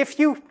 So if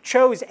you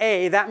chose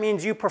A, that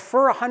means you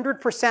prefer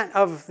 100%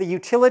 of the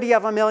utility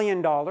of $1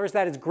 million.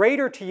 That is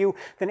greater to you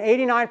than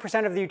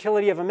 89% of the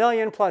utility of $1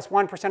 million plus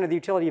 1% of the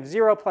utility of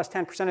 0 plus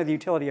 10% of the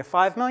utility of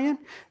 5 million.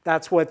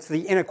 That's what's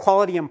the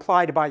inequality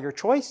implied by your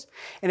choice.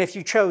 And if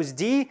you chose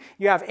D,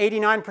 you have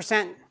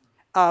 89%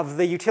 of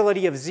the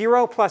utility of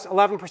 0 plus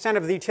 11%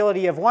 of the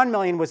utility of 1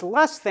 million was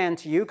less than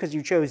to you because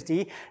you chose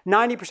D,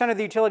 90% of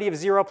the utility of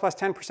 0 plus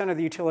 10% of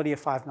the utility of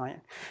 5 million.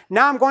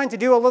 Now I'm going to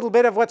do a little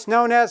bit of what's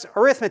known as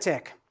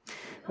arithmetic,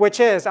 which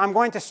is I'm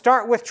going to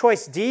start with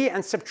choice D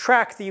and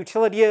subtract the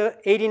utility of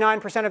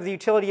 89% of the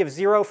utility of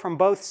 0 from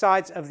both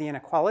sides of the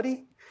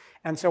inequality.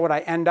 And so what I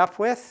end up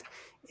with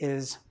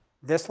is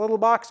this little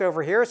box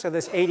over here. So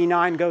this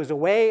 89 goes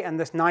away and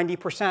this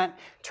 90%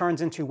 turns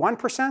into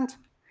 1%.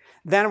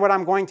 Then what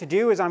I'm going to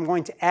do is I'm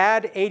going to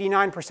add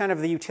 89%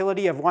 of the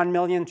utility of 1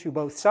 million to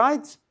both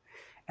sides.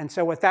 And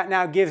so what that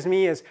now gives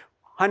me is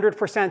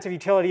 100% of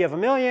utility of 1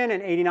 million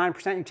and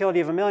 89% utility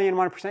of 1 million,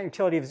 1%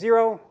 utility of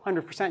 0,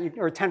 100%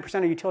 or 10%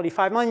 of utility of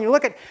 5 million. You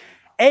look at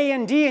A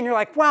and D and you're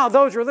like, wow,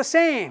 those are the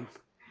same.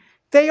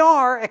 They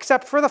are,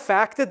 except for the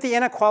fact that the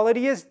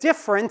inequality is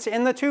different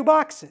in the 2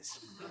 boxes.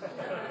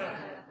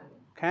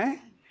 Okay?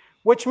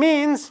 Which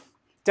means,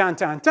 dun,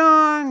 dun,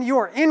 dun, you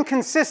are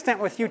inconsistent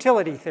with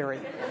utility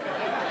theory.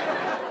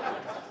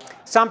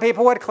 Some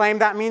people would claim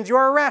that means you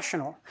are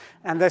irrational.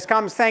 And this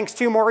comes thanks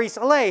to Maurice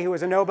Allais, who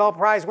is a Nobel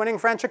Prize-winning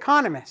French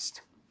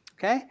economist.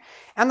 Okay?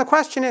 And the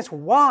question is,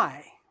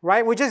 why?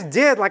 Right? We just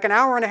did like an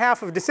hour and a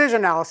half of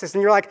decision analysis,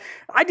 and you're like,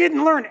 I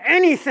didn't learn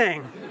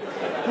anything.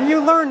 And you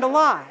learned a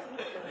lot.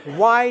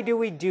 Why do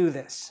we do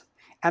this?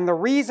 And the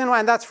reason why,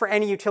 and that's for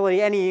any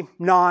utility, any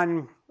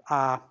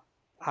or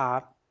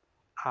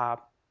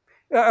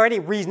any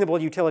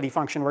reasonable utility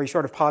function where you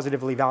sort of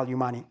positively value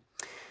money.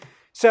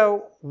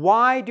 So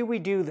why do we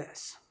do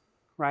this?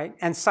 right?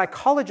 And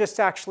psychologists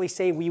actually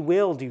say we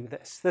will do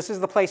this. This is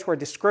the place where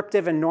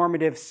descriptive and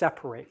normative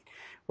separate,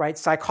 right?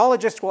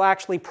 Psychologists will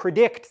actually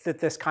predict that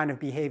this kind of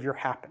behavior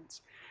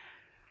happens.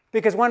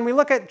 Because when we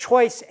look at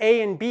choice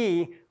A and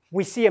B,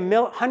 we see a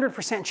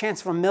 100%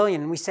 chance of a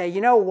million. And we say,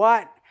 you know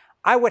what?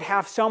 I would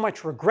have so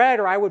much regret,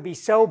 or I would be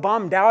so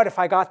bummed out if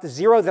I got the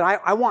 0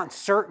 that I want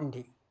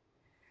certainty.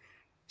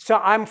 So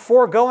I'm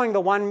foregoing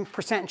the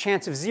 1%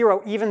 chance of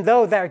 0, even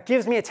though that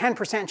gives me a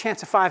 10%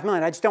 chance of 5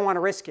 million. I just don't want to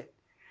risk it.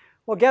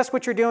 Well, guess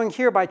what you're doing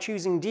here by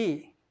choosing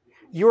D?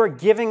 You are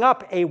giving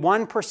up a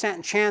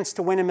 1% chance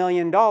to win $1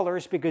 million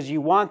because you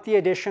want the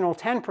additional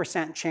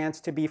 10% chance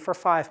to be for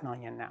 5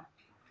 million now.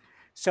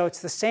 So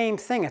it's the same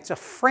thing. It's a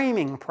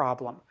framing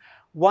problem.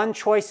 One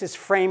choice is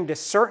framed as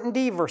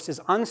certainty versus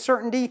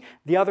uncertainty.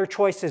 The other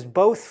choice is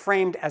both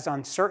framed as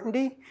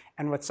uncertainty.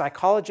 And what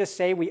psychologists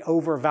say we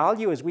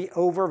overvalue is we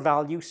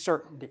overvalue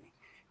certainty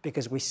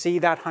because we see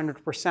that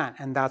 100%.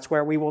 And that's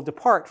where we will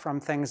depart from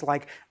things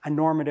like a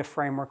normative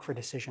framework for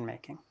decision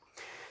making.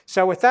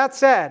 So with that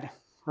said,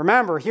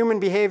 remember, human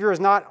behavior is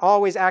not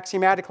always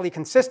axiomatically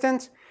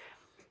consistent.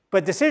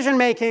 But decision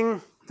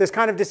making, this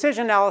kind of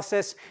decision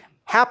analysis,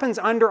 happens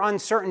under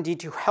uncertainty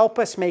to help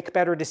us make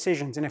better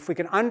decisions. And if we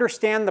can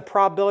understand the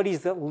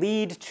probabilities that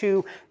lead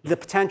to the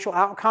potential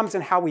outcomes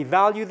and how we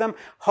value them,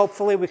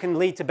 hopefully we can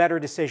lead to better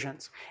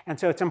decisions. And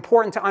so it's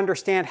important to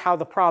understand how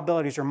the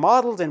probabilities are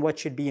modeled and what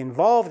should be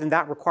involved, and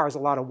that requires a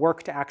lot of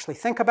work to actually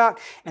think about,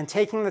 and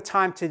taking the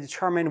time to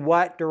determine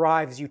what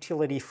derives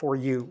utility for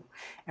you.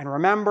 And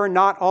remember,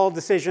 not all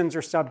decisions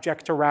are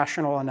subject to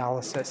rational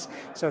analysis.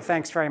 So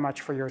thanks very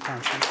much for your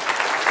attention.